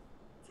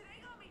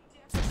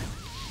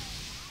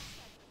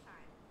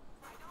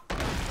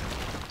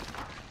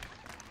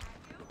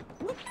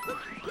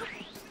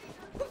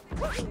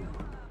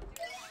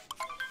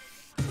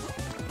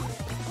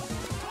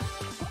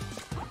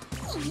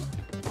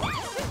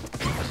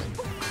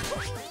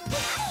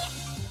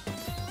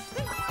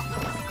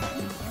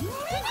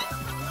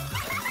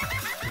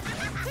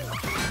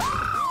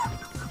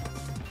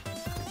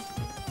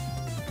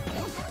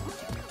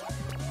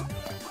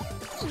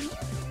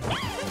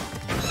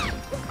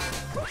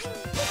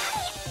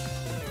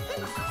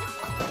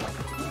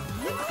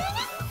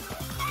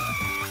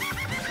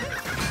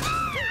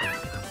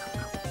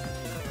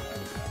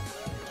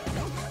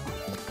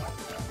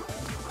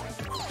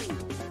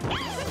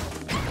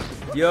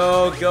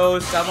 Yo,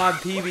 Ghost, I'm on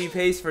PB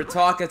pace for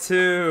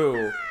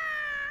Talkatoo.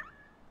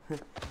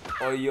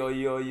 Oi,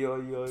 oi, oi,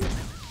 oi, oi.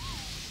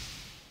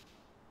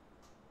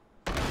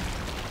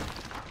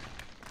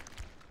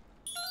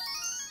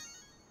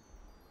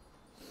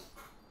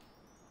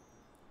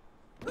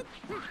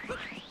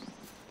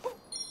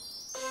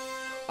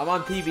 I'm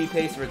on PB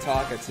pace for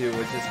Talkatoo,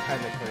 which is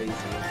kind of crazy.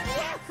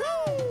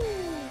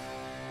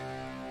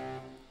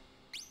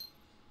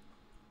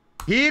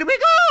 Here we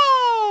go!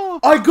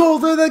 I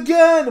golden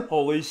again!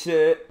 Holy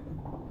shit.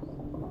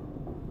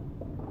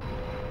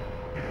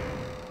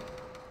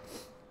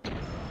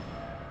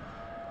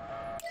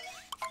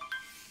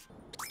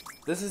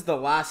 This is the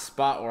last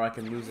spot where I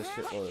can lose a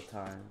shitload of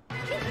time.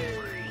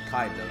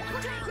 Kind of.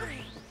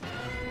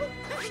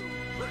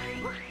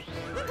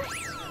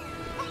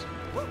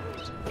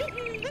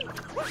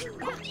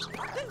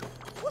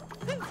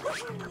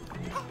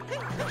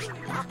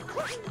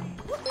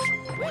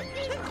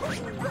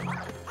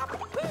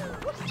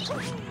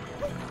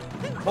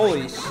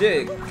 Holy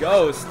shit,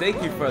 Ghost,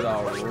 thank you for the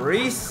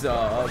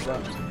resub.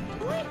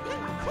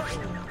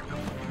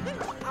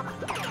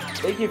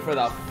 Thank you for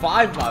the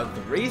 5-month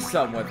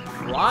resub with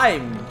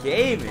Prime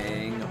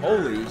Gaming.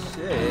 Holy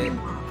shit.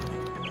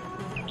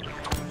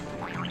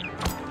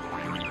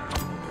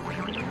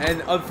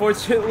 And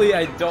unfortunately,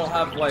 I don't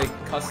have like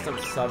custom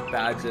sub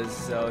badges,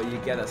 so you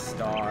get a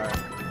star.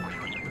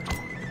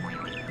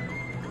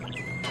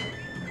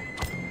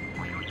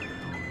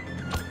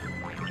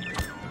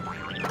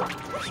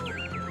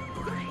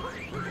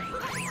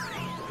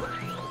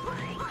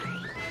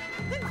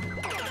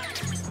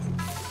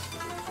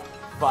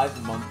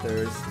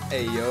 Five-monthers.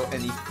 Hey yo,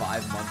 any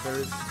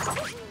 5-monthers?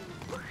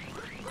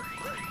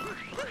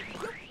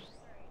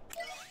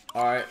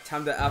 Alright,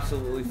 time to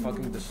absolutely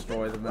fucking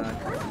destroy the map.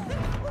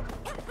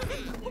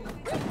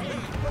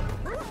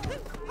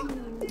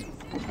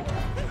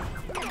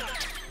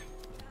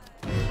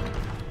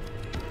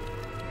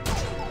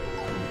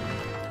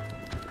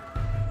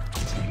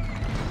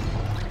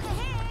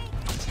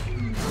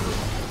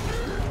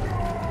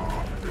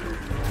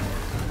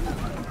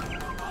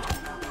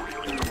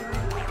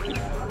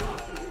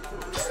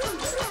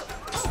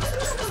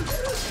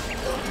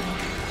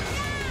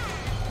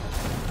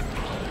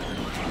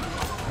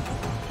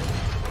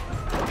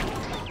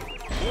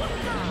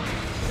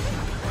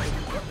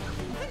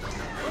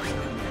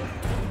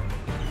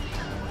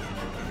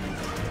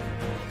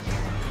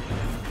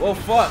 Oh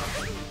fuck!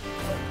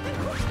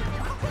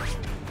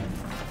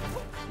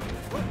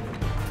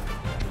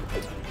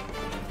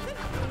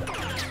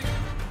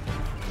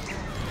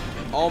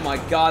 Oh my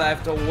god, I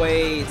have to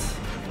wait.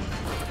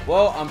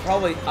 Well, I'm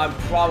probably not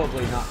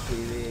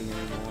PvEing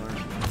anymore.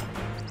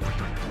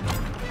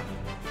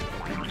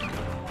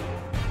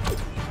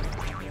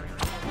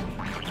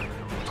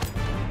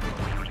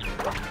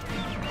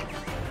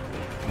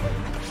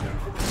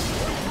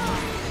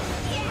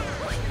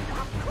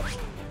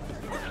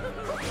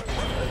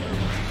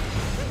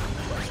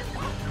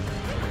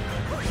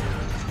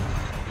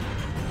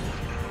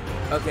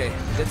 Okay,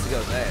 good to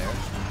go there.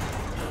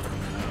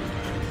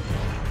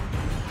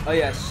 Oh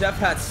yeah, Chef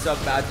Hat sub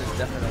badges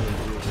definitely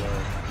do work.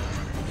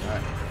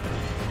 Alright.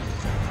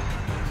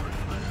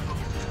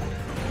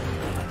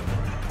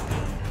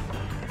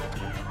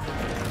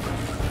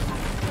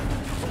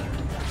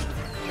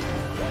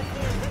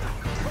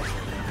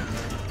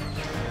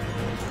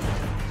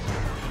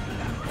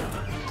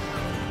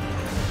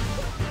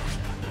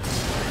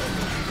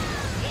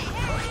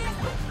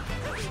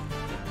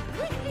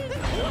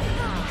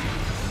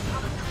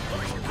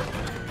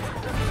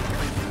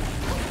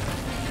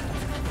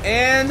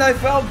 And I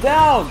fell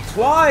down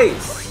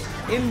twice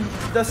in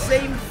the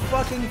same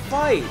fucking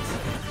fight.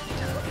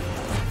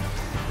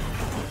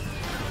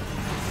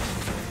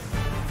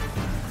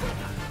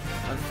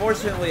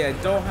 Unfortunately, I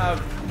don't have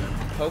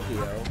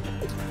Tokyo.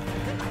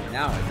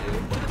 Now I do.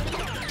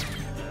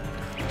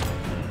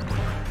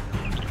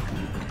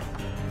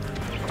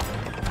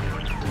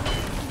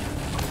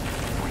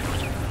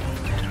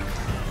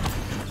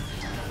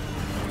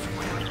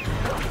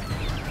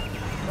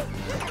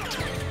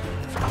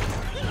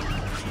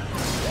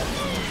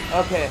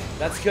 Okay,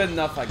 that's good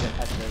enough, I think.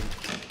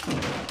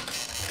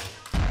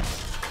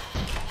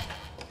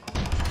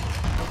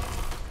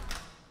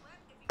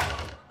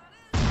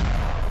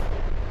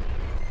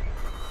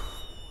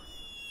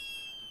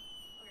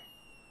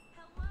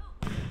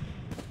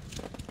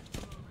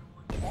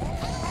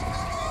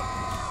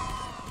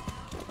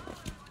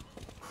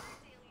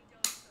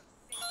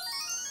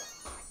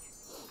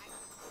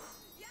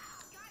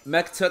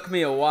 Mech took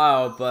me a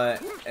while,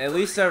 but at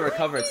least I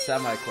recovered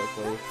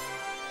semi-quickly.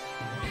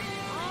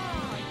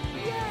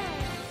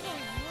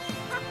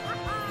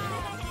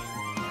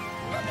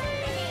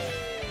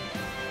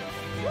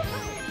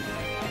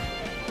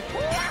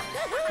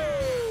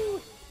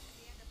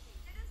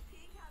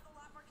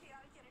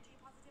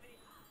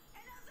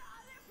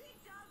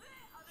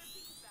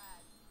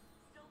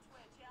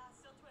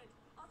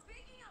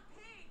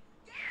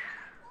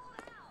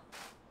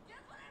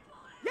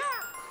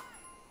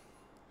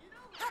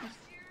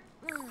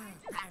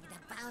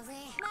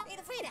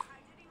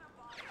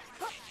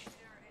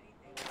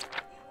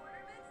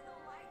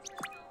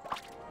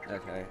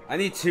 Okay, I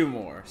need 2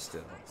 more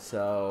still,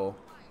 so...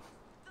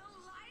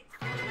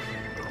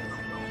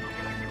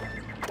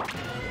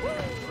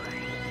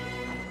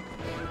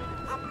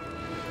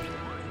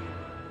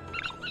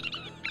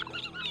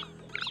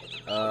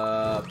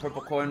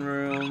 Purple coin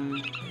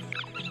room.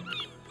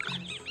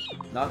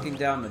 Knocking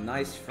down the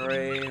nice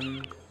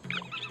frame.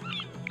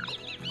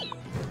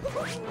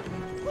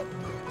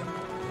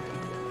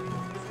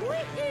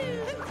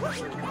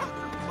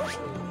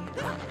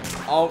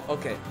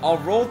 I'll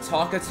roll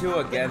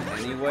Talkatoo again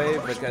anyway,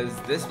 because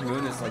this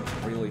moon is like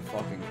really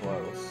fucking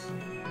close.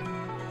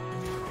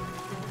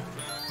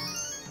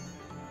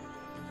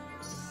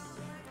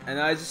 And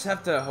I just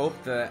have to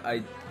hope that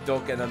I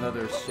don't get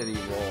another shitty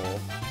roll.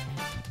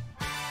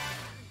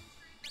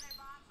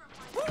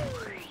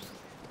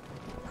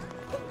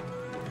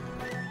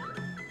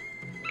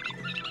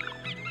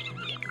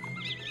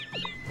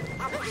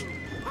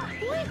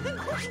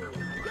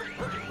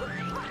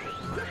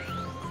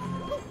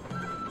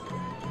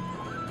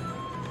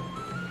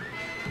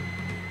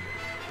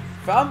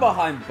 Found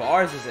behind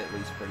bars is at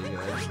least pretty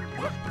good.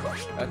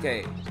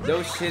 Okay, no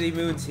shitty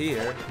moons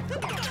here.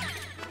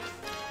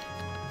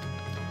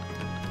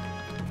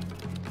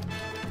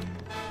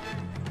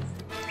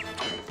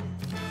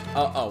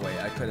 Oh wait,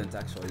 I couldn't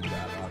actually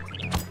grab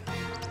onto that.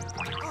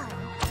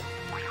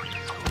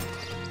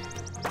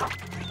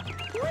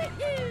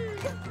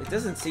 It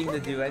doesn't seem to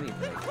do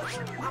anything.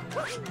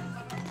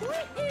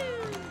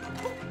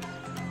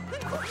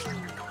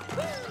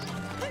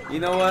 You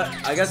know what?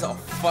 I guess I'll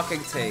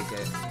fucking take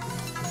it.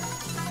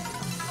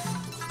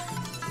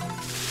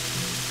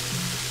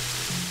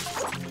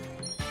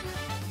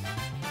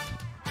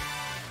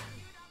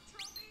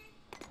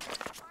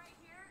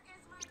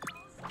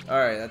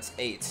 Alright, that's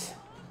 8.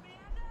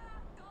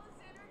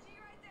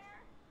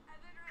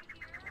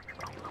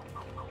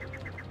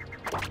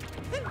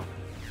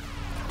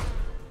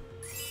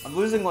 I'm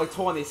losing like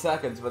 20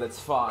 seconds, but it's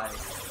fine.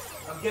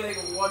 I'm getting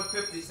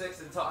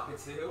 156 in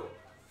Talkatoo.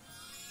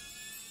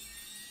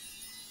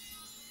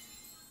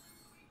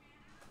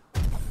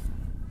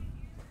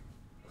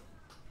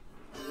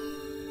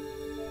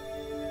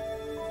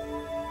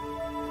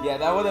 Yeah,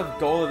 that would have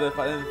golded if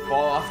I didn't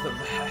fall off the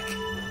back.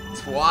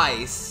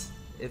 Twice,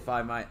 if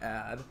I might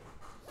add.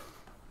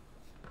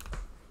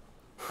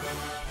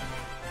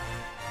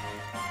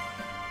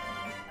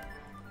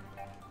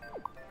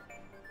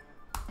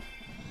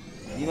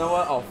 You know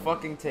what? I'll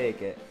fucking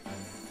take it.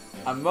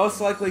 I'm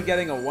most likely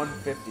getting a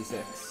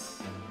 156.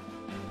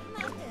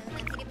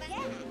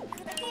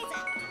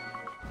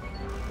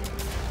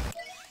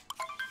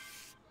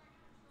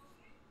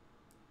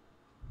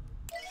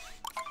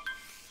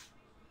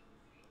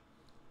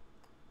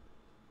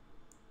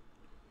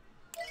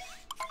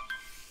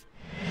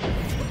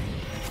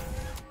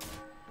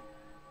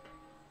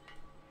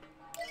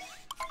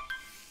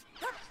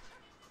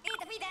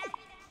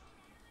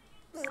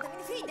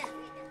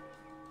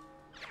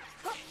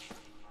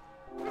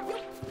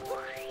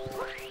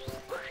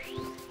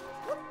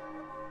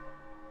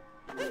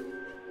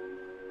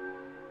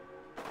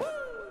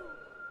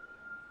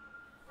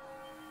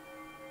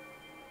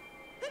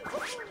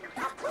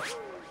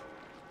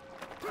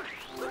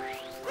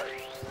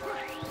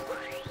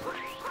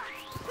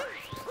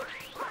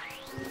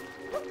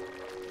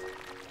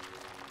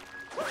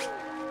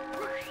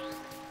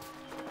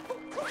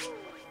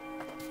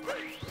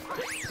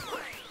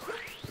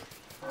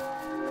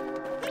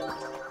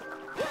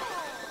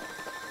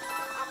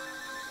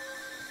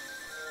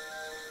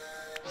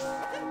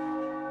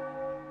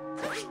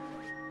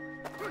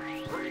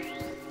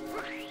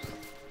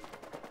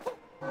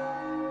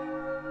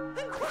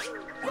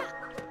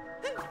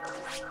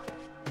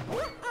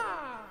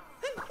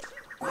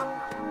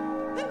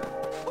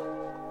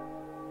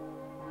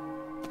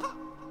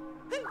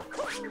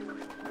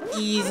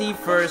 Easy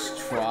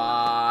first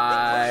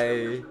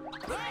try.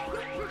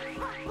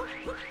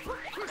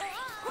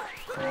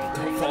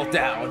 Don't fall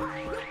down.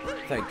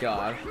 Thank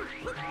God.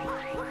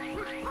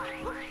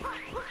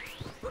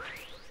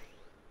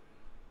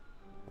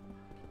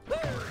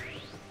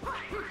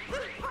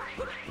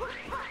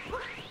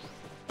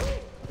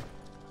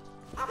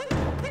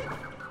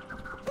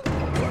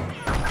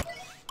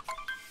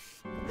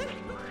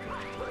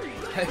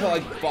 I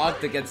like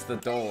bonked against the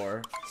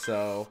door,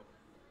 so.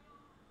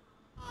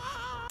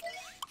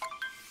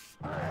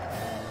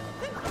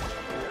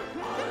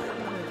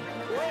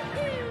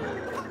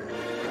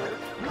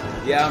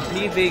 Yeah, I'm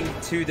PBing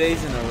 2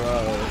 days in a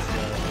row.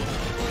 So.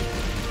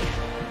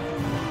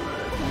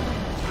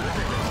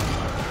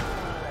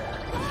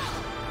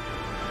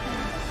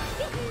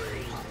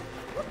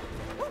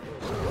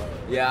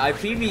 Yeah, I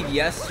PB'd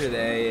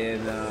yesterday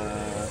in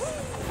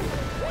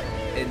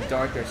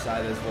Darker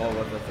Side as well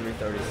with the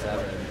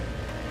 337.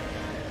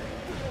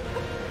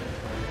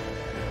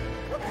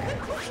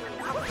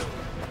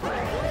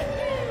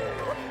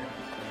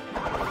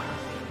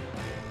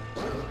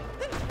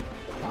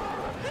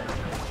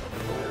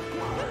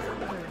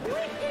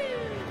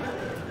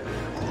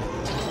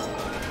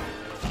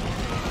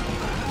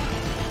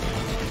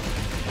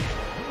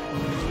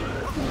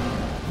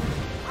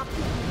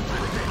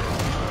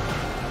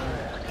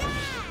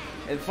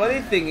 And funny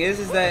thing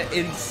is that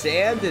in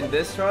sand in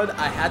this run,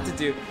 I had to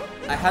do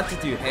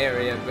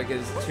Harriet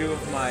because 2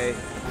 of my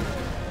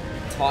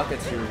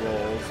Talkatoo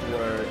rolls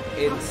were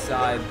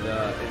inside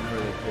the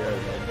inverted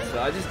pyramid.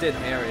 So I just did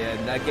Harriet,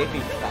 and that gave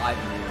me 5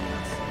 moons.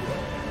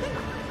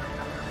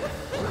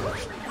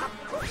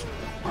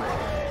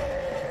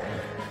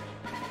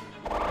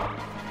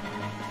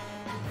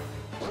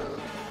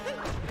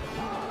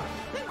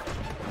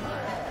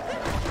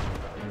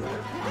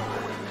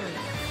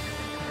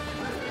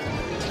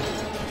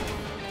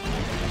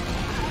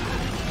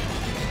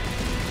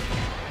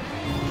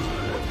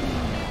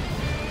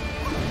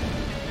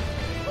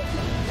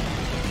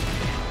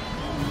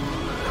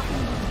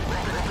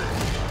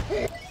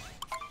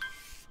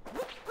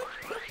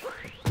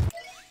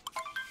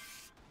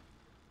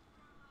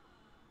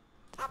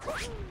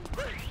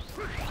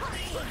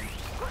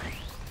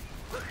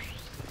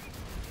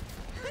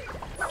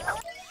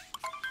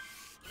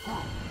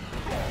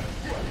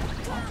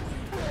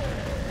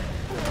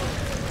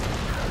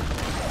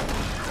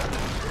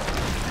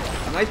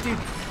 I might do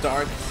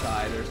Dark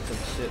Side or some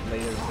shit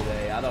later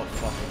today. I don't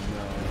fucking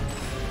know.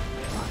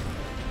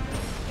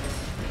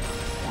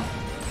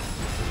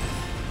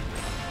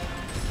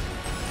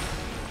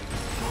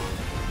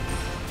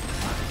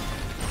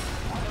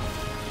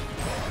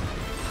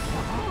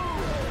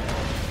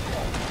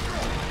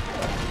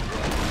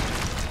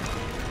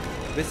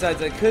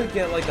 Besides, I could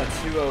get like a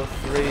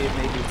 203,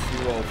 maybe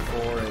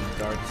 204 in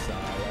Dark Side. I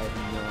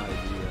have no idea.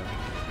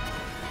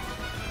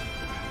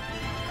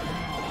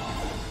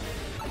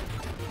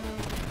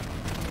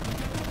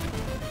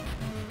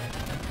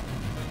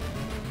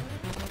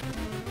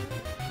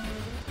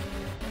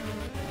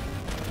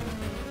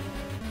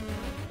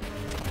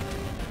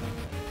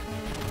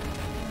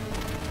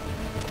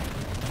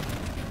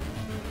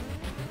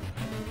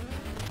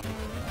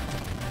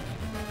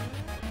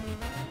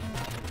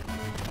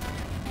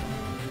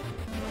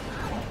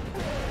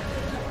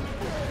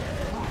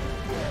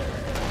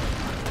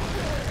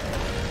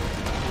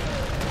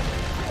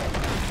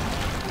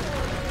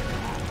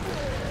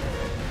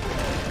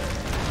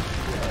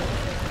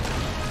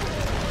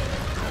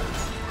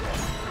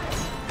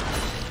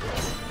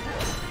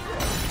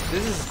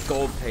 This is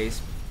gold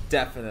pace,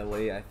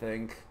 definitely, I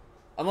think.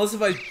 Unless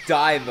if I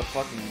die in the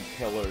fucking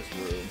Pillars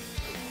room.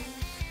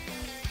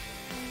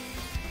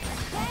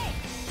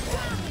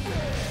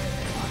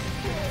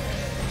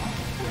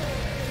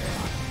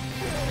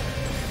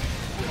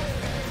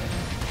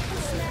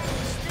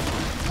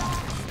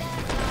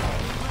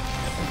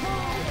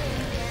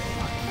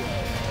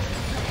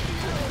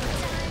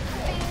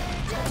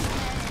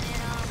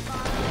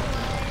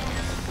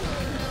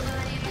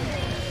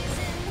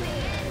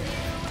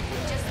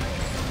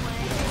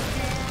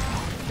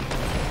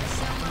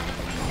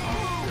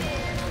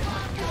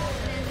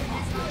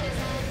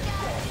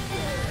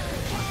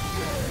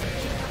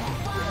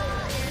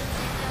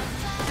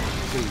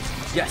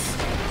 Yes!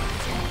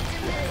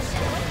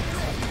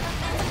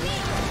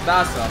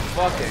 That's a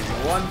fucking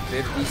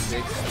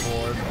 156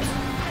 for me.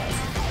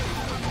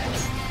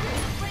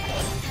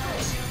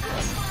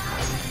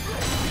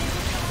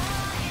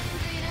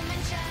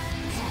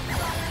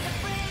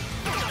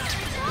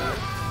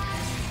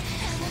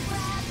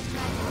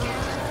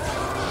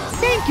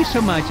 Thank you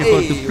so much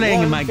about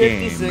playing my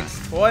game.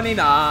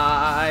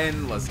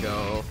 156.29. Let's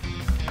go.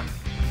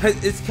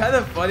 It's kind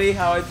of funny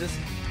how I just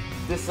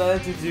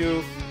decided to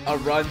do a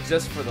run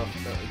just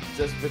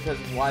because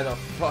why the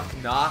fuck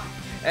not?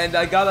 And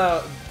I got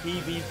a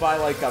PB by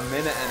like a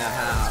minute and a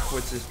half,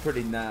 which is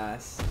pretty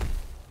nice.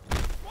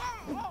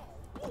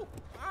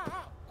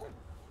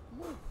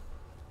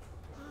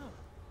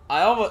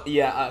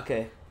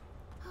 Okay.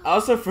 I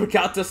also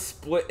forgot to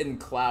split in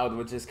Cloud,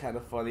 which is kind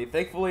of funny.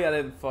 Thankfully, I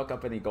didn't fuck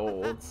up any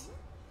golds.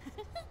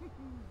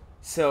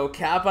 So,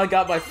 Cap, I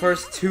got my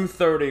first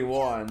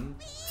 231.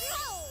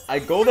 I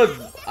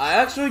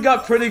actually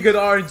got pretty good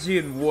RNG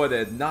in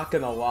Wooded, not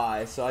gonna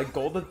lie. So, I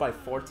golded by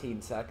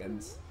 14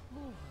 seconds.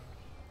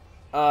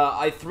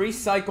 I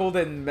 3-cycled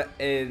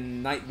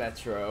in Night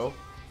Metro.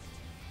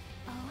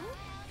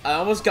 I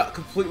almost got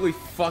completely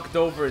fucked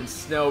over in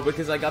Snow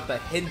because I got the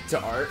hint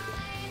dart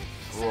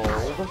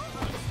rolled.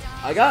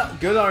 I got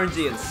good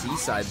RNG in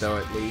Seaside though,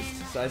 at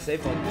least. So I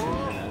saved like 2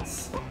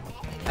 minutes.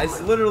 I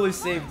literally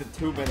saved the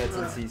 2 minutes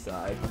in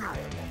Seaside.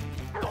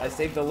 I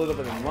saved a little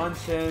bit in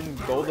Luncheon,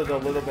 golded a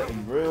little bit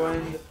in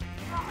Ruined.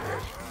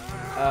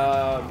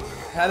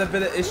 Had a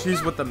bit of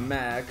issues with the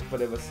mech,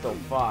 but it was still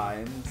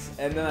fine.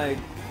 And then I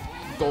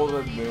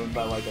golden moon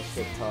by like a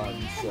shit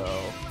ton,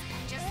 so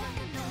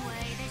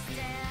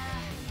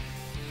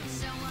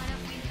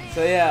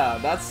yeah,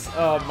 that's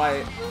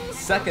my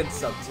second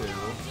sub 2.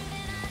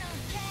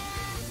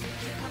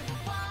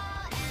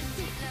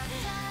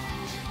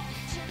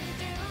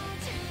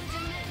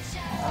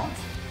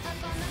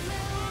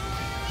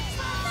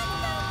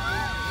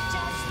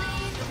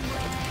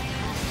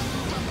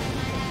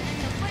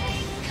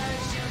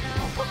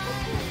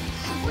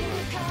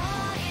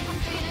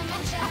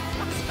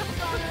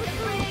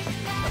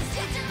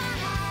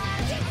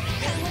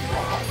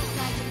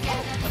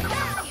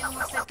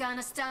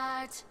 Gonna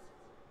start.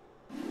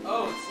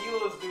 Oh,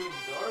 Tilo's doing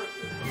darker.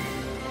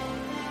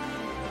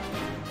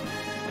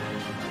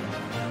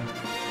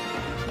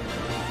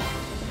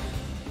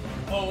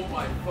 Oh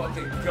my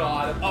fucking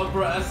god,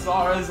 Umbra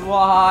SR is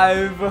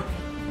live!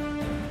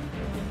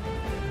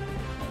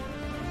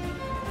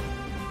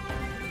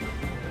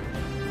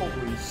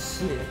 Holy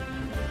shit.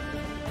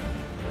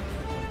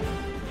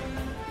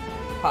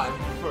 I'm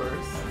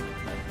first.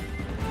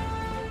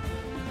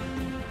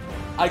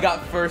 I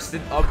got first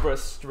in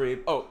Umbra's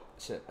stream. Oh,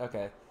 shit,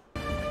 okay.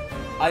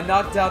 I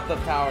knocked out the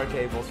power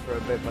cables for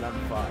a bit, but I'm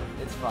fine.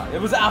 It's fine. It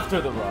was after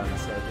the run,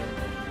 so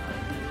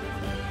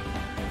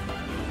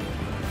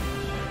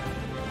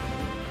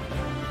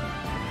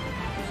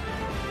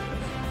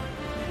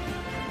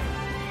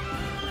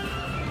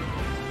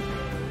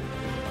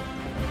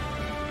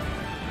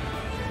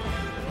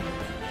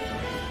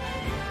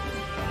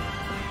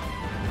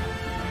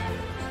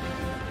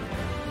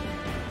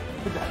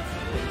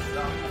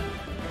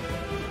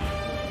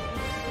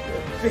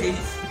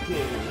base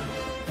game.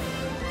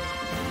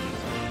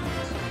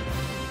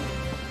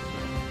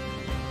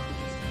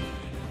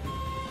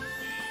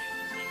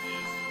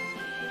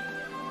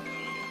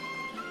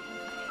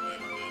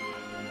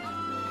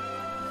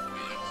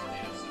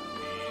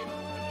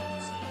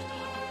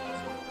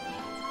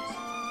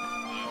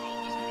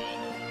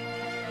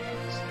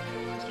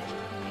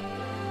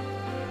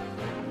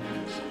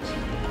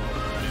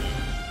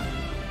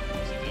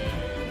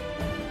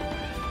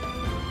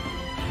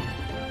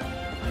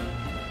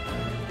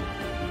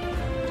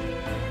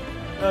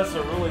 That's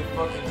a really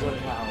fucking good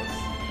house.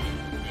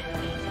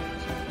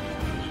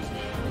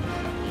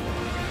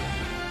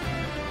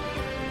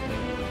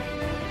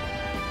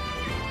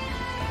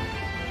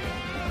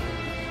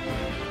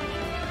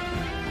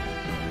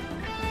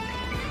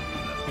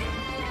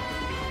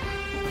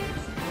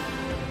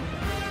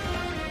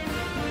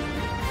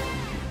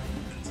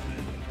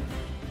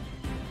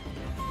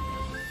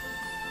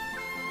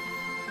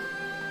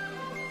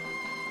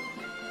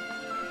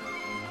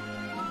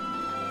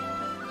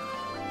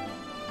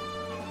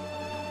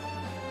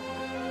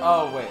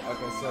 Oh wait,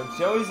 okay, so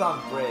Joey's on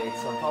break,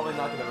 so I'm probably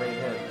not gonna raid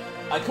him.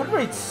 I could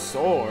raid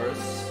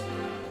Source.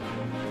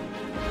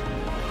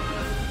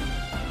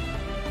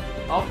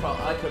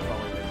 I could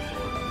probably raid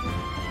Source.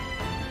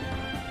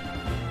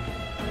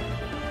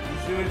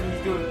 He's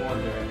doing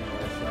Wonder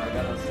anyway, so I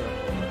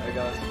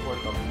gotta support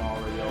the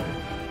Mario.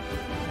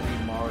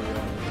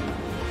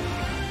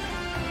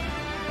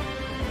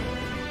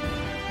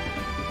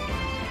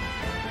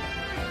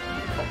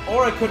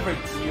 Or I could raid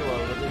Tilo.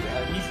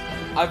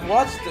 I've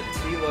watched the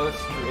Tilo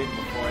stream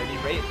before, and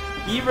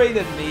he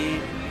rated me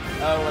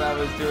when I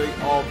was doing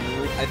All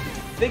Moon. I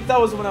think that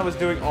was when I was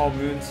doing All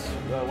Moons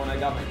when I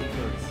got my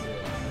E36.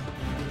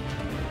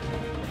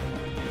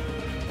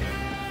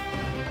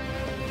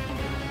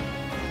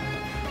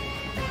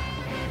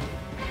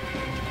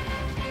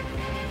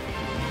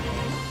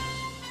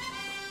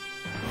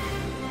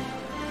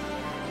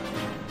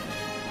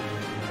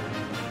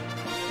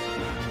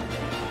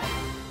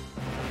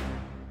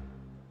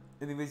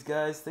 Anyways,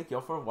 guys, thank y'all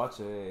for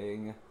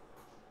watching.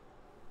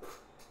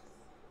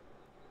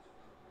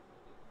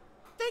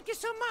 Thank you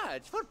so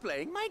much for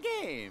playing my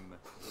game.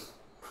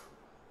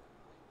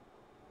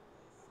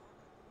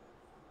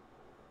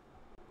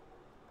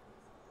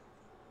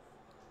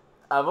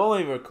 I've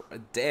only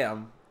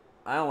damn.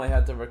 I only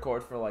had to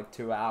record for like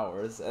 2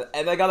 hours,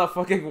 and I got a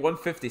fucking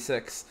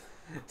 156.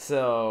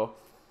 So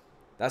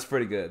that's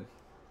pretty good,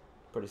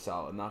 pretty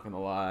solid. Not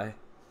gonna lie.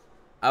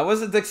 I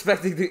wasn't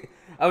expecting to.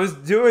 I was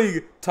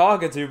doing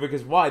Talkatoo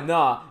because why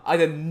not? I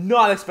did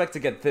not expect to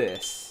get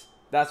this.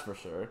 That's for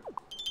sure.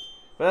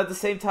 But at the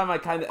same time, I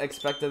kind of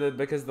expected it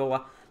because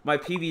my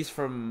PB's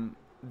from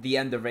the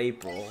end of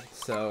April,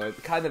 so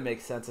it kind of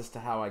makes sense as to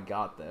how I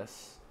got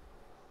this.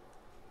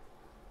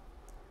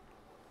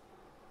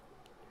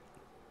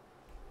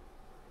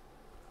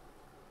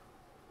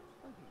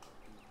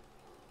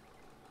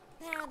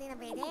 Yeah,